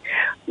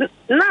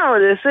 Now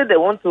they say they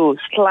want to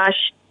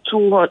slash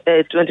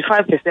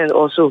 25%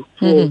 also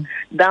for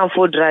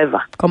Danfo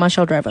driver.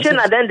 Commercial drivers.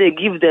 Yes. Then they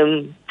give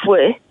them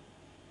fuel.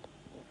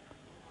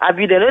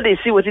 They know they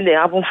see what they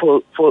happen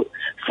for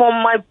from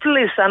my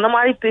place. I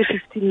normally pay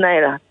 15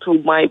 naira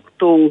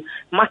to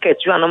market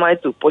you. I normally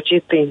to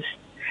purchase things.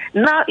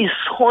 Now it's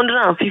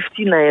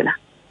 150 naira.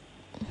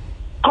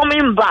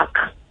 Coming back,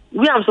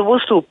 we am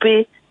supposed to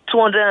pay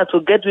 200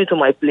 to get me to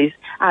my place.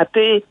 I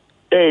pay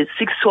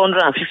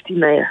 650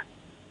 naira.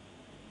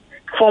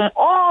 From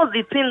all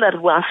the things that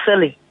we are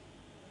selling,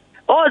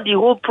 all the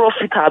whole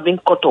profit have been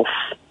cut off.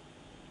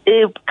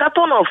 A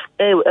carton of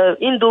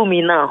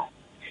Indomie now,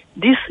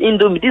 this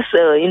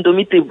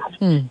Indomie table,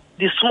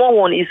 the small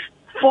one is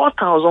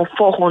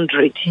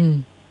 4,400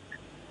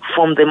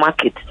 from the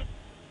market.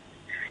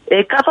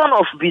 A carton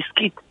of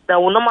biscuit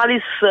that will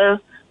normally sell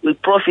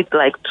with profit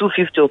like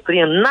 250 or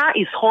 300, now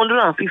is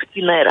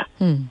 150 naira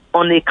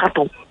on a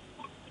carton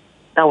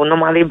that will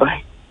normally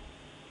buy.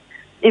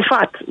 In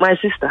fact, my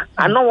sister,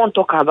 I don't want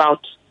to talk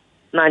about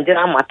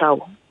Nigerian matter.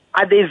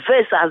 At the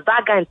verse as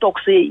that guy talk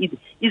say it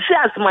say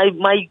as my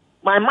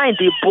mind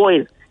they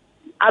boil.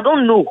 I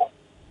don't know.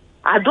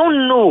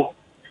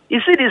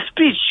 You see the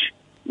speech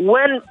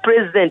when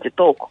president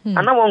talk,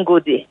 and I won't go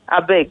there.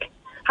 I beg.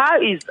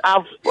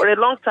 For a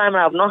long time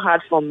I have not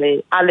heard from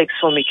Alex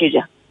from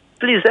Ikeja.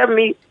 Please help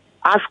me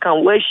ask her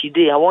where she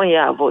did. I want to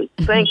hear her voice.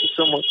 Thank you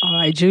so much. All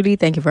right, Julie,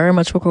 thank you very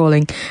much for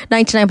calling.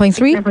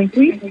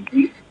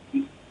 99.3.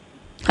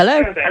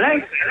 Hello.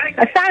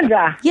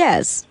 Sandra.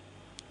 Yes.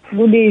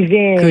 Good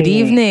evening. Good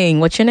evening.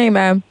 What's your name,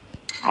 ma'am?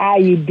 How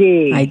you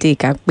doing? I did,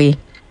 Kakbe.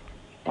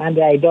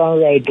 Sandra, I don't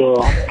read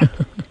though.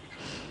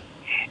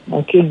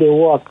 Until the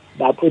work,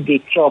 but put the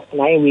chop.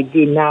 Now we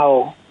did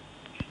now.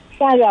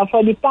 Sandra,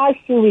 for the past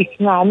 2 weeks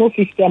now, no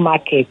fiscal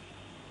market.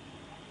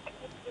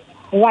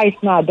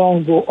 Rice now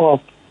don't go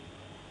up.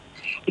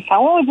 If I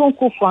won't even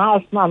cook for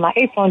house now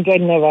 800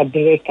 naira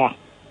breaker.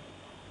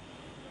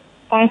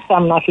 Times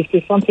I'm now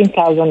 50-something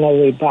thousand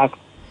naira back.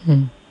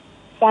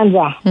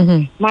 Sandra,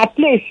 my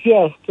place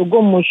here to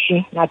go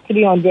Mushi na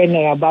 300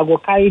 naira, but go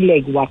carry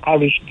leg waka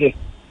reach there.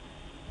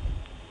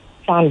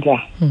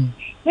 Sandra,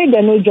 maybe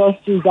they no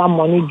just use that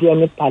money do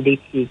any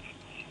palliative.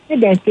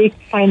 Maybe they take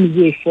find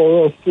way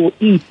for us to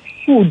eat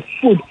food.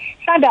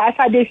 Sandra, as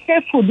I dey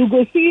sell food, you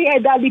go see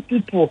elderly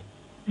people,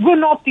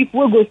 grown-up people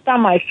will go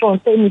stand my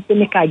front, tell me say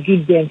make I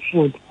give them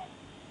food.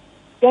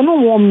 They no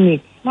want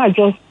meat. I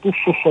just put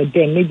food for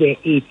them, make they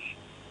eat.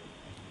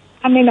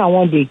 How many I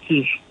want they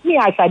give? Me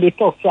as I dey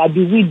talk to, I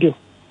be widow.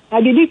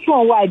 I did this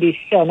one why they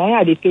sell. Now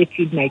I dey pay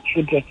feed my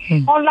children.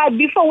 Unlike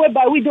before,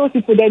 whereby widows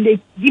people then they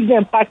give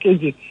them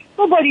packaging.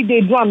 Nobody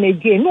they do them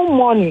again. No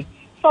money.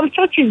 Some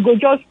churches go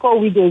just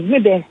call widows,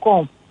 make them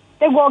come.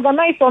 They go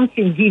organize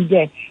something, give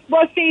them.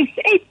 But since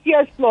 8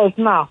 years plus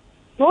now,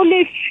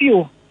 only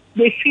few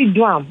they feed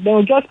them. They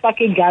will just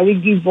package Gary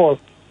give us.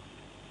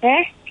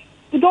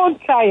 We don't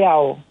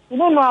tire. We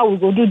don't know how we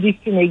go do this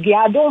thing again.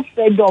 I don't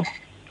fed up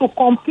to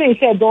complain.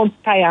 Say don't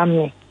tire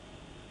me.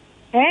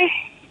 It's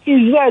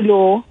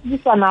well,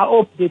 this one I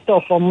hope they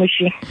talk for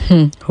Mushi.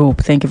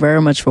 Hope, thank you very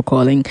much for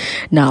calling.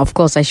 Now, of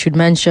course, I should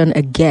mention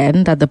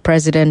again that the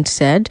president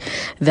said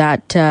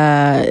that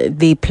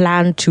they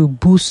plan to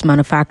boost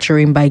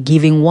manufacturing by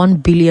giving 1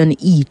 billion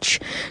each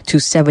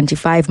to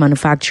 75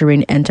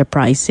 manufacturing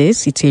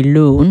enterprises. It's a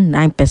loan,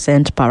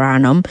 9% per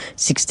annum,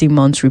 60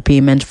 months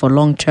repayment for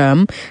long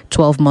term,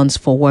 12 months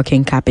for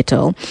working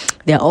capital.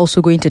 They're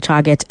also going to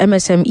target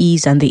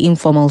MSMEs and the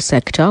informal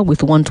sector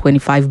with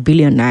 125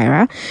 billion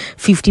naira.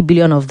 50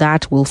 billion of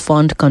that will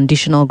fund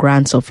conditional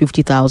grants of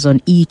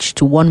 50,000 each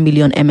to 1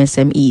 million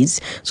MSMEs.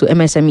 So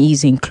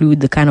MSMEs include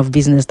the kind of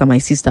business that my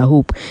sister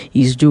Hope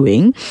is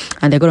doing,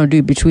 and they're going to do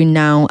it between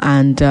now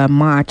and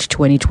March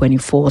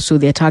 2024. So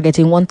they're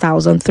targeting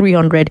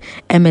 1,300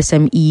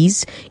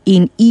 MSMEs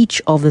in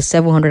each of the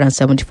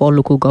 774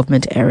 local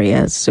government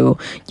areas. So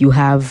you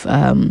have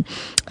the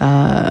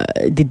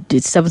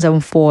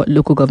 774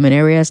 local government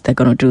areas. They're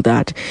going to do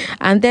that,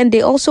 and then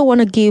they also want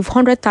to give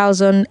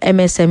 100,000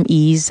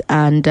 MSMEs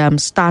and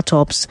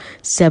startups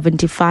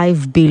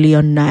 75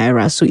 billion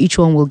naira. So each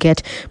one will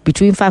get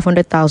between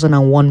 500,000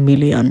 and 1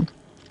 million.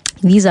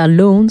 These are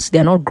loans,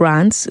 they're not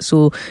grants,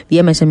 so the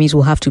MSMEs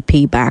will have to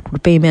pay back.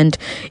 Repayment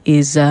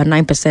is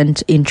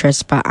 9%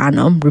 interest per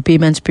annum.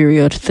 Repayment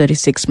period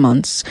 36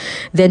 months.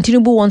 Then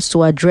Tinubu wants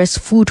to address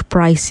food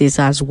prices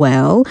as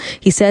well.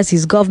 He says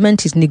his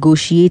government is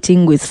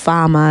negotiating with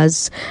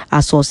farmers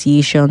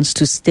associations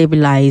to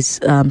stabilize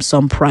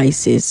some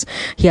prices.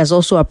 He has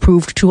also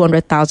approved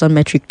 200,000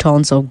 metric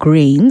tons of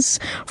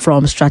grains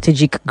from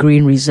strategic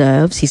grain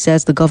reserves. He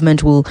says the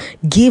government will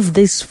give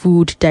this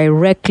food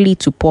directly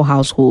to poor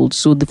households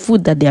households. So the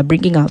food that they are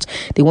bringing out,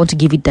 they want to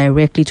give it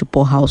directly to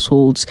poor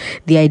households.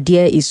 The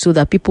idea is so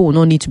that people will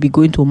not need to be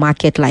going to a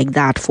market like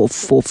that for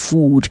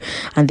food,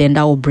 and then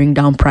that will bring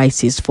down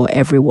prices for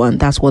everyone.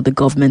 That's what the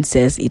government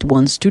says it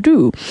wants to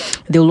do.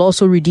 They will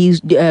also release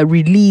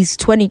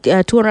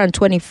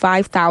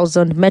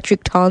 225,000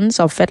 metric tons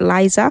of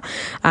fertilizer,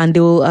 and they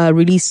will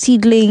release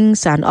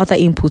seedlings and other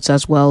inputs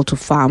as well to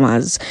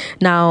farmers.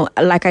 Now,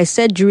 like I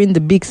said during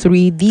the big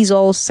three, these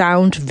all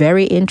sound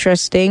very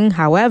interesting.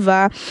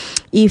 However,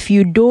 if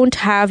you don't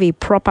have a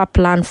proper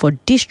plan for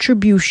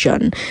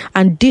distribution,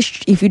 and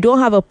if you don't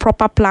have a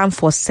proper plan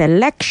for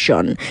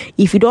selection,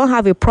 if you don't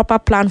have a proper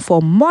plan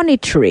for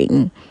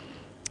monitoring,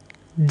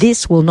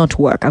 this will not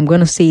work. I'm going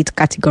to say it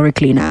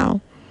categorically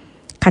now.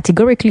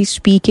 Categorically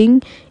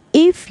speaking,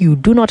 if you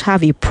do not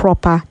have a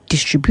proper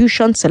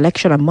distribution,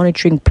 selection, and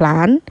monitoring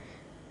plan,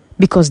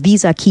 because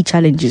these are key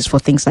challenges for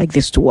things like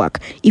this to work.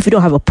 If you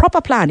don't have a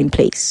proper plan in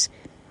place,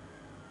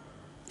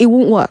 it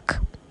won't work.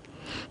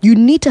 You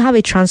need to have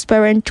a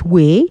transparent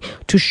way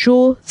to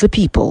show the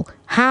people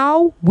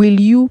how will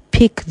you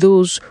pick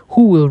those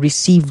who will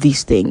receive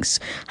these things.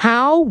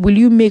 How will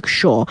you make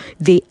sure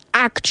they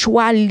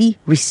actually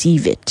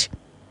receive it?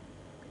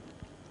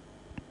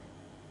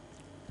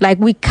 Like,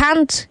 we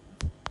can't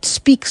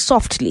speak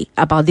softly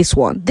about this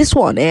one. This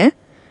one,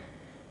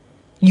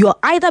 you're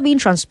either being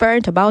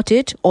transparent about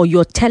it or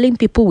you're telling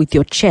people with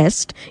your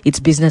chest it's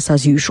business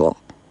as usual.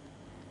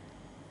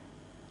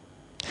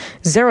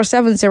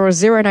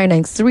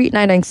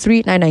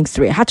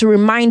 0700-993-993-993. I had to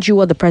remind you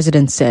what the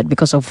president said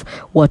because of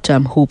what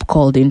Hope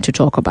called in to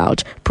talk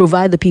about.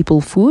 Provide the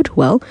people food.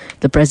 Well,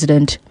 the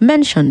president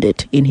mentioned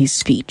it in his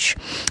speech.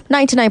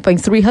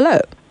 99.3, hello.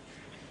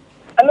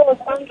 Hello,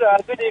 Sandra.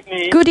 Good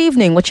evening. Good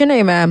evening. What's your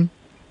name, ma'am?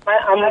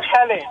 I'm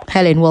Helen.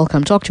 Helen,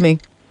 welcome. Talk to me.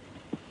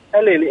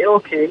 Helen,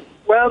 okay.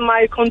 Well,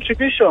 my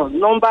contribution,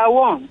 number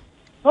one,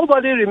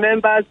 nobody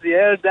remembers the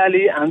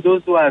elderly and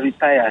those who are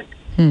retired.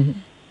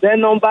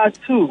 Then number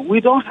two,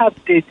 we don't have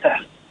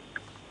data.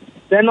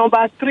 Then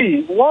number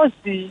three, what's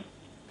the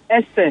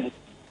essence,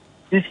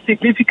 the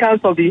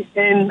significance of the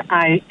NIN?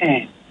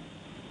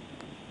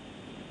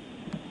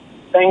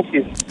 Thank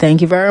you.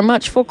 Thank you very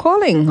much for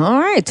calling. All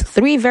right.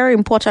 3 very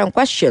important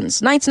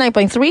questions.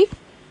 99.3?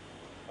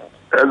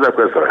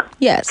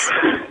 Yes.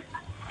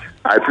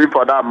 I feel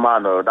for that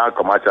man, that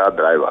commercial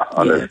driver,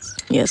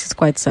 honestly. Yes, it's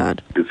quite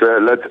sad. He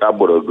said, let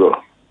Aboro go.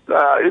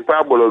 If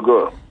Aboro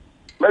go,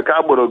 make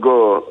Aboro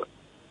go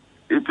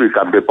if it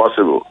can be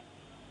possible,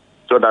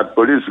 so that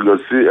police will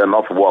see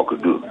enough work to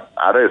do.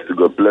 Arrest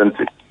go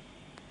plenty.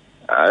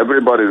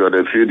 Everybody will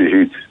feel the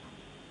heat.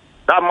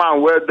 That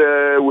man, where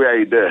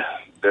he there?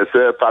 They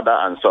say father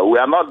and son. We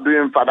are not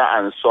doing father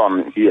and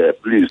son here.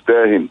 Please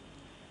tell him.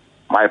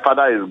 My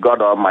father is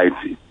God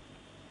Almighty.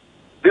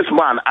 This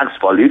man asked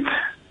for it.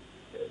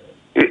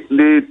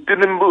 The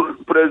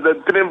Tinubu,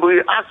 President Tinubu,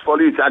 he asked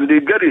for it and they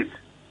get it.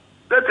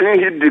 Let him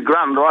hit the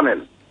ground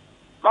running.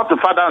 Not the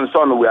father and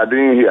son we are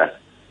doing here.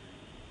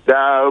 They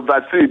are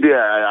overseas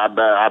there,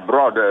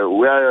 abroad,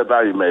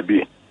 wherever it may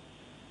be.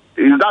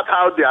 Is that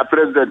how their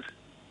presidents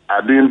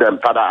are doing them,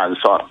 father and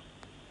son?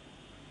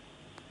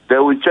 They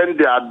will change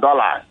their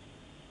dollar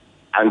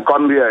and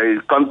come here,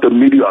 it come to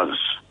millions.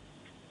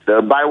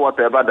 They'll buy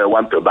whatever they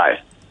want to buy.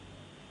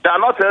 They are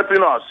not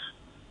helping us.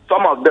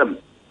 Some of them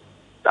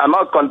are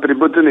not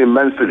contributing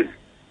immensely.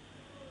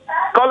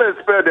 Call a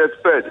spade a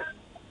spade.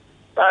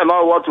 That's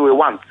not what we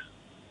want.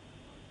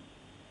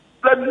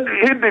 Let's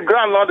hit the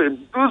ground, Lord.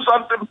 Do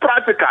something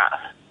practical.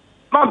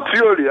 Not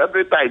theory,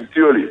 every time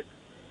theory.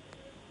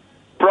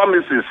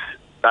 Promises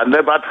that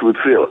never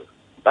fulfill.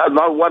 That's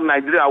not what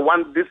Nigeria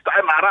wants this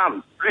time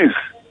around. Please.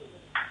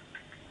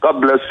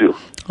 God bless you.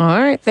 All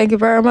right. Thank you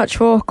very much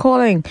for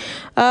calling.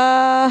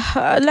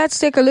 Let's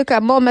take a look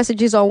at more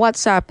messages on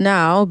WhatsApp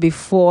now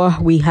before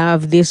we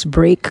have this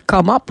break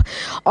come up.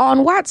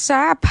 On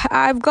WhatsApp,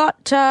 I've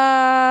got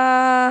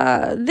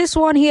this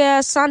one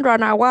here. Sandra,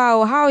 now,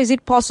 wow, how is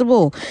it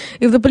possible?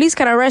 If the police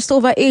can arrest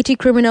over 80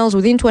 criminals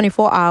within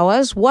 24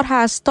 hours, what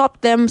has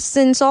stopped them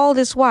since all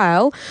this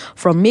while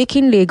from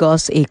making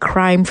Lagos a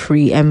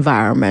crime-free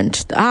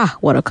environment? Ah,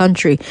 what a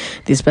country,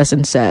 this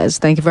person says.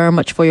 Thank you very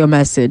much for your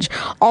message.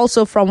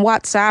 Also from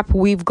WhatsApp,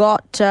 we've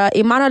got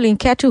Emmanuel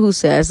Nketu who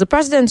says, the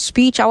president's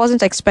speech, I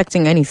wasn't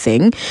expecting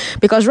anything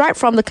because right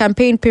from the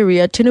campaign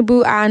period,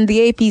 Tinubu and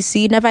the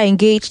APC never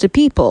engaged the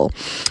people.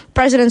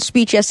 President's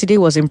speech yesterday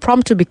was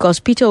impromptu because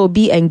Peter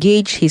Obi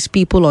engaged his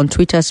people on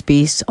Twitter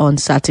Space on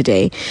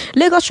Saturday.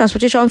 Lagos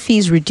transportation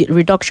fees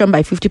reduction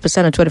by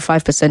 50% and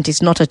 25%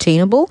 is not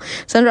attainable.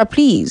 Sandra,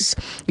 please,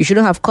 you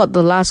shouldn't have cut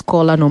the last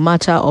caller no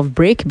matter of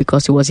break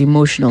because it was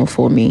emotional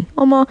for me.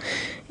 Omo,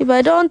 if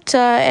I don't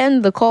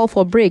end the call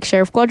for break,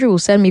 Sheriff Quadri will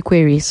send me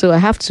queries, so I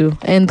have to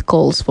end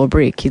calls for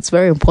break. It's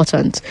very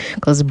important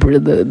because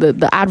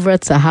the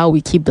adverts are how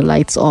we keep the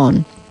lights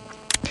on.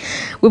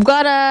 We've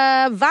got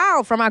a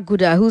Val from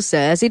Aguda who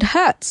says it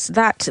hurts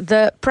that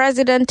the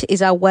president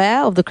is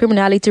aware of the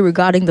criminality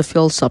regarding the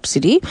fuel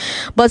subsidy,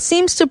 but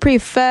seems to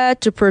prefer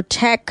to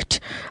protect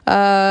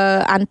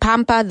and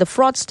pamper the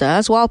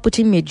fraudsters while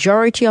putting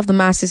majority of the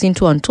masses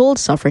into untold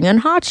suffering and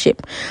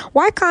hardship.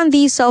 Why can't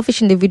these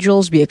selfish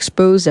individuals be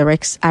exposed,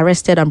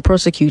 arrested and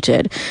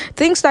prosecuted?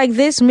 Things like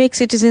this make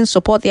citizens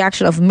support the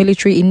action of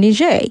military in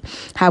Niger.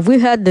 Have we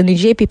heard the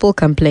Niger people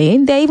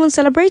complain? They're even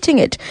celebrating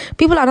it.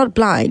 People are not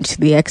blind to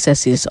the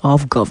excesses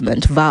of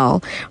government.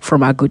 Val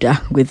from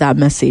Aguda with that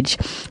message.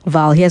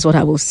 Val, here's what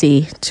I will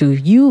say to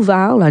you,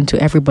 Val, and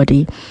to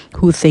everybody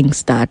who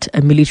thinks that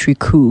a military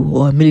coup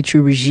or a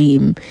military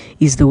regime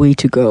is the way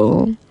to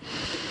go.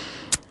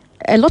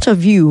 A lot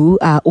of you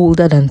are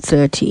older than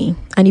 30.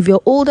 And if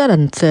you're older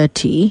than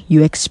 30,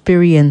 you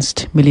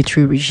experienced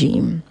military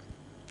regime.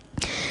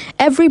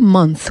 Every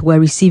month, we're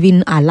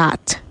receiving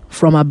alert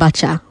from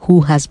Abacha,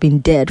 who has been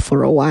dead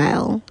for a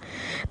while.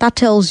 That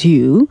tells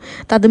you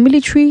that the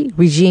military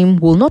regime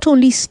will not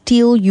only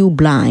steal you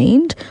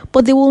blind,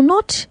 but they will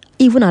not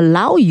even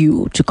allow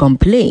you to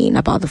complain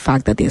about the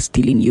fact that they're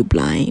stealing you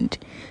blind.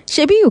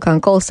 Maybe you can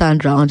call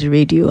Sandra on the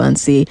radio and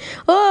say,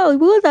 "Oh,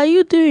 what are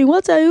you doing?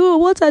 What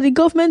are the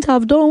government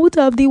have done? What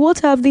have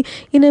the?"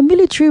 In a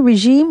military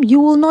regime, you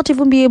will not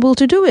even be able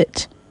to do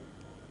it.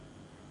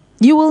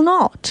 You will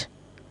not.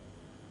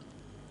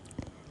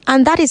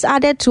 And that is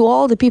added to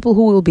all the people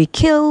who will be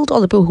killed,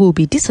 all the people who will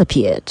be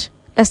disappeared.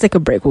 Let's take a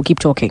break. We'll keep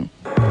talking.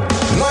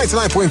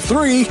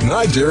 99.3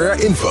 Nigeria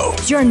Info.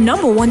 Your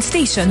number one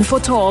station for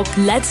talk.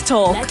 Let's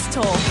talk.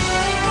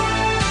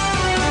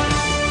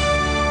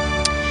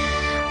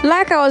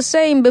 Like I was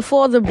saying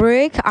before the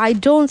break, I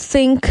don't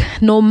think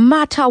no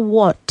matter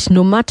what,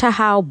 no matter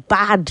how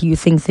bad you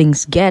think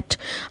things get,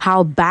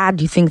 how bad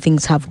you think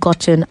things have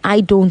gotten, I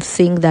don't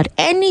think that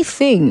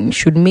anything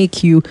should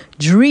make you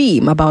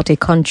dream about a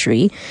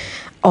country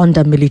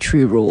under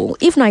military rule.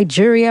 If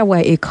Nigeria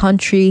were a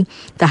country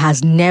that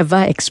has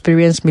never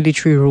experienced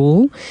military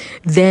rule,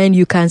 then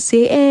you can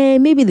say,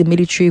 maybe the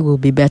military will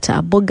be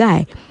better. But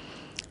guy,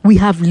 we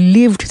have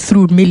lived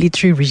through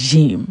military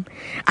regime.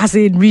 As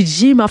in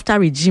regime after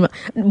regime.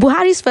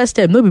 Buhari's first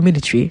term, no be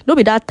military. No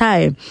be that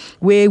time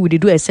where we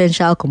do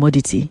essential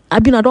commodity. I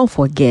don't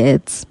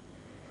forget.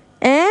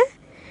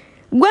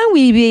 When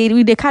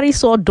we they carry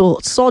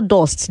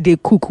sawdust, they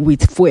cook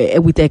with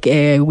fuel,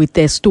 with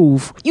a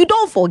stove. You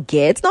don't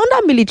forget. Now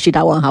that military,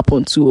 that one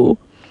happened too.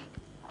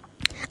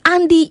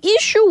 And the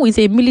issue with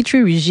a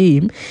military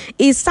regime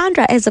is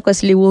Sandra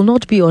Ezekwesili will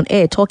not be on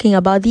air talking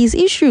about these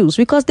issues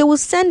because they will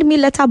send me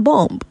letter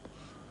bomb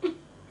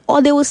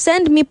or they will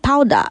send me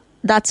powder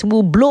that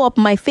will blow up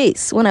my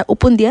face when I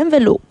open the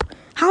envelope.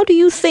 How do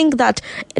you think that